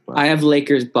back through it. But. I have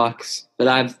Lakers Bucks, but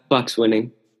I have Bucks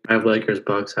winning. I have Lakers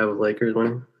Bucks. I have Lakers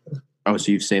winning. Oh,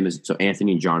 so so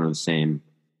Anthony and John are the same.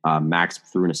 Max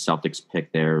threw in a Celtics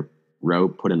pick there. Ro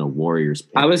put in a Warriors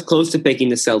pick. I was close to picking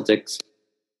the Celtics.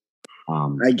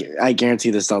 I guarantee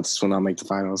the Celtics will not make the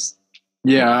finals.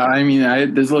 Yeah, I mean,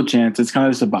 there's a little chance. It's kind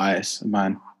of just a bias of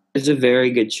mine. It's a very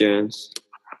good chance.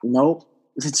 Nope.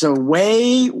 It's a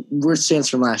way worse chance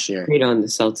from last year. I hate on the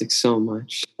Celtics so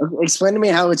much. Explain to me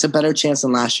how it's a better chance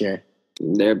than last year.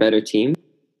 They're a better team.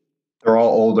 They're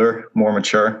all older, more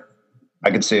mature.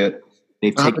 I could see it.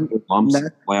 They've taken 4 lumps in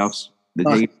the playoffs. They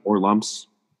take 4 lumps.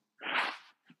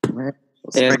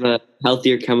 They have a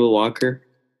healthier Kemba Walker.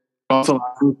 Also,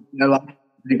 I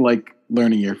think like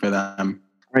learning year for them.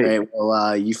 Right.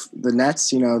 Well, the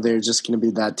Nets, they're just going to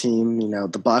be that team.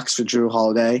 The Bucks for Drew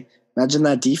Holiday. Imagine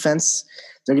that defense.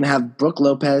 They're going to have Brook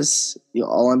Lopez, the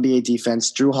All-NBA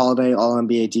defense, Drew Holiday,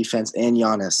 All-NBA defense, and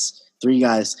Giannis. 3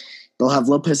 guys. They'll have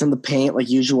Lopez in the paint like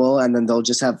usual, and then they'll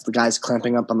just have the guys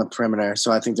clamping up on the perimeter.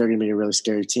 So I think they're going to be a really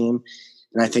scary team.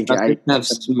 And I think I have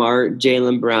Smart,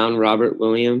 Jaylen Brown, Robert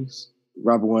Williams.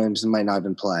 Robert Williams might not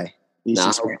even play.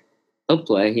 He'll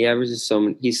play. He averages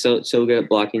he's so good at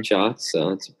blocking shots, so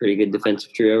it's a pretty good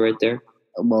defensive trio right there.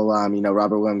 Well,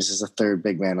 Robert Williams is the 3rd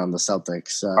big man on the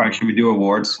Celtics. So. All right, should we do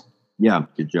awards? Yeah,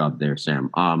 good job there,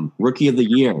 Sam. Rookie of the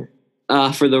year.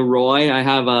 For the Roy, I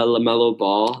have LaMelo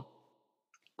Ball.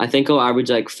 I think he'll average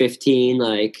like 15.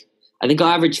 I think he'll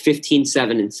average 15,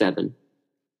 7, and 7.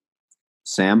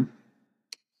 Sam?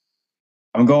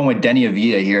 I'm going with Denny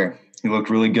Avdia here. He looked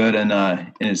really good in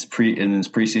his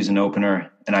preseason opener,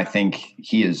 and I think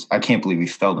he is. I can't believe he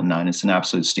fell to 9. It's an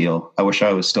absolute steal. I wish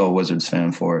I was still a Wizards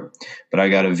fan for it, but I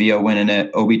got Avdia winning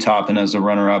it, Obi Toppin as the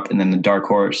runner-up, and then the dark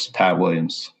horse, Pat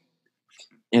Williams.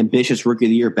 Ambitious Rookie of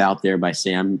the Year bout there by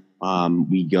Sam.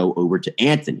 We go over to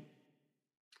Anthony.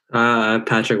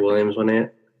 Patrick Williams winning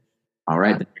it. All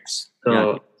right.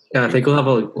 So I think we'll have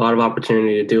a lot of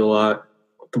opportunity to do a lot.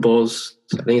 The Bulls,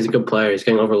 I think he's a good player. He's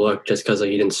getting overlooked just because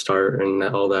he didn't start and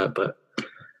all that, but I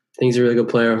think he's a really good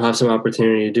player. He'll have some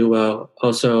opportunity to do well.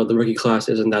 Also, the rookie class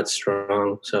isn't that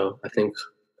strong, so I think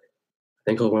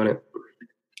he'll win it.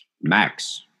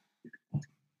 Max.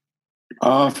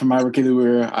 For my Rookie of the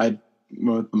Year, I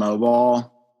went with LaMelo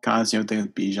Ball. Kind of the same thing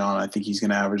with Bijan. I think he's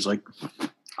going to average like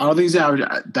I don't think he's going to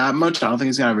average that much. I don't think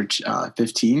he's going to average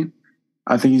 15.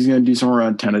 I think he's going to do somewhere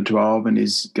around 10 to 12, and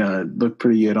he's going to look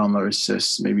pretty good on the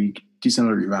assists, maybe decent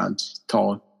on the rebounds,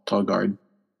 tall guard.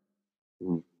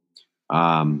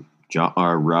 John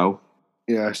or Rowe.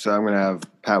 Yeah, so I'm going to have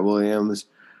Pat Williams.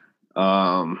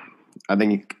 I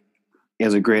think he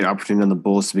has a great opportunity on the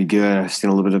Bulls to be good. I've seen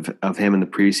a little bit of him in the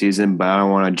preseason, but I don't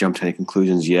want to jump to any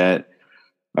conclusions yet.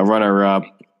 A runner-up,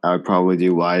 I would probably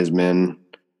do Wiseman.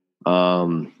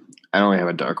 I don't really have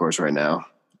a dark horse right now.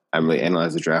 I haven't really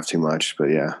analyzed the draft too much, but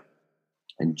yeah.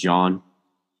 And John?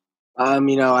 I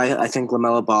think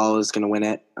LaMelo Ball is going to win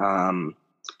it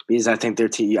because I think your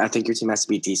team has to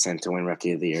be decent to win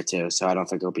Rookie of the Year too. So I don't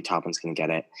think Obi Toppin's going to get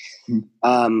it.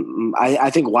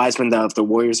 I think Wiseman, though, if the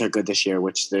Warriors are good this year,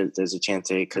 which there's a chance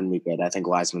they couldn't be good, I think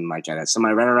Wiseman might get it. So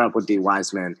my runner-up would be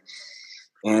Wiseman.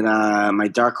 And my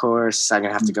dark horse, I'm going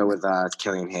to have to go with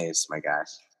Killian Hayes, my guy.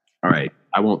 All right.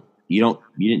 You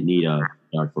didn't need a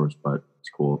dark horse, but it's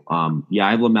cool. Yeah,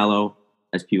 I have LaMelo,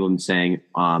 as people have been saying.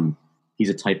 He's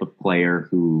a type of player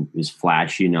who is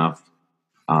flashy enough,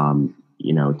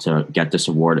 to get this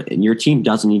award. And your team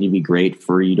doesn't need to be great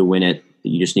for you to win it.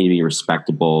 You just need to be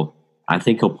respectable. I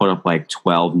think he'll put up like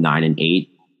 12, 9, and 8.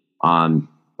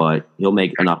 But he'll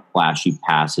make enough flashy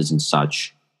passes and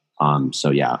such.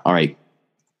 So yeah. All right.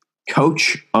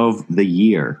 Coach of the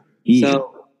Year.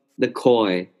 So the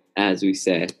Koi, as we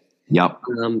say. Yep.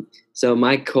 So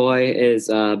my Koi is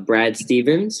Brad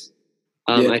Stevens.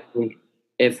 I think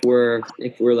if we're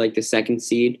like the second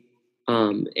seed,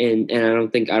 and I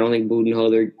don't think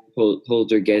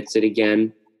Budenholzer gets it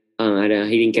again. I know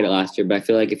he didn't get it last year, but I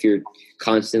feel like if you're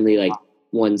constantly like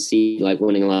one seed, like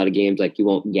winning a lot of games, like you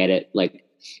won't get it like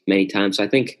many times. So I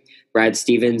think Brad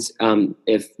Stevens,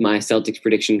 if my Celtics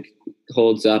prediction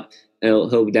holds up,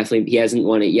 he'll definitely. He hasn't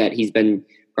won it yet. He's been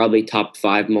probably top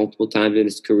 5 multiple times in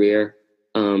his career.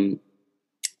 I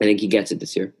think he gets it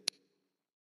this year.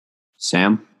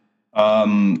 Sam?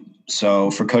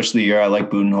 So for Coach of the Year, I like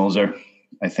Budenholzer.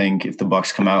 I think if the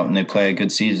Bucks come out and they play a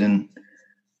good season,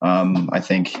 I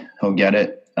think he'll get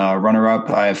it. Runner-up,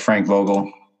 I have Frank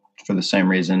Vogel for the same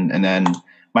reason. And then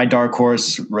my dark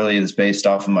horse really is based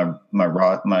off of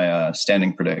my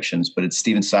standing predictions, but it's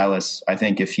Steven Silas. I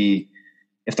think if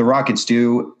the Rockets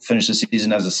do finish the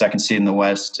season as a second seed in the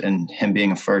West and him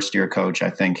being a first-year coach, I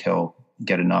think he'll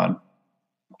get a nod.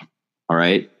 All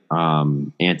right.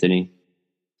 Anthony?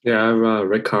 Yeah, I have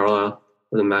Rick Carlisle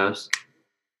for the Mavs.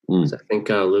 So I think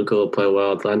Luka will play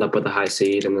well, land up with a high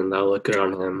seed, and then that'll look good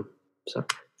on him. So,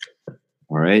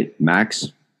 all right.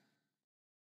 Max?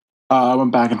 I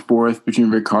went back and forth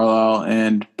between Rick Carlisle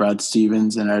and Brad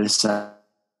Stevens, and I decided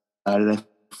I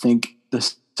think the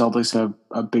Celtics have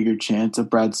a bigger chance of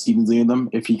Brad Stevens leading them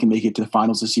if he can make it to the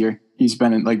finals this year. He's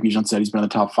been in, like Bijan said, he's been in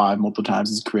the top 5 multiple times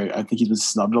in his career. I think he's been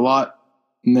snubbed a lot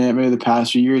in maybe the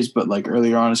past few years, but like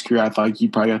earlier on in his career, I thought he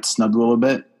probably got snubbed a little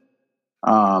bit.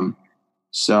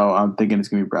 So I'm thinking it's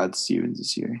going to be Brad Stevens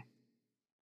this year.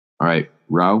 All right.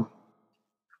 Ro?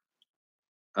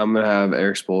 I'm going to have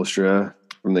Eric Spoelstra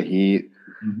from the Heat.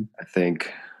 Mm-hmm. I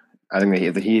think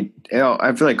the Heat,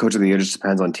 I feel like Coach of the Year just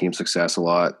depends on team success a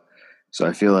lot. So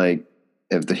I feel like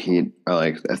if the Heat are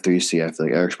like a 3C, I feel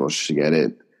like Eric Spoelstra should get it.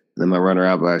 And then my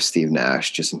runner-up, I have Steve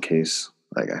Nash, just in case.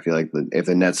 Like I feel like if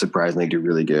the Nets surprisingly do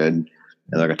really good and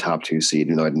like a top 2 seed,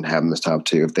 even though I didn't have them as top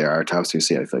 2, if they are a top 2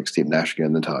 seed, I feel like Steve Nash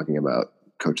again. Then talking about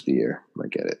Coach of the Year, might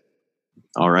get it.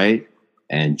 All right,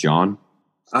 and John.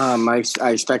 I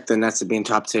expect the Nets to be in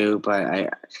top 2, but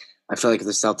I feel like if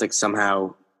the Celtics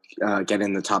somehow get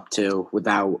in the top 2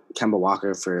 without Kemba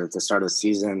Walker for the start of the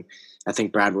season, I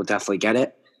think Brad will definitely get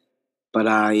it. But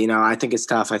I think it's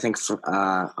tough. I think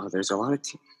there's a lot of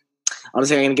teams.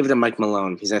 Honestly, I'm going to give it to Mike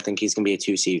Malone because I think he's going to be a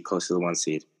 2 seed close to the 1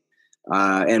 seed.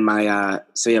 And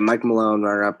Mike Malone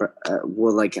runner up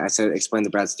will, like I said, explain to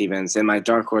Brad Stevens. And my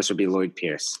dark horse would be Lloyd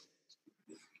Pierce.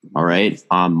 All right.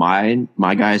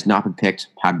 My guy has not been picked.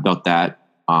 Happy about that.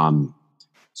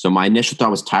 So my initial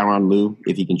thought was Tyronn Lue,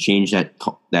 if he can change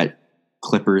that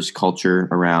Clippers culture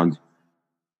around.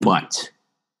 But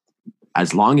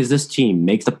as long as this team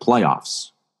makes the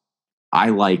playoffs, I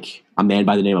like a man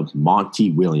by the name of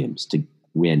Monty Williams to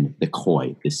win the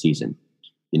Koi this season.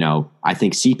 I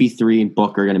think CP3 and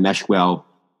Booker are going to mesh well.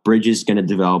 Bridges is going to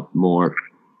develop more.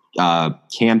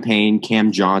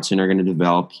 Cam Johnson are going to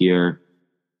develop here.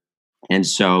 And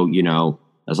so,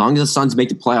 as long as the Suns make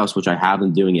the playoffs, which I have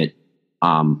them doing it, it's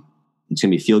going to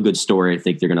be a feel-good story. I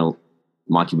think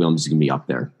Monty Williams is going to be up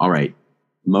there. All right.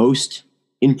 Most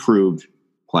improved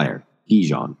player,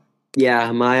 Bijan.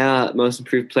 Yeah, my most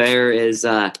improved player is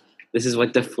this is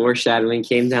what the foreshadowing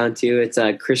came down to. It's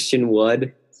Christian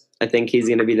Wood. I think he's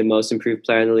going to be the most improved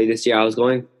player in the league this year. I was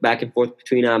going back and forth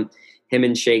between him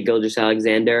and Shea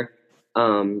Gilgeous-Alexander. I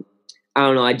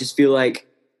don't know. I just feel like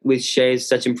with Shea's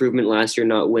such improvement last year,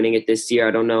 not winning it this year,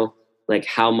 I don't know like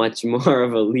how much more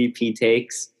of a leap he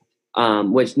takes.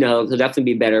 Which no, he'll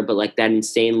definitely be better, but like that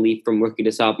insane leap from rookie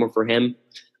to sophomore for him.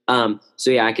 So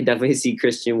yeah, I could definitely see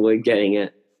Christian Wood getting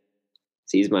it.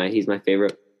 So he's my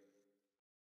favorite.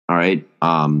 All right.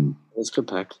 That's a good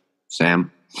pick.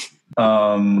 Sam.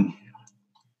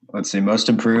 Let's see. Most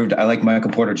improved. I like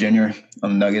Michael Porter Jr.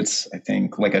 on the Nuggets. I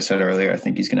think, like I said earlier, I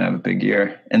think he's going to have a big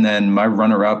year. And then my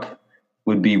runner-up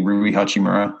would be Rui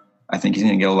Hachimura. I think he's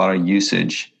going to get a lot of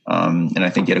usage. And I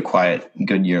think he had a quiet,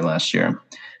 good year last year. And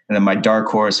then my dark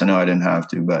horse, I know I didn't have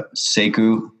to, but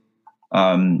Sekou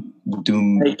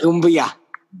Doumbouya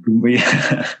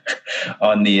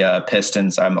on the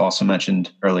Pistons, I'm also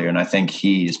mentioned earlier, and I think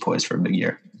he is poised for a big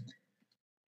year.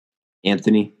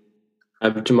 Anthony? I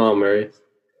have Jamal Murray.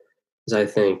 Because I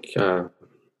think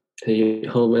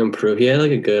he'll improve. He had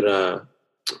like a good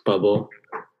bubble,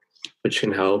 which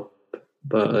can help.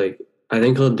 But like I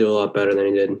think he'll do a lot better than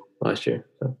he did last year.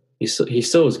 So he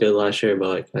still was good last year, but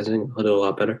like I think he'll do a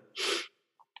lot better.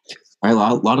 All right,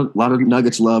 a lot of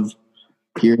Nuggets love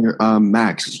here.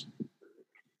 Max.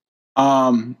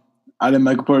 I did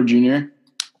Michael Porter Jr.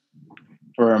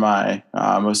 for my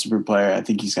most improved player. I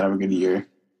think he's gonna have a good year.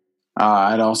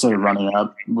 I'd also running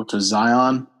up, which was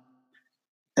Zion.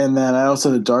 And then I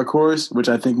also had a dark horse, which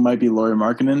I think might be Lauri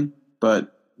Markkanen,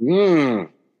 but I'm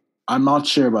not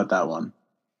sure about that one.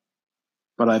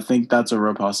 But I think that's a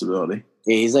real possibility.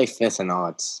 Yeah, he's like fifth in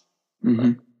odds.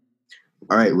 Mm-hmm.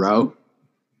 All right, Ro.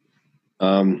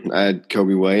 I had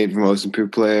Kobe White for most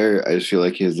improved player. I just feel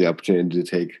like he has the opportunity to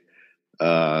take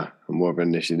more of an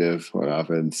initiative on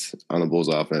offense, on the Bulls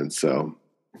offense. So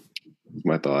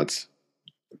my thoughts.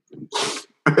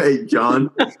 Hey, John.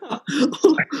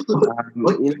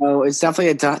 It's definitely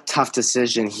a tough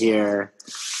decision here.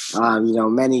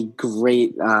 Many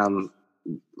great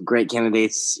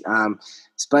candidates.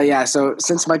 But yeah, so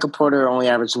since Michael Porter only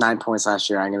averaged 9 points last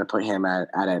year, I'm going to put him at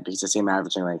it because I see him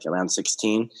averaging like around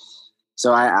 16.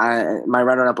 So my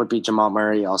runner-up would be Jamal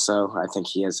Murray. Also, I think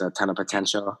he has a ton of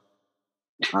potential.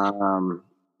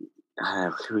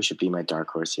 Who should be my dark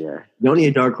horse here? You don't need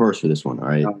a dark horse for this one, all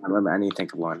right? I need to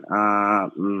think of one.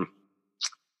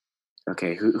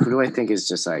 Okay, who do I think is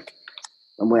just like?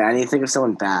 Wait, I need to think of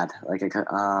someone bad. Like,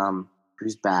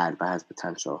 who's bad but has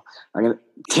potential?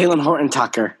 Taylor Horton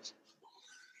Tucker.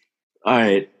 All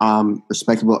right,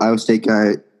 respectable Iowa State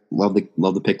guy. Love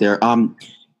the pick there.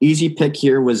 Easy pick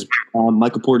here was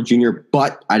Michael Porter Jr.,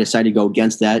 but I decided to go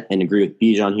against that and agree with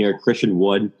Bijan here. Christian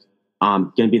Wood.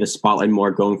 Going to be the spotlight more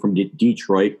going from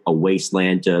Detroit, a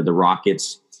wasteland, to the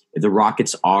Rockets. If the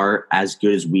Rockets are as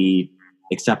good as we,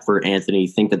 except for Anthony,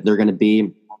 think that they're going to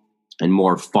be, and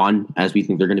more fun as we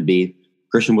think they're going to be,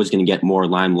 Christian Wood's going to get more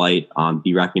limelight,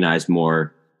 be recognized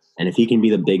more. And if he can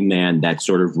be the big man that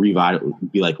sort of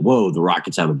be like, whoa, the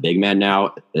Rockets have a big man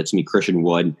now, that's me, Christian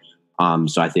Wood.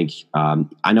 So I think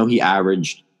I know he had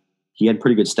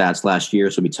pretty good stats last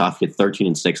year, so it'd be tough. He had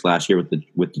 13-6 last year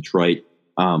with Detroit.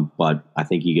 But I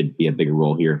think he could be a bigger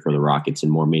role here for the Rockets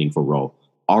and more meaningful role.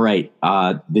 All right.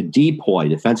 The DPOY,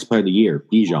 Defensive Player of the Year,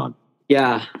 Bijan.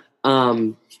 Yeah.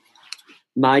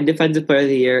 My Defensive Player of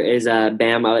the Year is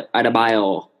Bam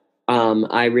Adebayo.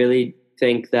 I really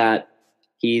think that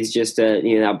he's just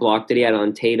that block that he had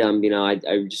on Tatum.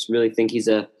 I just really think he's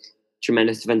a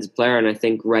tremendous defensive player, and I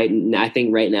think right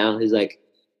now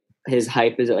his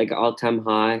hype is at like all-time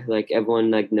high. Like everyone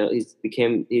knows he's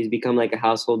become like a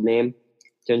household name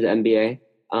in terms of NBA.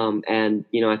 And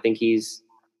I think he's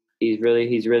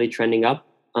really trending up.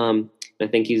 I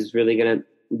think he's really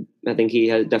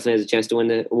definitely has a chance to win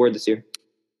the award this year.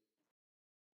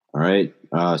 All right.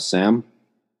 Sam.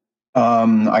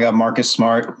 I got Marcus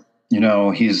Smart.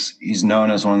 He's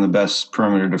known as one of the best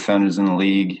perimeter defenders in the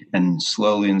league, and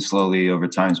slowly over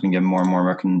time he's been getting more and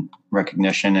more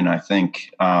recognition. And I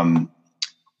think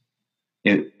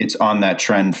it's on that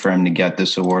trend for him to get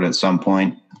this award at some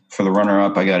point. For the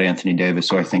runner-up, I got Anthony Davis,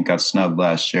 who I think got snubbed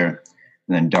last year.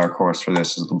 And then dark horse for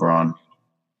this is LeBron.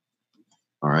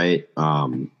 All right.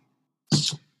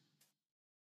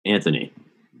 Anthony.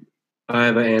 I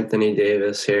have Anthony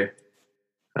Davis here.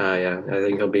 I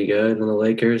think he'll be good in the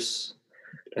Lakers.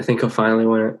 I think he'll finally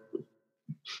win it.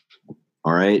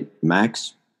 All right.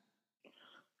 Max?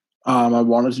 I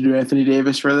wanted to do Anthony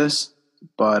Davis for this,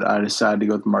 but I decided to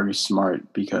go with Marcus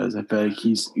Smart because I feel like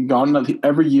he's gone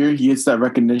every year. He gets that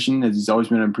recognition as he's always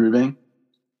been improving,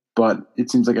 but it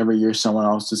seems like every year someone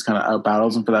else just kind of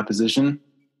outbattles him for that position.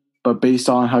 But based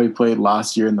on how he played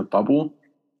last year in the bubble,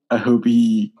 I hope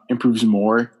he improves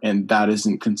more, and that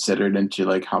isn't considered into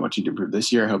like how much he'd improve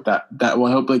this year. I hope that will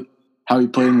help, like how he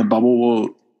played in the bubble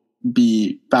will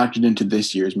be factored into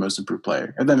this year's most improved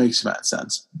player. If that makes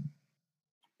sense.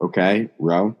 Okay,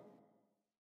 Ro.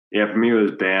 Yeah, for me it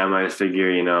was Bam. I just figure,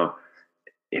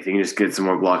 if he can just get some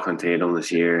more block on Tatum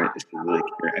this year, it's really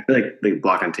I feel like the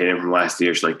block on Tatum from last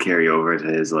year should like carry over to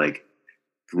his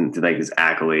his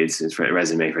accolades, his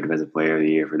resume for Defensive Player of the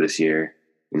Year for this year.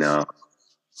 I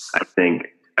feel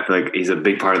like he's a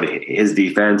big part of his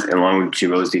defense, and along with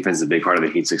Chibo's defense, is a big part of the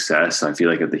Heat's success. So I feel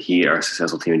like if the Heat are a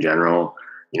successful team in general,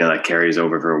 that carries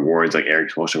over for awards like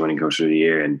Eric Spoelstra winning Coach of the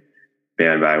Year and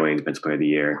Bam Adebayo winning Defensive Player of the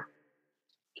Year.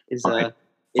 Is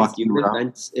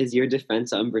your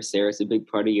defense on Braceras a big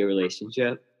part of your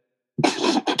relationship?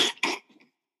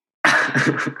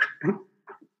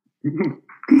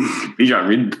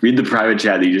 Bijan, read the private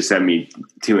chat that you just sent me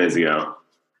 2 minutes ago.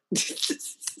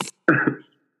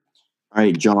 All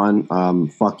right, John,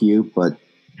 fuck you, but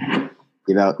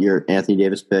give out your Anthony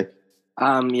Davis pick.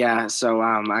 Yeah, so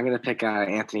I'm going to pick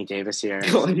Anthony Davis here.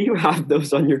 Why do you have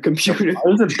those on your computer?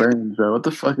 Why is it burned, bro? What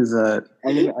the fuck is that?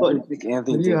 I'm going to pick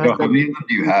Anthony Davis. How many of them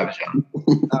do you have, John?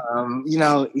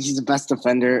 He's the best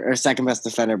defender or second best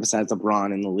defender besides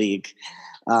LeBron in the league.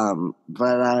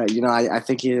 I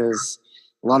think he has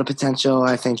a lot of potential.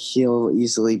 I think he'll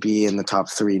easily be in the top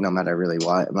 3 no matter really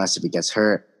what, unless if he gets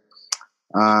hurt.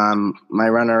 My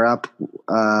runner-up,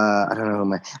 I don't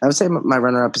know I would say my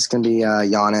runner-up is going to be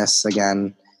Giannis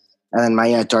again, and then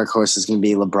my dark horse is going to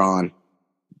be LeBron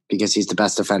because he's the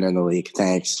best defender in the league.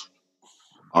 Thanks.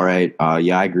 All right,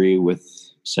 I agree with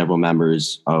several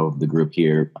members of the group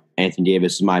here. Anthony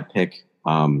Davis is my pick.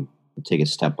 He'll take a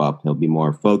step up. He'll be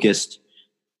more focused,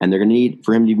 and they're going to need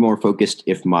for him to be more focused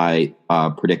if my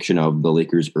prediction of the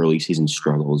Lakers' early season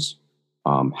struggles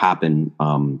happen.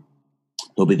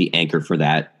 He'll be the anchor for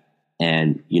that.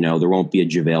 And, there won't be a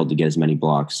JaVale to get as many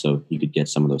blocks, so he could get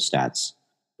some of those stats.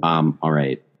 All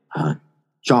right.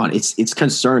 John, it's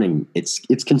concerning.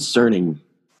 It's concerning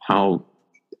how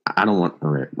I don't want – all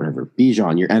right, whatever.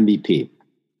 Bijan, your MVP.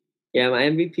 Yeah, my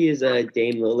MVP is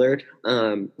Dame Lillard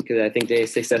because I think the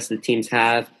success the teams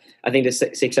have. I think the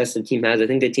success the team has. I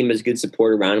think the team has good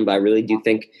support around him, but I really do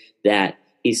think that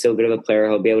he's so good of a player.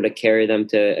 He'll be able to carry them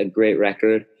to a great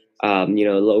record.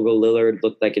 Logo Lillard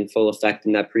looked like in full effect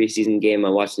in that preseason game. I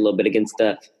watched a little bit against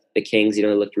the Kings. It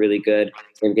looked really good.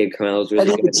 Same game Carmelo was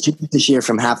really good this year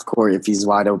from half court if he's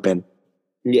wide open.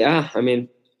 Yeah, I mean,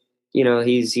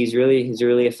 he's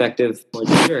really effective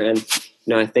shooter, and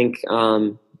I think I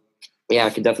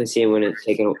could definitely see him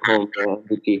taking home for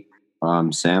MVP.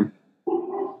 Sam.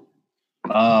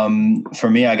 For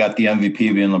me, I got the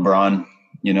MVP being LeBron.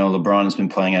 LeBron has been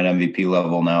playing at MVP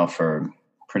level now for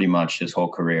pretty much his whole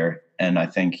career, and I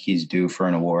think he's due for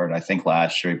an award. I think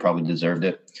last year he probably deserved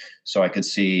it, so I could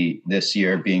see this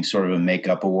year being sort of a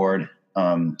makeup award,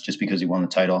 just because he won the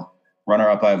title.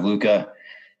 Runner-up, I have Luka,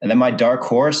 and then my dark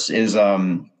horse is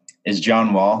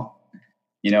John Wall.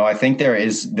 I think there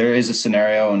is a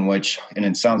scenario in which, and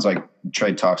it sounds like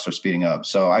trade talks are speeding up,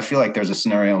 so I feel like there's a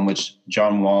scenario in which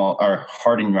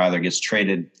Harden gets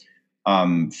traded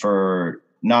for.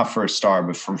 Not for a star,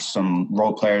 but for some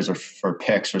role players or for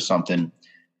picks or something.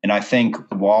 And I think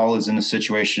Wall is in a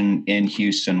situation in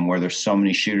Houston where there's so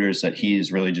many shooters that he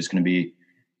is really just going to be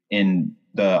in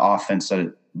the offense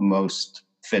that most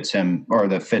fits him, or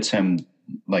that fits him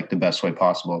like the best way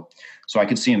possible. So I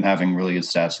could see him having really good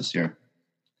stats this year.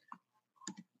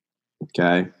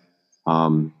 Okay.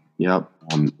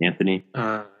 Anthony.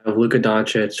 Luka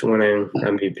Doncic winning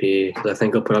MVP because I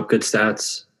think he'll put up good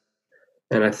stats.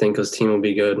 And I think his team will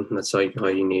be good. That's all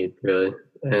you need, really.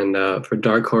 And for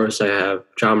dark horse, I have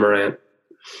John Morant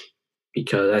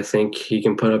because I think he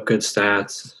can put up good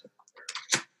stats.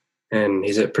 And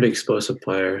he's a pretty explosive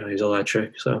player. He's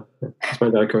electric. So that's my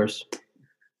dark horse.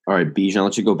 All right, Bijan, I'll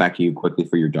let you go back to you quickly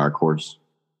for your dark horse.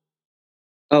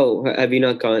 Oh, have you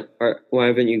not gone? Or why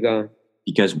haven't you gone?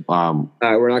 Because all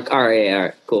right, we're not. All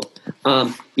right, cool.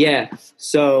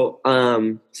 So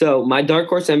my dark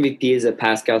horse MVP is a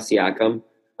Pascal Siakam,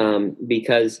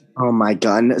 because oh my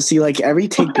god, see, like every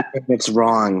take that's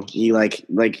wrong, he like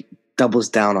doubles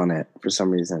down on it for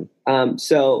some reason. I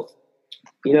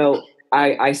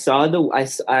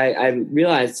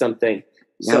realized something.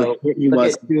 So he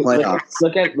was playoffs.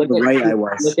 Look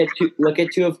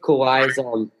at two of Kawhi's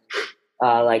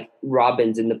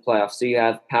Robins in the playoffs. So you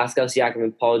have Pascal Siakam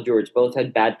and Paul George. Both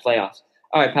had bad playoffs.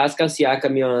 All right, Pascal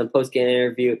Siakam, in a post-game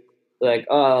interview, I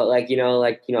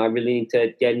really need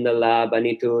to get in the lab. I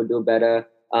need to do better.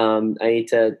 I need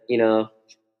to,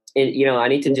 I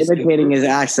need to just imitating his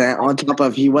accent on top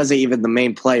of he wasn't even the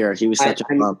main player. He was such a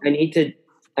bum. I need to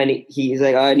and he's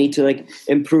like, I need to like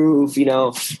improve,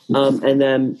 and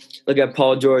then look at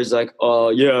Paul George like,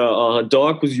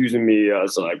 Doc was using me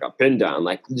as like a pin down,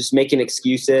 like just making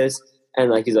excuses, and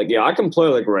like he's like, yeah, I can play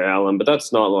like Ray Allen, but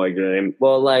that's not my game.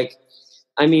 Well, like,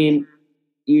 I mean,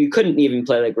 you couldn't even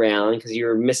play like Ray Allen because you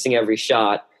were missing every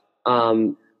shot.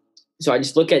 So I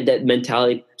just look at that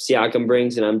mentality Siakam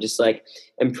brings, and I'm just like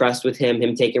impressed with him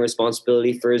taking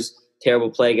responsibility for his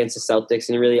terrible play against the Celtics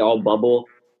and really all bubble.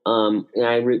 And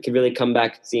I could really come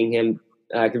back seeing him.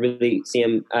 I could really see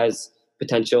him as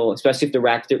potential, especially if the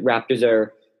Raptors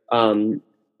are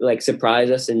like surprise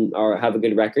us or have a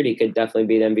good record. He could definitely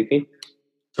be the MVP.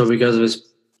 So because of his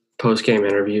post-game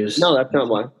interviews? No, that's not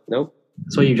why. Nope.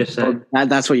 That's what you just said.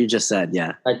 That's what you just said.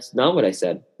 Yeah. That's not what I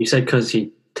said. You said because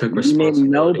he took You responsibility.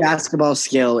 named no basketball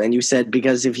skill, and you said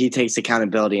because if he takes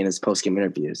accountability in his post-game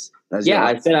interviews. I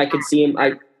said I could see him.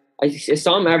 I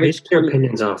saw him average. Your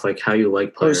opinions off like how you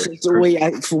like players.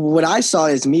 What I saw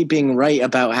is me being right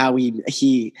about how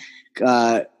he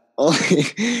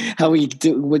would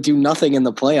do nothing in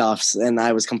the playoffs, and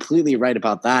I was completely right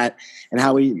about that. And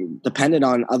how he depended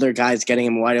on other guys getting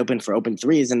him wide open for open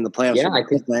threes in the playoffs. Yeah, I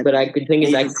could think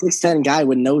he's a 6'10" guy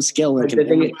with no skill. And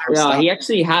he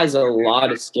actually has a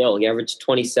lot of skill. He averaged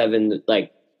 27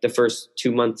 like the first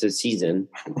 2 months of the season.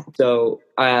 So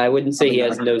I wouldn't say he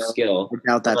has no skill. I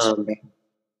doubt that's true.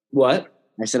 What?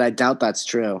 I said I doubt that's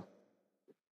true.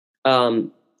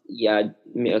 Yeah.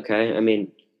 Okay. I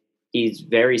mean, he's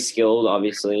very skilled.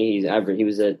 Obviously, he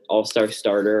was an all-star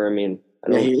starter. I mean,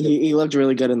 he looked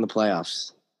really good in the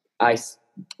playoffs. I said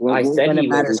he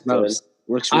matters most.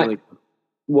 Looks really good.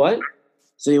 What?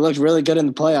 So he looked really good in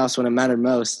the playoffs when it mattered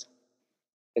most.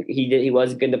 He did. He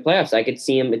was good in the playoffs. I could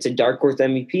see him. It's a dark horse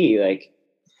MVP. Like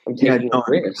I'm taking a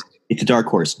risk. It's a dark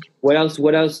horse. What else?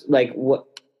 Like what?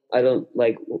 I don't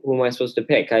like. Who am I supposed to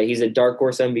pick? He's a dark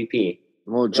horse MVP.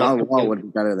 Well, John Wall would be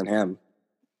better than him.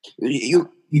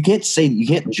 You can't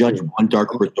judge one dark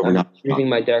horse over another. Choosing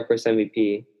my dark horse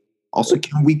MVP. Also,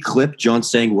 can we clip John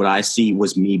saying what I see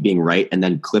was me being right, and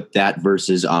then clip that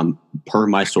versus per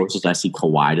my sources, I see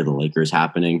Kawhi to the Lakers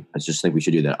happening. I just think we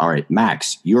should do that. All right,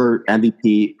 Max, your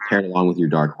MVP paired along with your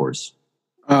dark horse.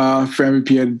 For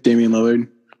MVP, I had Damian Lillard.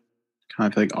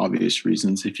 Kind of like obvious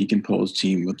reasons. If he can pull his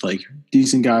team with like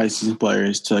decent guys, decent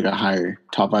players to like a higher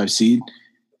top 5 seed,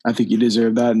 I think he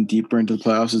deserved that, and deeper into the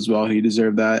playoffs as well. He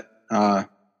deserved that.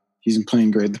 He's been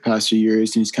playing great the past few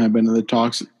years, and he's kind of been in the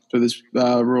talks for this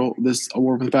this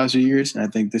award for the past few years. And I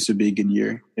think this would be a good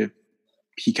year if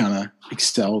he kind of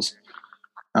excels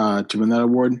to win that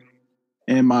award.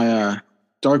 And my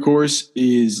dark horse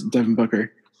is Devin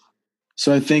Booker.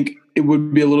 So I think it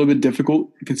would be a little bit difficult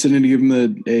considering to give him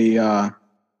a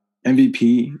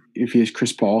MVP if he has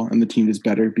Chris Paul and the team is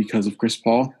better because of Chris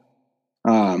Paul.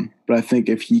 But I think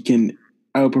if he can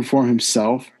outperform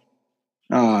himself,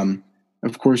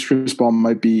 of course, Chris Paul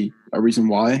might be a reason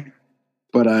why,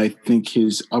 but I think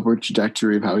his upward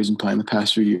trajectory of how he's been playing the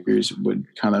past few years would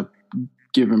kind of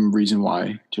give him reason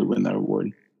why to win that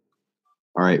award.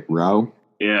 All right, Ro?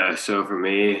 Yeah, so for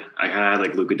me, I kind of had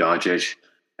like Luka Doncic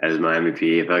as my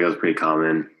MVP. I feel like that was pretty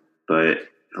common. But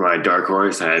for my dark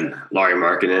horse, I had Lauri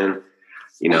Markkanen.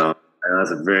 I know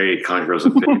that's a very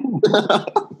controversial pick.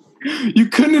 You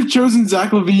couldn't have chosen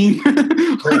Zach LaVine.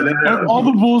 All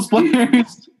the Bulls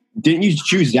players. Didn't you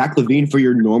choose Zach LaVine for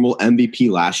your normal MVP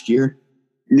last year?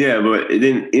 Yeah, but it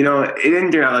didn't. It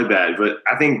didn't turn out like that. But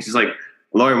I think just like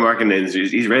Lauri Markkanen,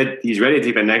 he's ready. He's ready to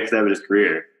take the next step in his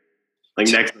career. Like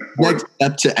next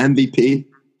step to MVP.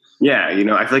 Yeah, I feel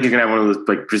like he's gonna have one of those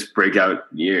like just breakout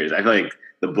years. I feel like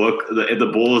if the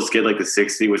Bulls get like the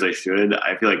 60, which they should,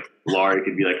 I feel like Lauri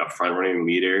could be like a front running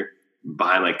leader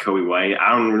behind like Kobe White. I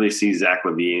don't really see Zach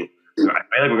LaVine. I feel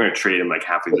like we're gonna trade him like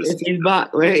halfway this.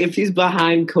 If he's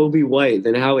behind Kobe White,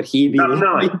 then how would he be? No,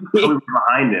 like Kobe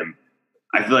behind him.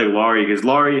 I feel like Lauri, because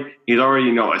Lauri, he's already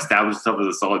established himself as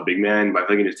a solid big man, but I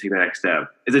feel like he can just take the next step.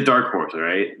 It's a dark horse, all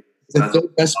right?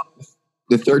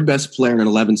 The third best player in an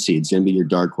 11 seed is going to be your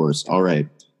dark horse. All right.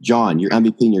 John, your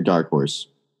MVP and your dark horse.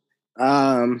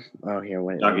 Here,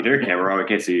 wait. John, you turn your camera on. I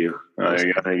can't see you. Oh, there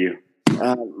you go. Thank you.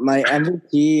 My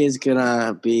MVP is going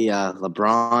to be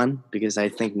LeBron because I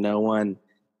think no one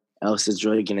else is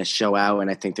really going to show out, and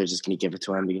I think they're just going to give it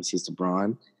to him because he's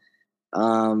LeBron.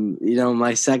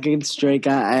 My second straight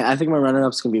guy, I think my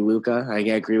runner-up is going to be Luka. I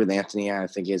agree with Anthony. I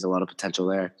think he has a lot of potential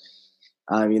there.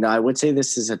 I would say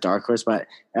this is a dark horse, but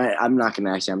I'm not going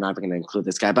to include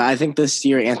this guy. But I think this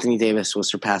year Anthony Davis will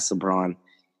surpass LeBron.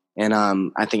 And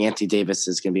I think Anthony Davis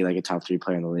is going to be like a top 3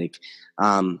 player in the league.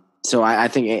 So I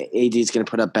think AD is going to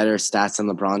put up better stats than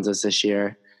LeBron does this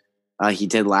year. He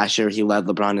did last year. He led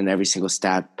LeBron in every single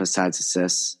stat besides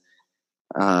assists.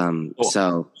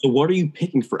 So what are you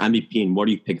picking for MVP and what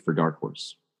are you picking for dark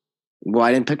horse? Well,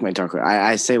 I didn't pick my dark horse.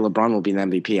 I say LeBron will be the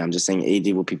MVP. I'm just saying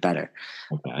AD will be better.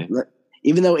 Okay.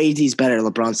 Even though AD is better,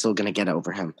 LeBron's still going to get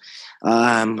over him.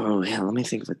 Let me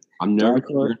think of it. I'm never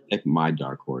going to pick my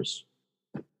dark horse.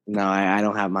 No, I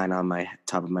don't have mine on my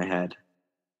top of my head.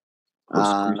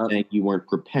 You're saying you weren't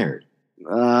prepared.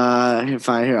 Fine.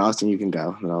 Here, Austin, you can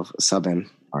go. And I'll sub in.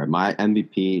 All right, my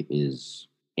MVP is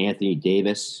Anthony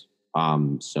Davis.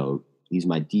 So he's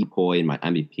my depoy and my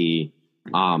MVP.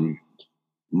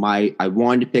 I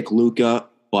wanted to pick Luka,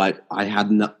 but I had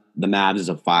the Mavs as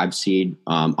a 5 seed.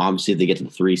 Obviously, if they get to the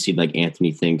 3 seed like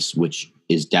Anthony thinks, which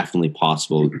is definitely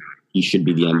possible, he should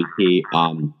be the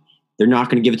MVP. They're not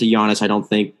going to give it to Giannis, I don't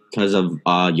think, because of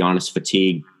Giannis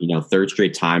fatigue. Third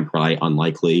straight time, probably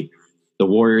unlikely. The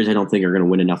Warriors, I don't think, are going to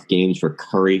win enough games for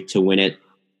Curry to win it.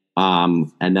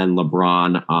 And then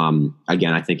LeBron,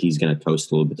 again, I think he's going to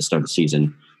coast a little bit to start the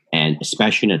season. And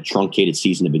especially in a truncated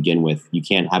season to begin with, you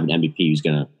can't have an MVP who's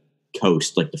going to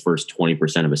coast like the first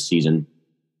 20% of a season.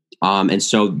 And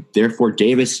so, therefore,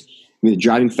 Davis, the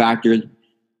driving factor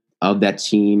of that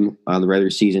team, the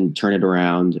regular season, turn it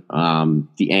around,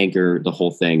 the anchor, the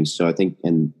whole thing. So I think,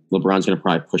 and LeBron's going to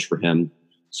probably push for him.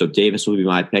 So Davis will be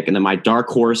my pick. And then my dark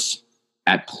horse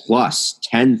at plus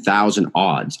 10,000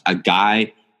 odds, a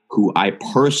guy who I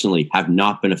personally have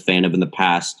not been a fan of in the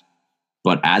past.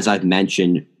 But as I've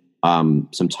mentioned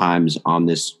sometimes on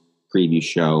this preview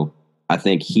show, I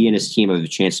think he and his team have a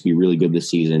chance to be really good this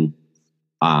season.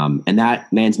 And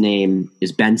that man's name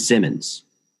is Ben Simmons.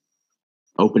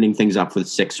 Opening things up for the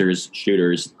Sixers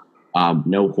shooters.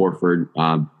 No Horford,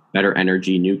 better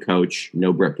energy, new coach,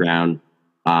 no Brett Brown.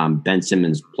 Ben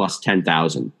Simmons plus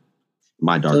 10,000.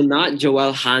 My dark. So not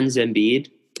Joel Hans Embiid?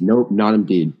 Nope, not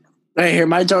Embiid. Right here,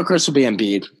 my dark horse will be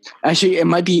Embiid. Actually, it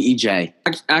might be EJ.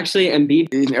 Actually,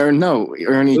 Embiid. Or no,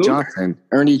 Ernie Who? Johnson.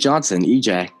 Ernie Johnson,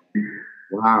 EJ.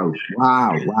 Wow.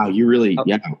 You really,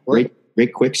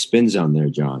 great quick spin zone there,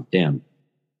 John. Damn.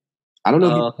 I don't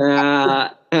know.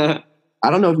 I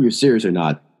don't know if you're serious or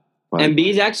not. But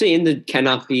Embiid's actually in the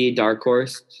cannot be dark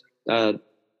horse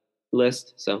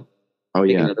list. So, oh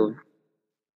yeah, another one.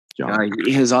 John.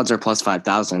 His odds are plus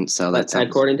 5,000. So that's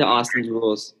according to Austin's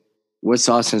rules. What's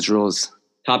Austin's rules?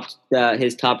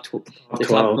 His top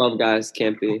 12 guys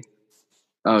can't be.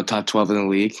 Oh, top 12 in the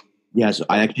league. Yeah, so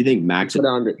I actually think Max. I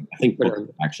think Booker's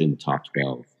actually in the top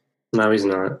 12. No, he's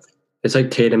not. It's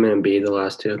like Tatum and Embiid, the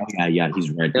last two. Oh, yeah,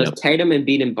 he's right. There's Tatum,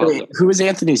 Embiid, and Butler. Who is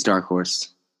Anthony's dark horse?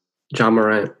 John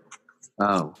Morant.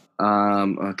 Oh,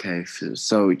 okay.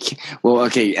 So,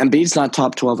 okay. Embiid's not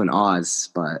top 12 in odds,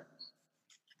 but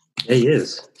yeah, he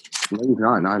is. No, he's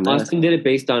not. Not in this. Austin did it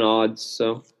based on odds.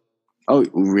 So. Oh,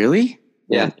 really?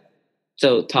 Yeah.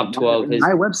 So top 12. My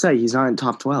website, he's not in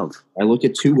top 12. I looked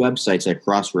at 2 websites. I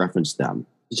cross-referenced them.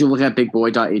 Did you look at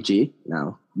bigboy.ag?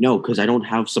 No, because I don't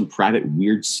have some private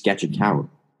weird sketch account.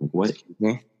 Like what?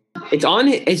 Yeah. It's on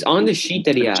the sheet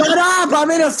that he has. Shut up! I'm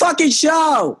in a fucking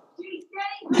show.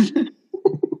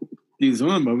 Dude, some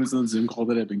of the moments on the Zoom call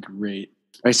that have been great.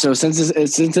 All right, so since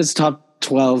it's top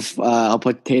 12, I'll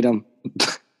put Tatum.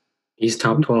 He's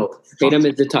top 12. Tatum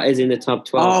is in the top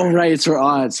 12. Oh, right, it's for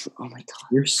odds. Oh my god,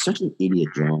 you're such an idiot,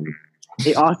 John.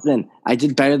 Hey, Austin, I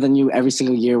did better than you every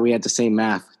single year. We had the same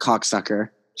math, cocksucker.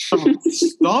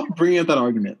 Stop bringing up that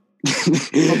argument.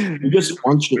 You're just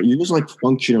like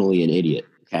functionally an idiot.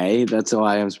 Okay, that's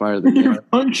why I'm smarter than you. You're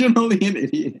functionally an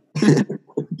idiot.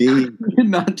 You did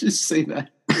not just say that.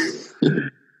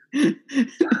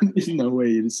 There's no way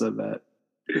you just said that.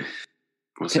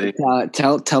 We'll see.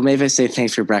 Tell Mavis say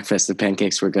thanks for breakfast. The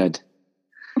pancakes were good.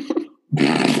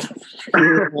 That's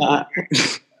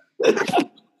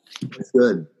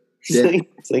good.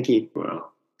 Slinky.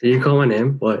 Wow. Did you call my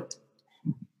name? What?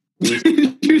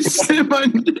 You said my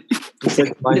name. Did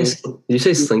you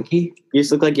say Slinky? You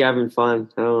just look like you're having fun.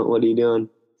 I don't know. What are you doing?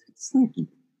 Slinky.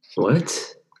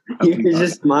 What? You're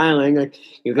just smiling. Like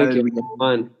you think you're having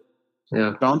fun.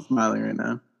 Yeah. John's smiling right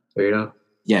now. Weirdo.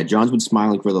 Yeah, John's been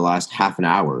smiling for the last half an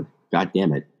hour. God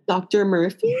damn it. Dr.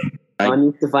 Murphy? John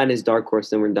needs to find his dark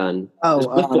horse, then we're done. Oh,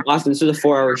 Austin, this is a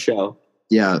 4-hour show.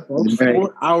 Yeah.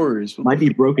 4 hours. Might be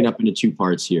broken up into 2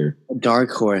 parts here. dark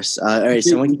horse. All right,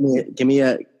 someone give me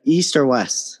a east or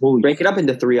west. Break it up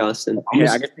into 3, Austin. I'm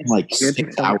gonna spend like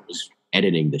 6 hours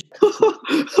editing this.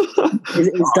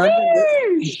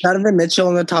 Is Donovan Mitchell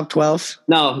in the top 12?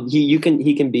 No, he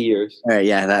can be yours. All right,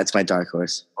 yeah, that's my dark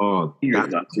horse. Oh,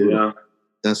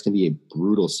 that's gonna be a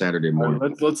brutal Saturday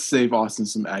morning. Let's save Austin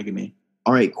some agony.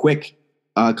 All right, quick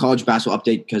college basketball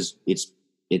update because it's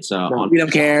It's We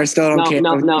don't care. Still don't care.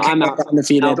 No, I'm out.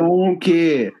 Undefeated. Don't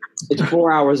care. It's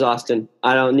 4 hours, Austin.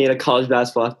 I don't need a college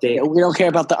basketball update. We don't care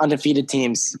about the undefeated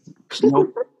teams.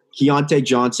 Nope. Keontae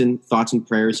Johnson, thoughts and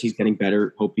prayers. He's getting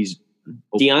better.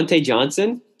 Deontay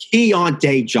Johnson?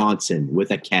 Keontae Johnson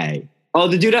with a K. Oh,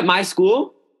 the dude at my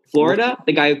school? Florida?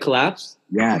 The guy who collapsed?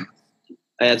 Yeah.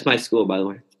 That's my school, by the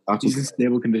way. He's in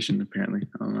stable condition, apparently.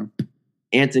 I don't know.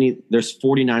 Anthony, there's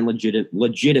 49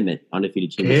 legitimate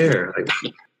undefeated teams. Here.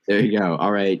 There you go.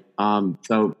 All right.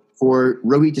 So for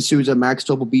Rohit D'Souza, Max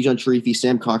Topol, Bijan Sharifi,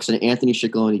 Sam Coxon, Anthony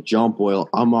Ciccone, John Boyle,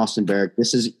 I'm Austin Barrick.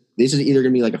 This is either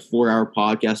gonna be like a 4-hour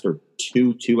podcast or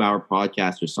 2-hour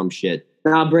podcast or some shit.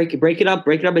 Nah, break it up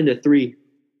into 3.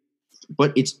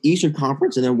 But it's Eastern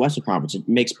Conference and then Western Conference. It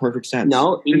makes perfect sense.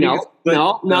 No.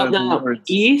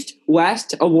 East,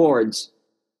 West, awards.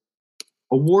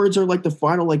 Awards are like the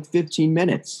final 15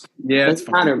 minutes. Yeah, it's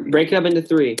matter. Break it up into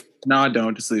 3. No,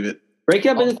 don't. Just leave it. Break it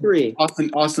up into 3.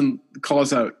 Austin, call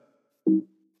us out. All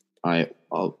right.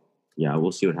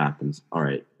 We'll see what happens. All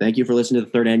right. Thank you for listening to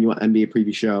the 3rd annual NBA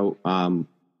preview show.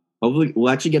 Hopefully we'll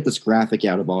actually get this graphic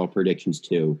out of all our predictions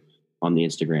too on the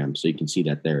Instagram, so you can see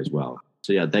that there as well.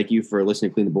 So yeah, thank you for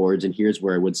listening to Clean the Boards. And here's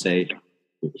where I would say,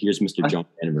 here's Mr. John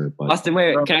Denver. But Austin,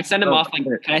 wait, can I send him off like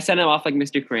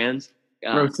Mr. Kranz?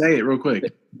 Bro, say it real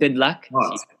quick. Good luck.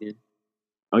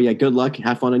 Oh yeah, good luck.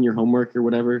 Have fun on your homework or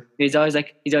whatever. He's always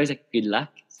like, good luck.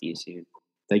 See you soon.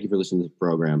 Thank you for listening to the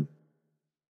program.